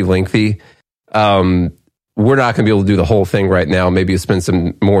 It's pretty lengthy. We're not going to be able to do the whole thing right now. Maybe spend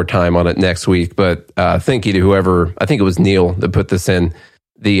some more time on it next week. But thank you to whoever, I think it was Neil that put this in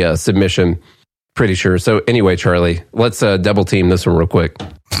the submission. Pretty sure. So anyway, Charlie, let's double team this one real quick.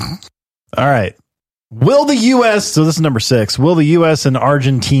 All right. Will the U.S., so this is number 6, will the U.S. and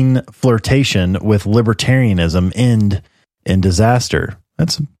Argentine flirtation with libertarianism end in disaster?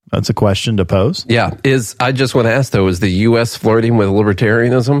 That's a question to pose. Yeah. I just want to ask, though, is the U.S. flirting with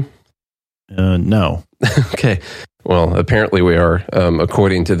libertarianism? No. Okay. Well, apparently we are,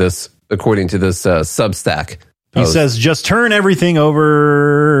 according to this Substack. He says, just turn everything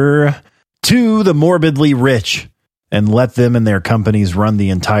over to the morbidly rich and let them and their companies run the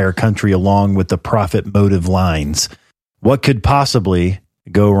entire country along with the profit motive lines. What could possibly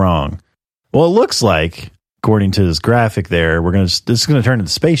go wrong? Well, it looks like, according to this graphic there, this is going to turn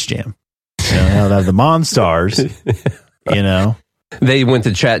into Space Jam. They'll have the Monstars, They went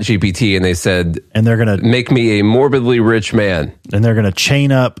to ChatGPT and they said, and they're going to make me a morbidly rich man. And they're going to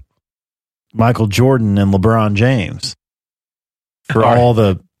chain up Michael Jordan and LeBron James for all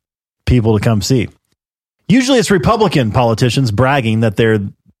the people to come see. Usually it's Republican politicians bragging that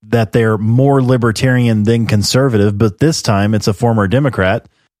they're more libertarian than conservative, but this time it's a former Democrat,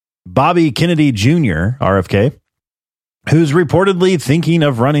 Bobby Kennedy Jr., RFK, who's reportedly thinking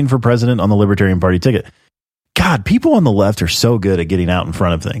of running for president on the Libertarian Party ticket. God, people on the left are so good at getting out in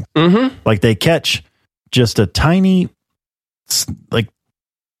front of things. Mm-hmm. Like they catch just a tiny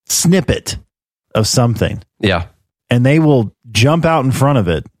snippet of something. Yeah. And they will jump out in front of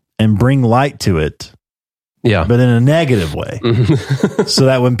it and bring light to it. Yeah. But in a negative way. so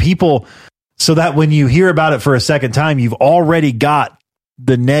that when you hear about it for a second time, you've already got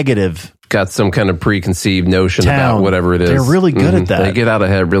the negative. Got some kind of preconceived notion about whatever it is. They're really good at that. They get out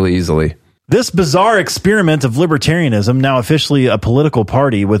ahead really easily. This bizarre experiment of libertarianism, now officially a political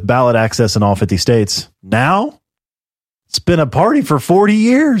party with ballot access in all 50 states. Now, it's been a party for 40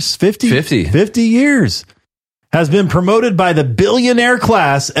 years, 50 years. Has been promoted by the billionaire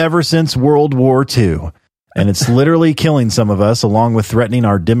class ever since World War II. And it's literally killing some of us, along with threatening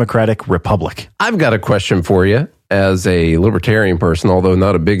our democratic republic. I've got a question for you as a libertarian person, although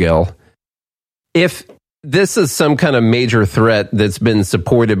not a big L. If this is some kind of major threat that's been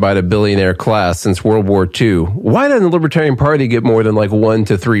supported by the billionaire class since World War II, why doesn't the Libertarian Party get more than 1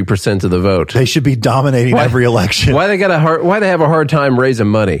 to 3% of the vote? They should be dominating every election. Why they have a hard time raising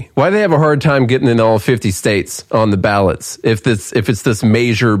money? Why they have a hard time getting in all 50 states on the ballots? If it's this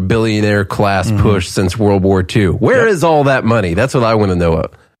major billionaire class push since World War II, where is all that money? That's what I want to know.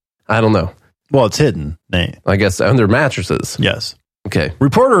 I don't know. Well, it's hidden, Nate. I guess under mattresses. Yes. Okay.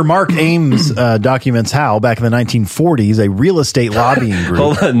 Reporter Mark Ames documents how, back in the 1940s, a real estate lobbying group...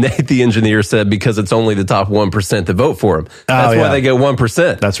 Hold on, Nate, the engineer said because it's only the top 1% to vote for him. That's why they get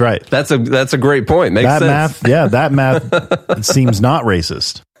 1%. That's right. That's a great point. Makes sense. That math seems not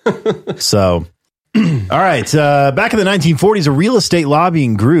racist. So, all right. Back in the 1940s, a real estate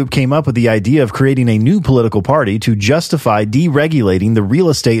lobbying group came up with the idea of creating a new political party to justify deregulating the real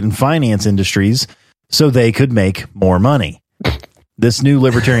estate and finance industries so they could make more money. This new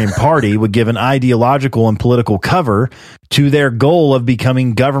Libertarian Party would give an ideological and political cover to their goal of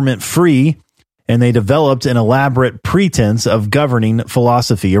becoming government-free, and they developed an elaborate pretense of governing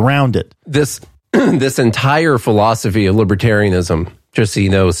philosophy around it. This entire philosophy of libertarianism, just so you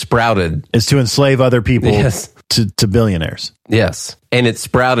know, sprouted... is to enslave other people to billionaires. Yes. And it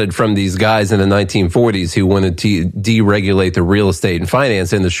sprouted from these guys in the 1940s who wanted to deregulate the real estate and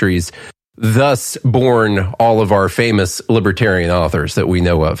finance industries, thus born all of our famous libertarian authors that we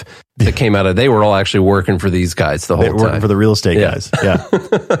know of that came out of. They were all actually working for these guys the whole time. Working for the real estate guys. Yeah.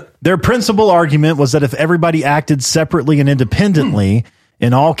 Their principal argument was that if everybody acted separately and independently,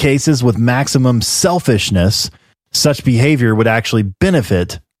 in all cases with maximum selfishness, such behavior would actually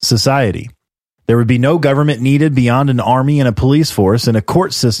benefit society. There would be no government needed beyond an army and a police force and a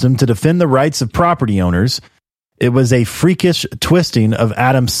court system to defend the rights of property owners. It was a freakish twisting of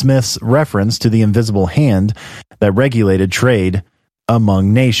Adam Smith's reference to the invisible hand that regulated trade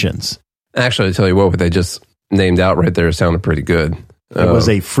among nations. Actually, I tell you what they just named out right there sounded pretty good. It was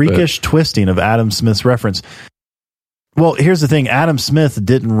a freakish twisting of Adam Smith's reference. Well, here's the thing. Adam Smith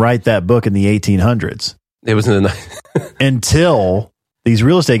didn't write that book in the 1800s. It was in the... until these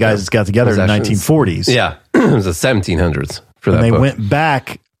real estate guys got together in the 1940s. Yeah, it was the 1700s for that book. And they went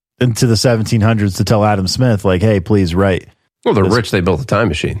back into the 1700s to tell Adam Smith, like, hey, please write. Well, they're rich. They built a time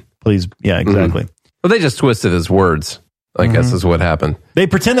machine. Please. Yeah, exactly. Well, they just twisted his words, I guess is what happened. They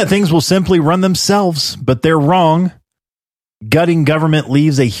pretend that things will simply run themselves, but they're wrong. Gutting government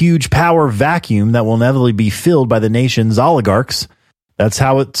leaves a huge power vacuum that will inevitably be filled by the nation's oligarchs. That's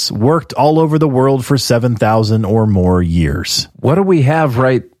how it's worked all over the world for 7,000 or more years. What do we have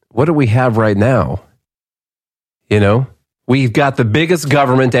right now? You know? We've got the biggest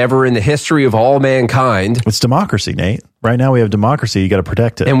government ever in the history of all mankind. It's democracy, Nate. Right now we have democracy. You got to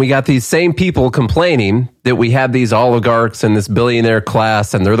protect it. And we got these same people complaining that we have these oligarchs and this billionaire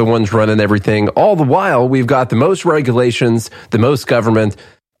class, and they're the ones running everything. All the while, we've got the most regulations, the most government,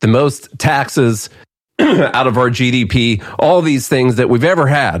 the most taxes out of our GDP, all these things that we've ever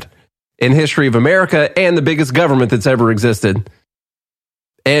had in history of America, and the biggest government that's ever existed.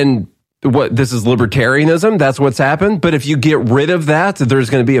 And what, this is libertarianism? That's what's happened. But if you get rid of that, there's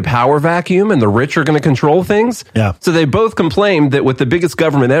going to be a power vacuum and the rich are going to control things. Yeah. So they both complained that with the biggest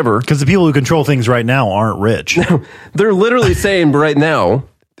government ever. Because the people who control things right now aren't rich. They're literally saying right now,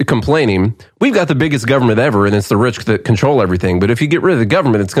 complaining, we've got the biggest government ever and it's the rich that control everything. But if you get rid of the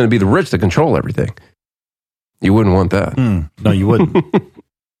government, it's going to be the rich that control everything. You wouldn't want that. No, you wouldn't.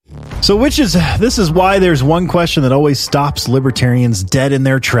 So this is why there's one question that always stops libertarians dead in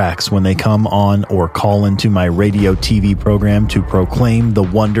their tracks when they come on or call into my radio TV program to proclaim the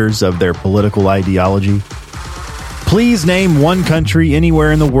wonders of their political ideology. Please name one country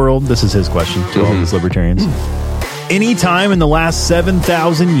anywhere in the world. This is his question to all these libertarians. Any time in the last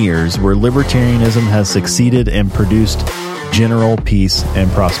 7,000 years where libertarianism has succeeded and produced general peace and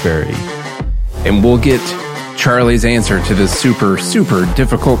prosperity. And we'll get Charlie's answer to this super, super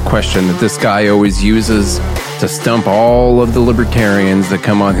difficult question that this guy always uses to stump all of the libertarians that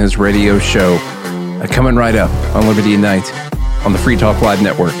come on his radio show. Coming right up on Liberty at Night on the Free Talk Live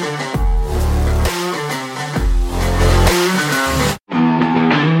Network.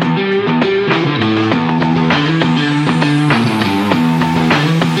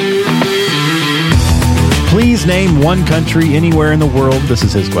 Please name one country anywhere in the world. This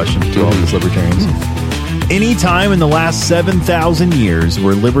is his question to all these libertarians. Any time in the last 7,000 years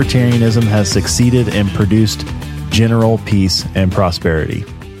where libertarianism has succeeded and produced general peace and prosperity.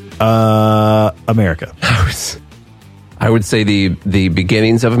 America. I would say the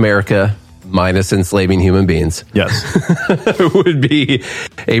beginnings of America minus enslaving human beings. Yes. would be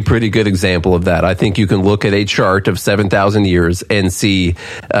a pretty good example of that. I think you can look at a chart of 7,000 years and see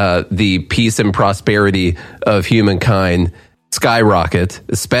the peace and prosperity of humankind skyrocket,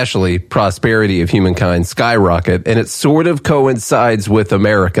 especially prosperity of humankind skyrocket, and it sort of coincides with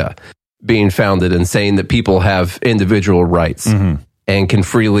America being founded and saying that people have individual rights and can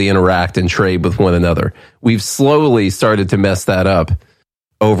freely interact and trade with one another. We've slowly started to mess that up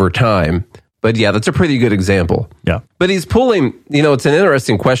over time. But yeah, that's a pretty good example. Yeah. But he's pulling, it's an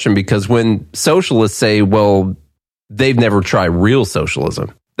interesting question because when socialists say, well, they've never tried real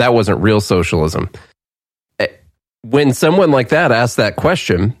socialism, that wasn't real socialism. When someone like that asks that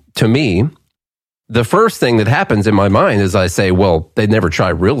question to me, the first thing that happens in my mind is I say, well, they've never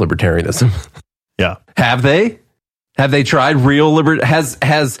tried real libertarianism. Yeah. Have they? Have they tried real has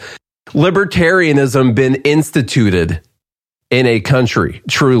libertarianism been instituted in a country,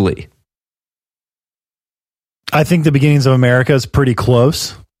 truly? I think the beginnings of America is pretty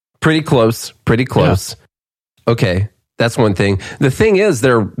close. Pretty close. Yeah. Okay, that's one thing. The thing is,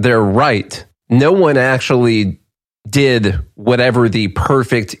 they're right. No one actually did whatever the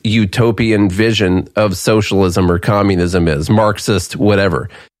perfect utopian vision of socialism or communism is, Marxist, whatever.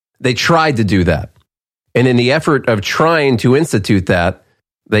 They tried to do that. And in the effort of trying to institute that,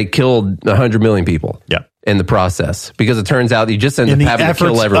 they killed 100 million people. Yeah. In the process, because it turns out you just end up having to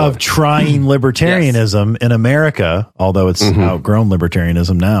kill everyone. In the efforts of trying libertarianism in America, although it's outgrown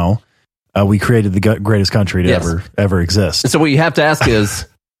libertarianism now, we created the greatest country to ever exist. So what you have to ask is,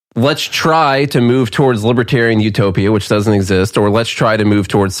 let's try to move towards libertarian utopia, which doesn't exist, or let's try to move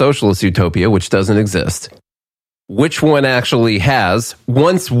towards socialist utopia, which doesn't exist. Which one actually has,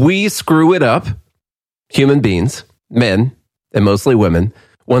 once we screw it up, human beings, men, and mostly women,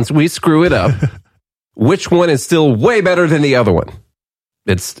 once we screw it up, which one is still way better than the other one?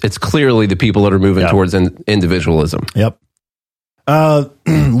 It's clearly the people that are moving towards individualism. Yep.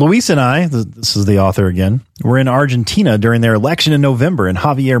 Luis and I, this is the author again, were in Argentina during their election in November, and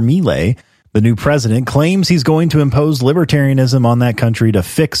Javier Milei, the new president, claims he's going to impose libertarianism on that country to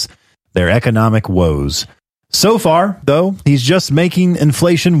fix their economic woes. So far, though, he's just making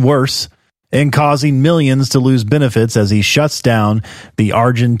inflation worse and causing millions to lose benefits as he shuts down the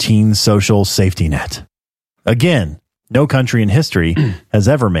Argentine social safety net. Again, no country in history has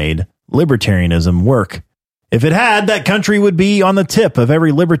ever made libertarianism work. If it had, that country would be on the tip of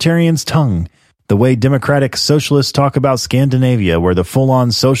every libertarian's tongue, the way democratic socialists talk about Scandinavia, where the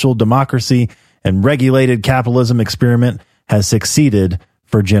full-on social democracy and regulated capitalism experiment has succeeded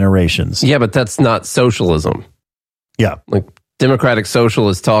for generations. Yeah, but that's not socialism. Yeah. Like, democratic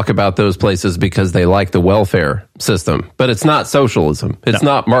socialists talk about those places because they like the welfare system, but it's not socialism. It's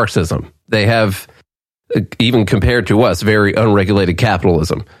not Marxism. They have, even compared to us, very unregulated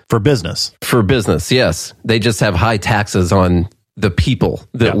capitalism. For business. For business, yes. They just have high taxes on the people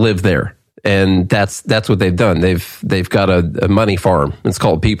that live there. And that's what they've done. They've got a money farm. It's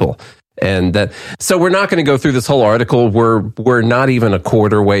called people. And so we're not going to go through this whole article. We're not even a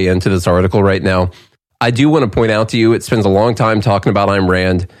quarter way into this article right now. I do want to point out to you, it spends a long time talking about Ayn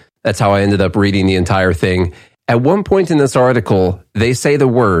Rand. That's how I ended up reading the entire thing. At one point in this article, they say the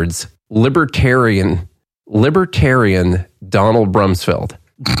words libertarian Donald Rumsfeld.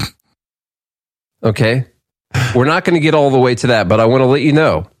 Okay? We're not going to get all the way to that, but I want to let you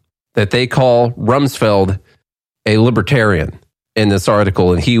know that they call Rumsfeld a libertarian in this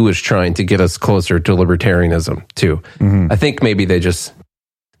article, and he was trying to get us closer to libertarianism too. I think maybe this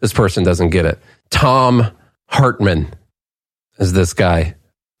person doesn't get it. Tom Hartman is this guy.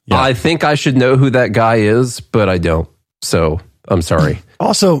 Yeah. I think I should know who that guy is, but I don't. So I'm sorry.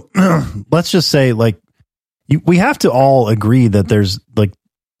 Also, let's just say, like, we have to all agree that there's, like,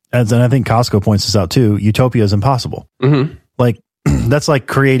 and I think Costco points this out too, utopia is impossible. Mm-hmm. Like, that's like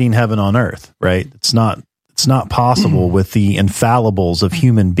creating heaven on earth, right? It's not possible with the infallibles of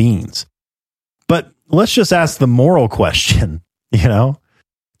human beings. But let's just ask the moral question,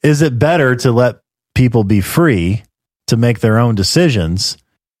 is it better to let people be free to make their own decisions,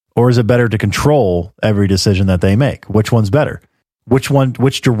 or is it better to control every decision that they make? Which one's better?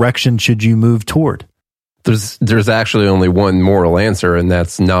 Which direction should you move toward? There's actually only one moral answer, and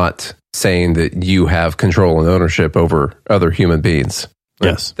that's not saying that you have control and ownership over other human beings.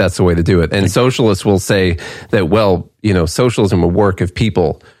 Yes. That's the way to do it. And socialists will say that, well, socialism would work if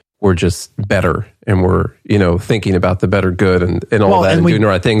people were just better and were, thinking about the better good and all that and doing the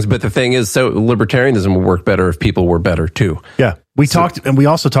right things. But the thing is, so libertarianism would work better if people were better too. Yeah. We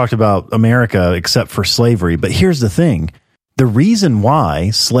also talked about America except for slavery. But here's the thing. The reason why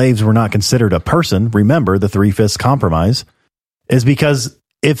slaves were not considered a person, remember the 3/5 compromise, is because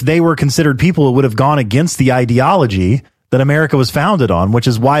if they were considered people, it would have gone against the ideology that America was founded on, which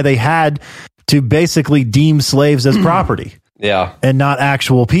is why they had to basically deem slaves as property. Yeah. And not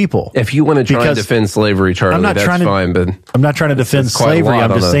actual people. If you want to try and defend slavery, Charlie, that's fine. But I'm not trying to defend slavery.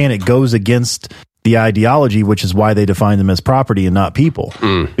 I'm just saying it goes against the ideology, which is why they define them as property and not people.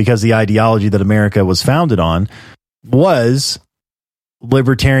 Because the ideology that America was founded on was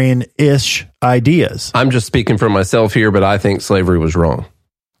libertarian-ish ideas. I'm just speaking for myself here, but I think slavery was wrong.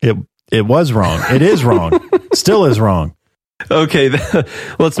 It was wrong. It is wrong. Still is wrong. Okay,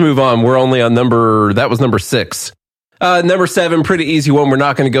 let's move on. We're only on number 6. Number 7, pretty easy one. We're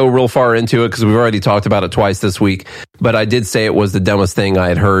not going to go real far into it because we've already talked about it twice this week. But I did say it was the dumbest thing I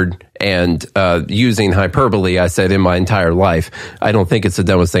had heard. And using hyperbole, I said in my entire life. I don't think it's the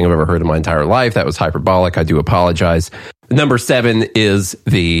dumbest thing I've ever heard in my entire life. That was hyperbolic. I do apologize. Number 7 is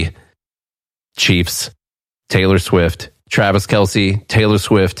the Chiefs, Taylor Swift, Travis Kelce, Taylor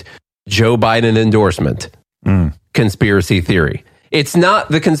Swift, Joe Biden endorsement. Conspiracy theory. It's not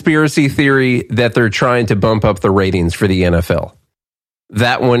the conspiracy theory that they're trying to bump up the ratings for the NFL.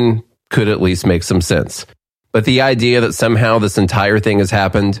 That one could at least make some sense. But the idea that somehow this entire thing has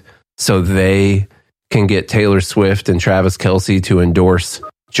happened so they can get Taylor Swift and Travis Kelce to endorse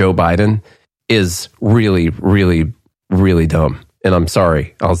Joe Biden is really, really, really dumb. And I'm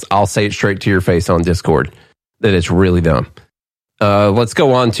sorry. I'll say it straight to your face on Discord that it's really dumb. Let's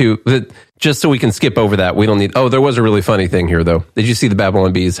go on to just so we can skip over that. We don't need. Oh, there was a really funny thing here, though. Did you see the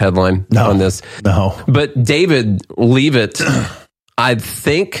Babylon Bees headline on this? No. But David Leavitt, I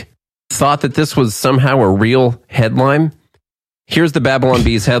think, thought that this was somehow a real headline. Here's the Babylon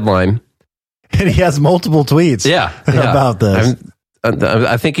Bees headline. And he has multiple tweets about this.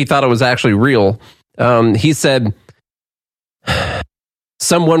 I think he thought it was actually real. He said,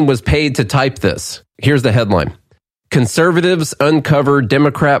 someone was paid to type this. Here's the headline. Conservatives uncover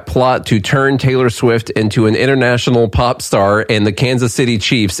Democrat plot to turn Taylor Swift into an international pop star and the Kansas City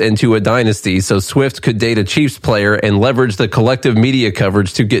Chiefs into a dynasty so Swift could date a Chiefs player and leverage the collective media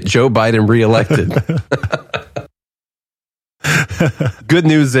coverage to get Joe Biden reelected. Good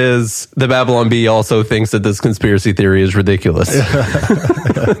news is the Babylon Bee also thinks that this conspiracy theory is ridiculous.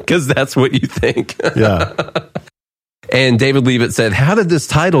 Because that's what you think. Yeah. And David Leavitt said, how did this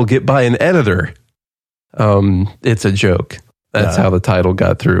title get by an editor? It's a joke. That's how the title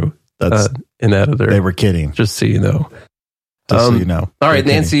got through. That's an editor. They were kidding. Just so you know. So you know. All right,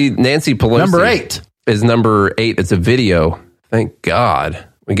 Nancy Pelosi. Number 8 is number 8. It's a video. Thank God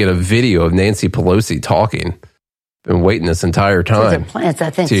we get a video of Nancy Pelosi talking. Been waiting this entire time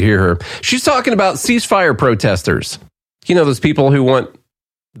to hear her. She's talking about ceasefire protesters. You know, those people who want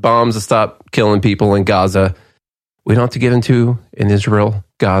bombs to stop killing people in Gaza. We don't have to get into an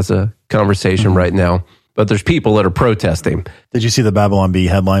Israel-Gaza conversation right now. But there's people that are protesting. Did you see the Babylon Bee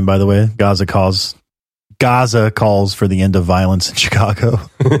headline, by the way? Gaza calls for the end of violence in Chicago.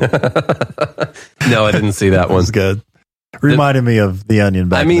 No, I didn't see that one. It was good. Reminded me of The Onion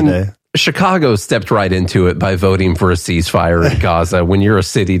back in the day. Chicago stepped right into it by voting for a ceasefire in Gaza. When you're a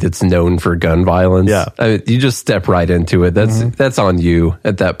city that's known for gun violence, you just step right into it. That's on you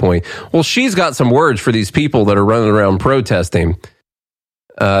at that point. Well, she's got some words for these people that are running around protesting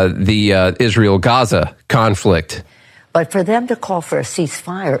the Israel-Gaza conflict. But for them to call for a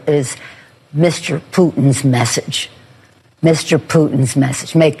ceasefire is Mr. Putin's message. Mr. Putin's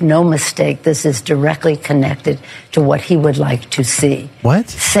message. Make no mistake, this is directly connected to what he would like to see. What?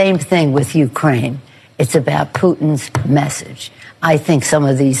 Same thing with Ukraine. It's about Putin's message. I think some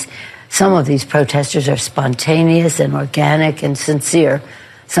of these Some of these protesters are spontaneous and organic and sincere.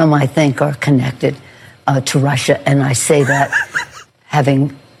 Some, I think, are connected to Russia. And I say that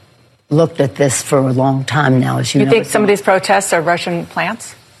having looked at this for a long time now, as you know. You think some of these protests are Russian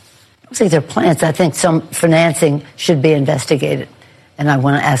plants? I don't think they're plants. I think some financing should be investigated. And I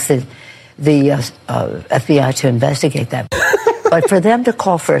want to ask the FBI to investigate that. But for them to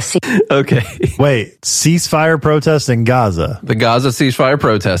call for a Okay. Wait, ceasefire protests in Gaza. The Gaza ceasefire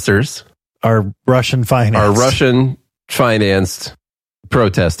protesters are Russian financed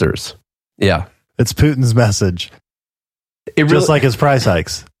protesters. Yeah. It's Putin's message. Just like his price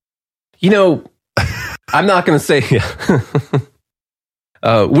hikes. You know, I'm not going to say,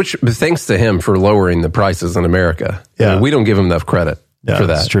 which thanks to him for lowering the prices in America. Yeah. We don't give him enough credit for that.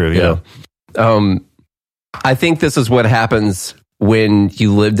 That's true. You know? I think this is what happens when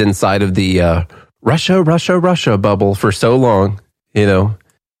you lived inside of the Russia bubble for so long. You know,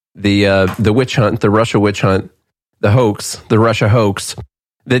 the witch hunt, the Russia witch hunt, the hoax, the Russia hoax,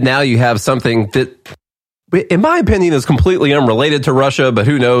 that now you have something that, in my opinion, is completely unrelated to Russia, but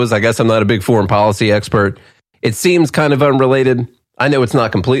who knows? I guess I'm not a big foreign policy expert. It seems kind of unrelated. I know it's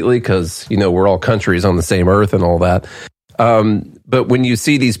not completely because, you know, we're all countries on the same earth and all that. But when you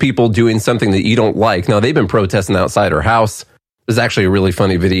see these people doing something that you don't like, now they've been protesting outside her house. There's actually a really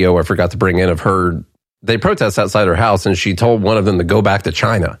funny video I forgot to bring in of her. They protest outside her house and she told one of them to go back to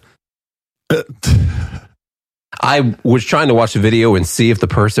China. I was trying to watch the video and see if the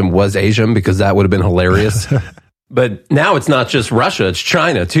person was Asian because that would have been hilarious. But now it's not just Russia, it's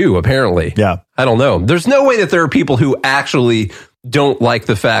China too, apparently. Yeah. I don't know. There's no way that there are people who actually don't like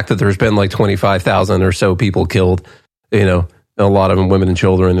the fact that there's been like 25,000 or so people killed, you know, a lot of them women and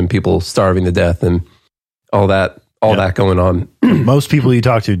children and people starving to death and all that going on. Most people you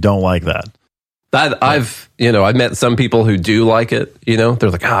talk to don't like that. I've met some people who do like it, you know,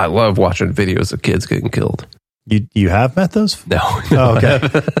 they're like, I love watching videos of kids getting killed. You have met those? No. Oh, okay.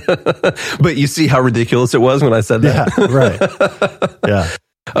 But you see how ridiculous it was when I said that? Yeah, right. Yeah.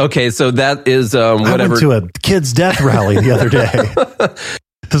 Okay, so that is whatever. I went to a kids' death rally the other day.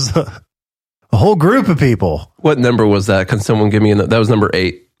 It was a whole group of people. What number was that? Can someone give me that was number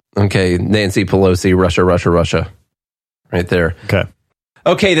 8. Okay, Nancy Pelosi, Russia. Right there.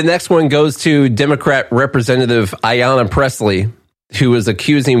 Okay, the next one goes to Democrat Representative Ayanna Pressley, who is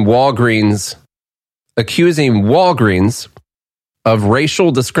accusing Walgreens of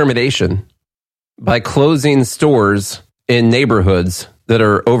racial discrimination by closing stores in neighborhoods that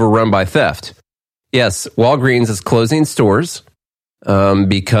are overrun by theft. Yes, Walgreens is closing stores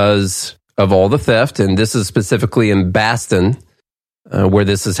because of all the theft, and this is specifically in Baston where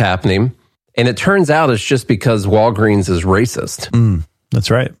this is happening. And it turns out it's just because Walgreens is racist. That's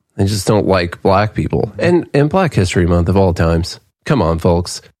right. They just don't like black people. And Black History Month of all times. Come on,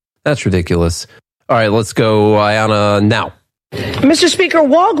 folks. That's ridiculous. All right, let's go, Ayanna, now. Mr. Speaker,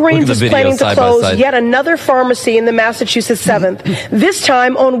 Walgreens is planning to close yet another pharmacy in the Massachusetts 7th, this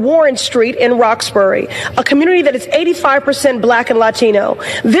time on Warren Street in Roxbury, a community that is 85% black and Latino.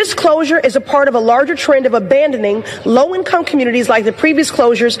 This closure is a part of a larger trend of abandoning low-income communities like the previous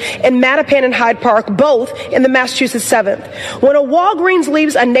closures in Mattapan and Hyde Park, both in the Massachusetts 7th. When a Walgreens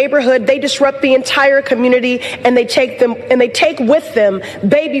leaves a neighborhood, they disrupt the entire community and they take with them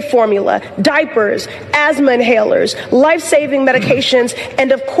baby formula, diapers, asthma inhalers, life-saving medications,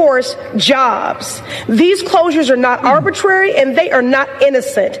 and of course, jobs. These closures are not arbitrary and they are not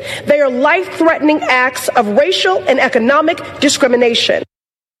innocent. They are life-threatening acts of racial and economic discrimination.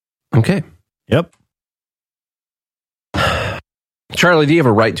 Okay. Yep. Charlie, do you have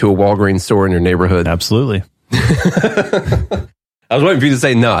a right to a Walgreens store in your neighborhood? Absolutely. I was waiting for you to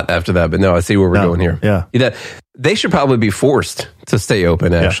say not after that, but no, I see where we're going here. Yeah. They should probably be forced to stay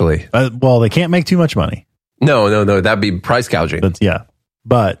open, actually. Yeah. Well, they can't make too much money. No. That'd be price gouging. But yeah.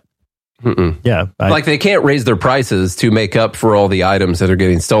 Like they can't raise their prices to make up for all the items that are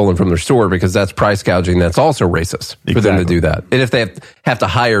getting stolen from their store because that's price gouging. That's also racist for them to do that. And if they have to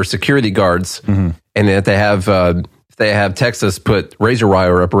hire security guards and if they have Texas put razor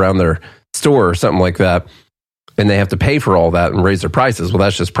wire up around their store or something like that, and they have to pay for all that and raise their prices, well,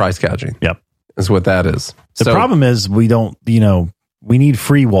 that's just price gouging. Yep. Is what that is. The problem is we don't, we need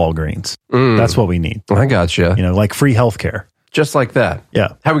free Walgreens. That's what we need. I gotcha. Like free healthcare. Just like that.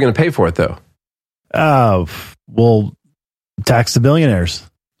 Yeah. How are we going to pay for it, though? We'll tax the billionaires.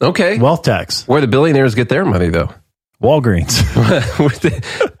 Okay. Wealth tax. Where the billionaires get their money, though? Walgreens.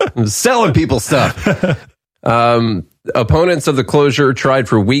 Selling people stuff. Opponents of the closure tried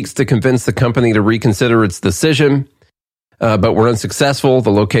for weeks to convince the company to reconsider its decision. but were unsuccessful.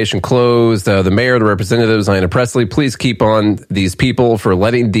 The location closed. The mayor, the representatives, Ayanna Pressley, please keep on these people for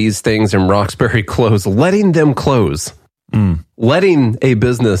letting these things in Roxbury close. Letting them close. Letting a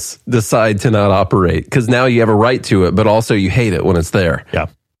business decide to not operate, because now you have a right to it, but also you hate it when it's there. Yeah.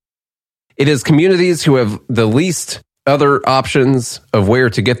 It is communities who have the least other options of where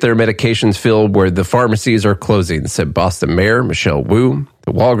to get their medications filled where the pharmacies are closing, said Boston Mayor Michelle Wu.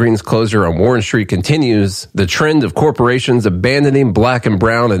 The Walgreens closure on Warren Street continues the trend of corporations abandoning Black and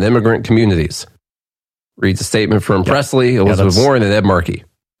brown and immigrant communities. Reads a statement from Pressley, Elizabeth Warren, and Ed Markey.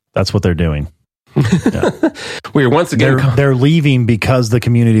 That's what they're doing. We are once again they're leaving because the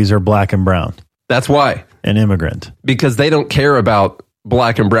communities are Black and brown. That's why. And immigrant. Because they don't care about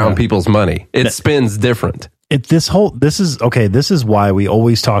Black and brown people's money. It spends different. This is why we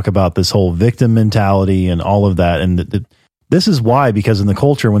always talk about this whole victim mentality and all of that. And this is why, because in the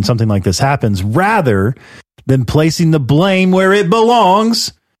culture, when something like this happens, rather than placing the blame where it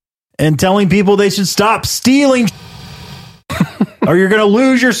belongs and telling people they should stop stealing or you're going to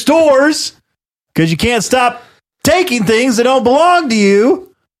lose your stores because you can't stop taking things that don't belong to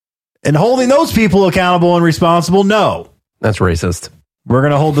you and holding those people accountable and responsible. No. That's racist. We're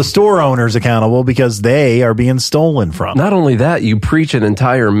going to hold the store owners accountable because they are being stolen from. Not only that, you preach an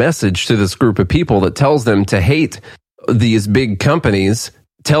entire message to this group of people that tells them to hate these big companies,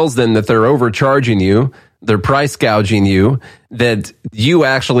 tells them that they're overcharging you, they're price gouging you, that you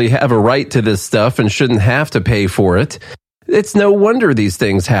actually have a right to this stuff and shouldn't have to pay for it. It's no wonder these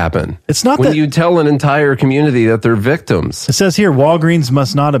things happen. It's not when you tell an entire community that they're victims. It says here, Walgreens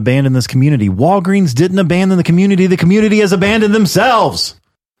must not abandon this community. Walgreens didn't abandon the community. The community has abandoned themselves.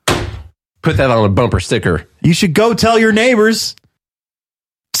 Put that on a bumper sticker. You should go tell your neighbors,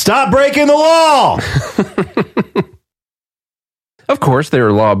 stop breaking the law. Of course, there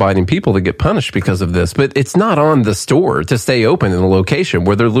are law-abiding people that get punished because of this, but it's not on the store to stay open in a location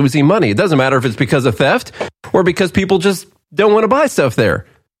where they're losing money. It doesn't matter if it's because of theft or because people just don't want to buy stuff there.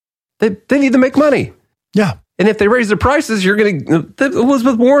 They need to make money. Yeah. And if they raise their prices, you're going to...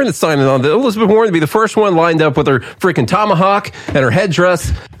 Elizabeth Warren is signing on. Elizabeth Warren would be the first one lined up with her freaking tomahawk and her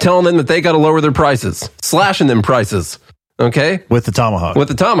headdress, telling them that they got to lower their prices, slashing them prices. Okay? With the tomahawk. With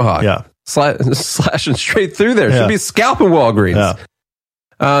the tomahawk. Yeah. Slashing straight through there. Yeah. Should be scalping Walgreens.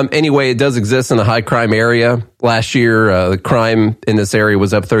 Yeah. Anyway, it does exist in a high crime area. Last year, the crime in this area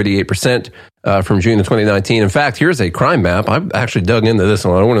was up 38% from June of 2019. In fact, here's a crime map. I actually dug into this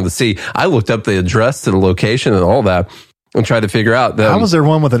one. I wanted to see. I looked up the address to the location and all that and tried to figure out. How was there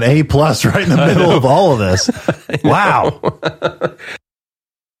one with an A+ right in the middle of all of this? Wow.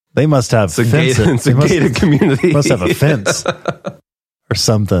 They must have it's a gated community. Must have a fence or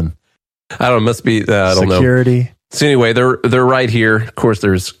something. I don't know. Must be, I don't know. Security. So anyway, they're right here. Of course,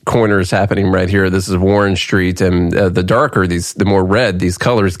 there's corners happening right here. This is Warren Street, and the darker the more red these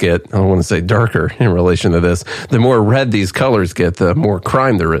colors get. I don't want to say darker in relation to this. The more red these colors get, the more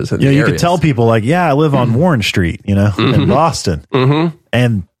crime there is in the you areas. could tell people like, I live on Warren Street, in Boston,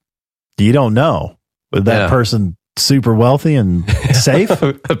 and you don't know, was that person super wealthy and safe?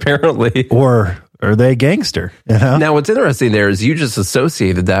 Apparently, or are they gangster? Now, what's interesting there is you just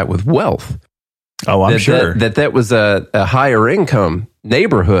associated that with wealth. Oh, I'm sure that was a higher income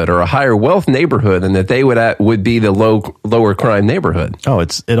neighborhood or a higher wealth neighborhood, and that they would be the lower crime neighborhood. Oh,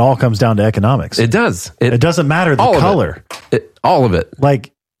 it all comes down to economics. It does. It doesn't matter the color. All of it.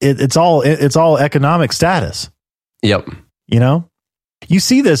 Like it's all economic status. Yep. You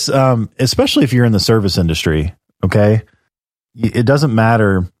see this, especially if you're in the service industry. Okay, it doesn't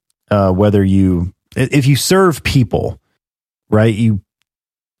matter whether if you serve people, right?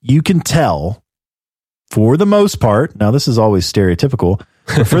 You can tell. For the most part, now this is always stereotypical,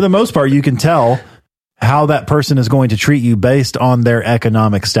 but for the most part, you can tell how that person is going to treat you based on their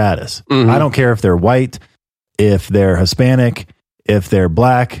economic status. I don't care if they're white, if they're Hispanic, if they're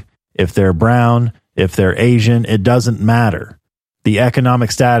black, if they're brown, if they're Asian, it doesn't matter. The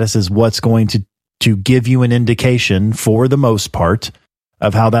economic status is what's going to give you an indication, for the most part,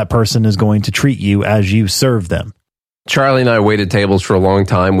 of how that person is going to treat you as you serve them. Charlie and I waited tables for a long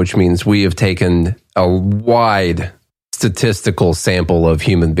time, which means we have taken a wide statistical sample of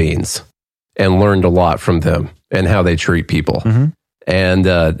human beings and learned a lot from them and how they treat people and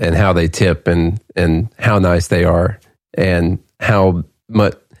how they tip and how nice they are and how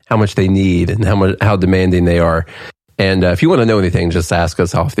much they need and how demanding they are. And if you want to know anything, just ask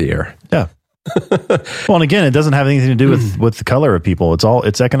us off the air. Yeah. Well, and again, it doesn't have anything to do with the color of people.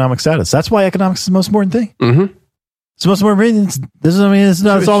 It's economic status. That's why economics is the most important thing. Mm-hmm. It's the most important.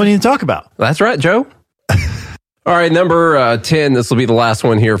 That's all we need to talk about. That's right, Joe. All right, number 10. This will be the last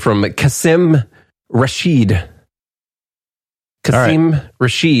one here from Qasim Rashid. Qasim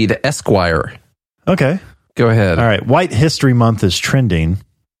Rashid Esquire. Okay. Go ahead. All right. White History Month is trending.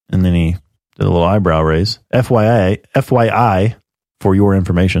 And then he did a little eyebrow raise. FYI, for your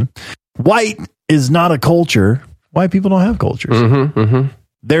information. White is not a culture. White people don't have cultures.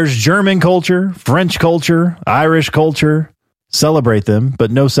 There's German culture, French culture, Irish culture. Celebrate them, but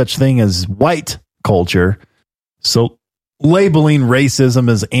no such thing as white culture. So labeling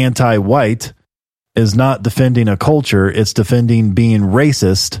racism as anti-white is not defending a culture. It's defending being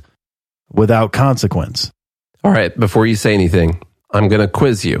racist without consequence. All right. Before you say anything, I'm going to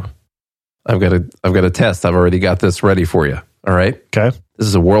quiz you. I've got a test. I've already got this ready for you. All right. Okay. This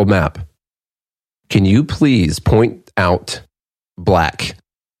is a world map. Can you please point out black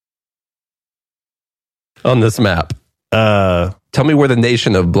on this map? Tell me where the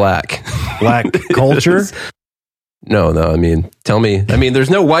nation of black culture. No. I mean, tell me. I mean, there's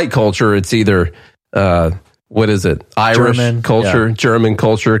no white culture. It's either what is it? Irish German culture, German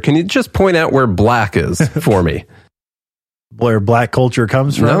culture. Can you just point out where black is for me? Where black culture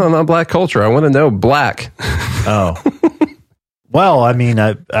comes from? No, not black culture. I want to know black. Oh. Well, I mean,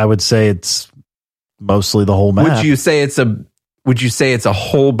 I would say it's mostly the whole map. Would you say it's a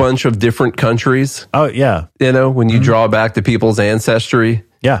whole bunch of different countries? Oh, yeah. You know, when you draw back to people's ancestry?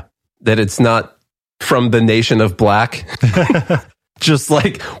 Yeah. That it's not from the nation of black? Just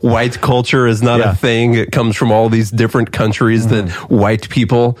like white culture is not a thing. It comes from all these different countries that white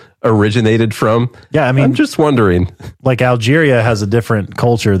people originated from. Yeah, I mean, I'm just wondering. Like Algeria has a different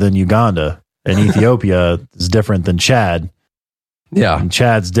culture than Uganda, and Ethiopia is different than Chad. Yeah. And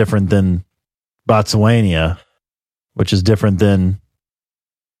Chad's different than Botswana, which is different than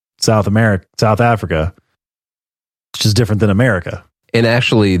South Africa, which is different than America. And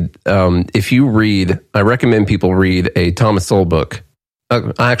actually, if you read, I recommend people read a Thomas Sowell book.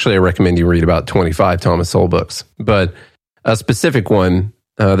 I recommend you read about 25 Thomas Sowell books, but a specific one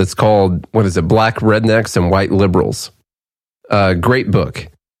that's called, what is it? Black Rednecks and White Liberals. Great book.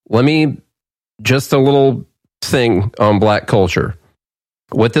 Just a little thing on black culture.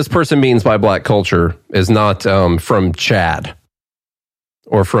 What this person means by black culture is not from Chad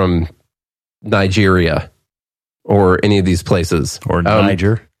or from Nigeria or any of these places. Or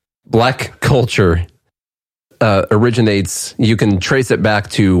Niger. Black culture originates, you can trace it back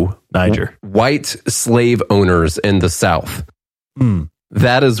to Niger. White slave owners in the South.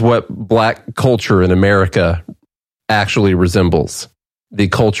 That is what black culture in America actually resembles. The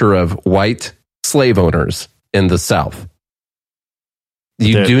culture of white slave owners in the South.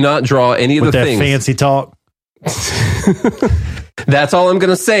 You do not draw any of the things. Fancy talk. That's all I'm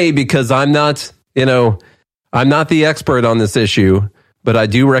going to say, because I'm not the expert on this issue, but I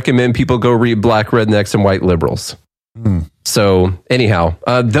do recommend people go read Black Rednecks and White Liberals. So anyhow,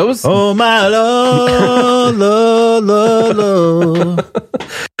 those. Oh my Lord, Lord, Lord, Lord.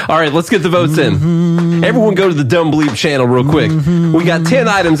 All right, let's get the votes in. Everyone go to the Dumb Bleep channel real quick. We got 10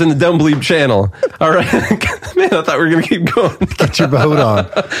 items in the Dumb Bleep channel. All right. Man, I thought we were going to keep going. Get your vote on.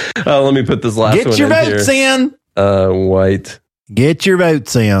 Let me put this last one in. Get your votes in. White. Get your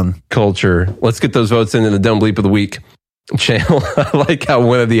votes in. Culture. Let's get those votes in the Dumb Bleep of the Week channel. I like how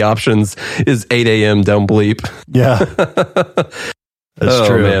one of the options is 8 a.m. Dumb Bleep. Yeah. That's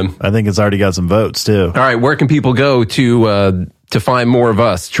true. Man. I think it's already got some votes, too. All right. Where can people go to find more of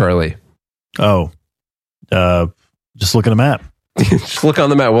us, Charlie? Oh, just look at a map. Just look on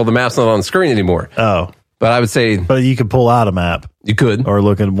the map. Well, the map's not on the screen anymore. Oh. But I would say... But you could pull out a map. You could. Or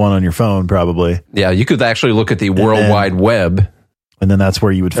look at one on your phone, probably. Yeah, you could actually look at the World Wide Web. And then that's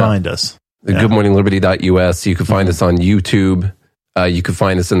where you would find us. The goodmorningliberty.us. You can find us on YouTube. You can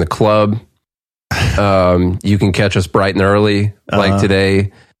find us in the club. You can catch us bright and early, like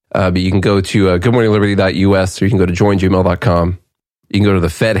today. But you can go to goodmorningliberty.us, or you can go to joingmail.com. You can go to the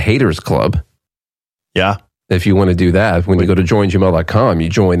Fed Haters Club. Yeah. If you want to do that, when you go to joingmail.com, you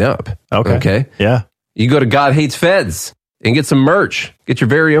join up. Okay. Yeah. You go to God Hates Feds and get some merch. Get your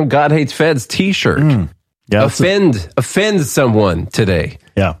very own God Hates Feds t-shirt. Yeah. Offend someone today.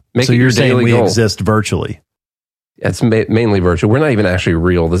 Yeah. Make so it you're your saying daily we goal. exist virtually. It's mainly virtual. We're not even actually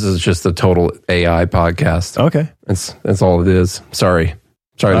real. This is just a total AI podcast. Okay. That's all it is. Sorry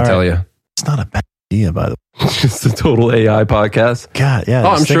to tell you. It's not a bad idea, by the way. It's just a total AI podcast. God, yeah.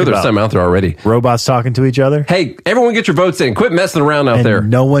 Oh, I'm sure there's some out there already. Robots talking to each other. Hey, everyone get your votes in. Quit messing around out there.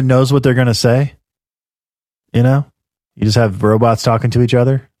 No one knows what they're going to say. You know? You just have robots talking to each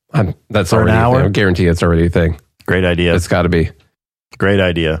other. That's for already an hour. a thing. I guarantee it's already a thing. Great idea. It's got to be. Great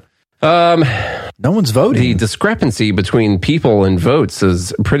idea. No one's voting. The discrepancy between people and votes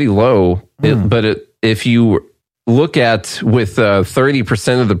is pretty low. If you look at with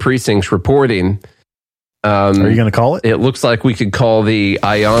 30% of the precincts reporting, Are you going to call it? It looks like we could call the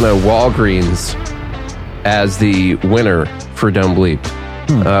Ayanna Walgreens as the winner for Dumb Bleep,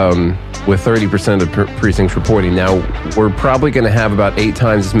 with 30% of precincts reporting. Now, we're probably going to have about 8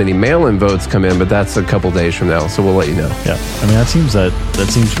 times as many mail-in votes come in, but that's a couple days from now, so we'll let you know. Yeah, I mean, that seems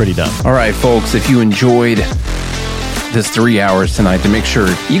pretty dumb. All right, folks, if you enjoyed this 3 hours tonight, to make sure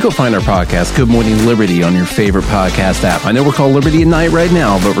you go find our podcast, Good Morning Liberty, on your favorite podcast app. I know we're called Liberty at Night right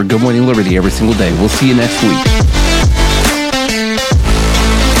now, but we're Good Morning Liberty every single day. We'll see you next week.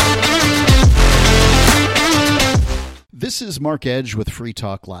 This is Mark Edge with Free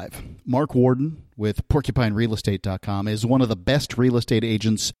Talk Live. Mark Warden with PorcupineRealEstate.com is one of the best real estate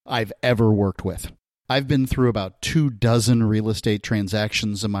agents I've ever worked with. I've been through about 24 real estate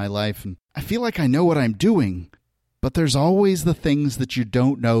transactions in my life, and I feel like I know what I'm doing. But there's always the things that you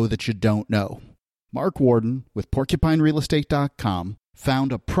don't know that you don't know. Mark Warden with PorcupineRealEstate.com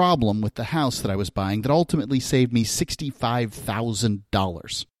found a problem with the house that I was buying that ultimately saved me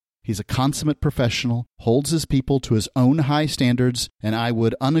 $65,000. He's a consummate professional, holds his people to his own high standards, and I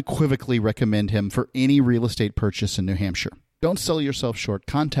would unequivocally recommend him for any real estate purchase in New Hampshire. Don't sell yourself short.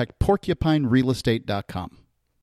 Contact PorcupineRealEstate.com.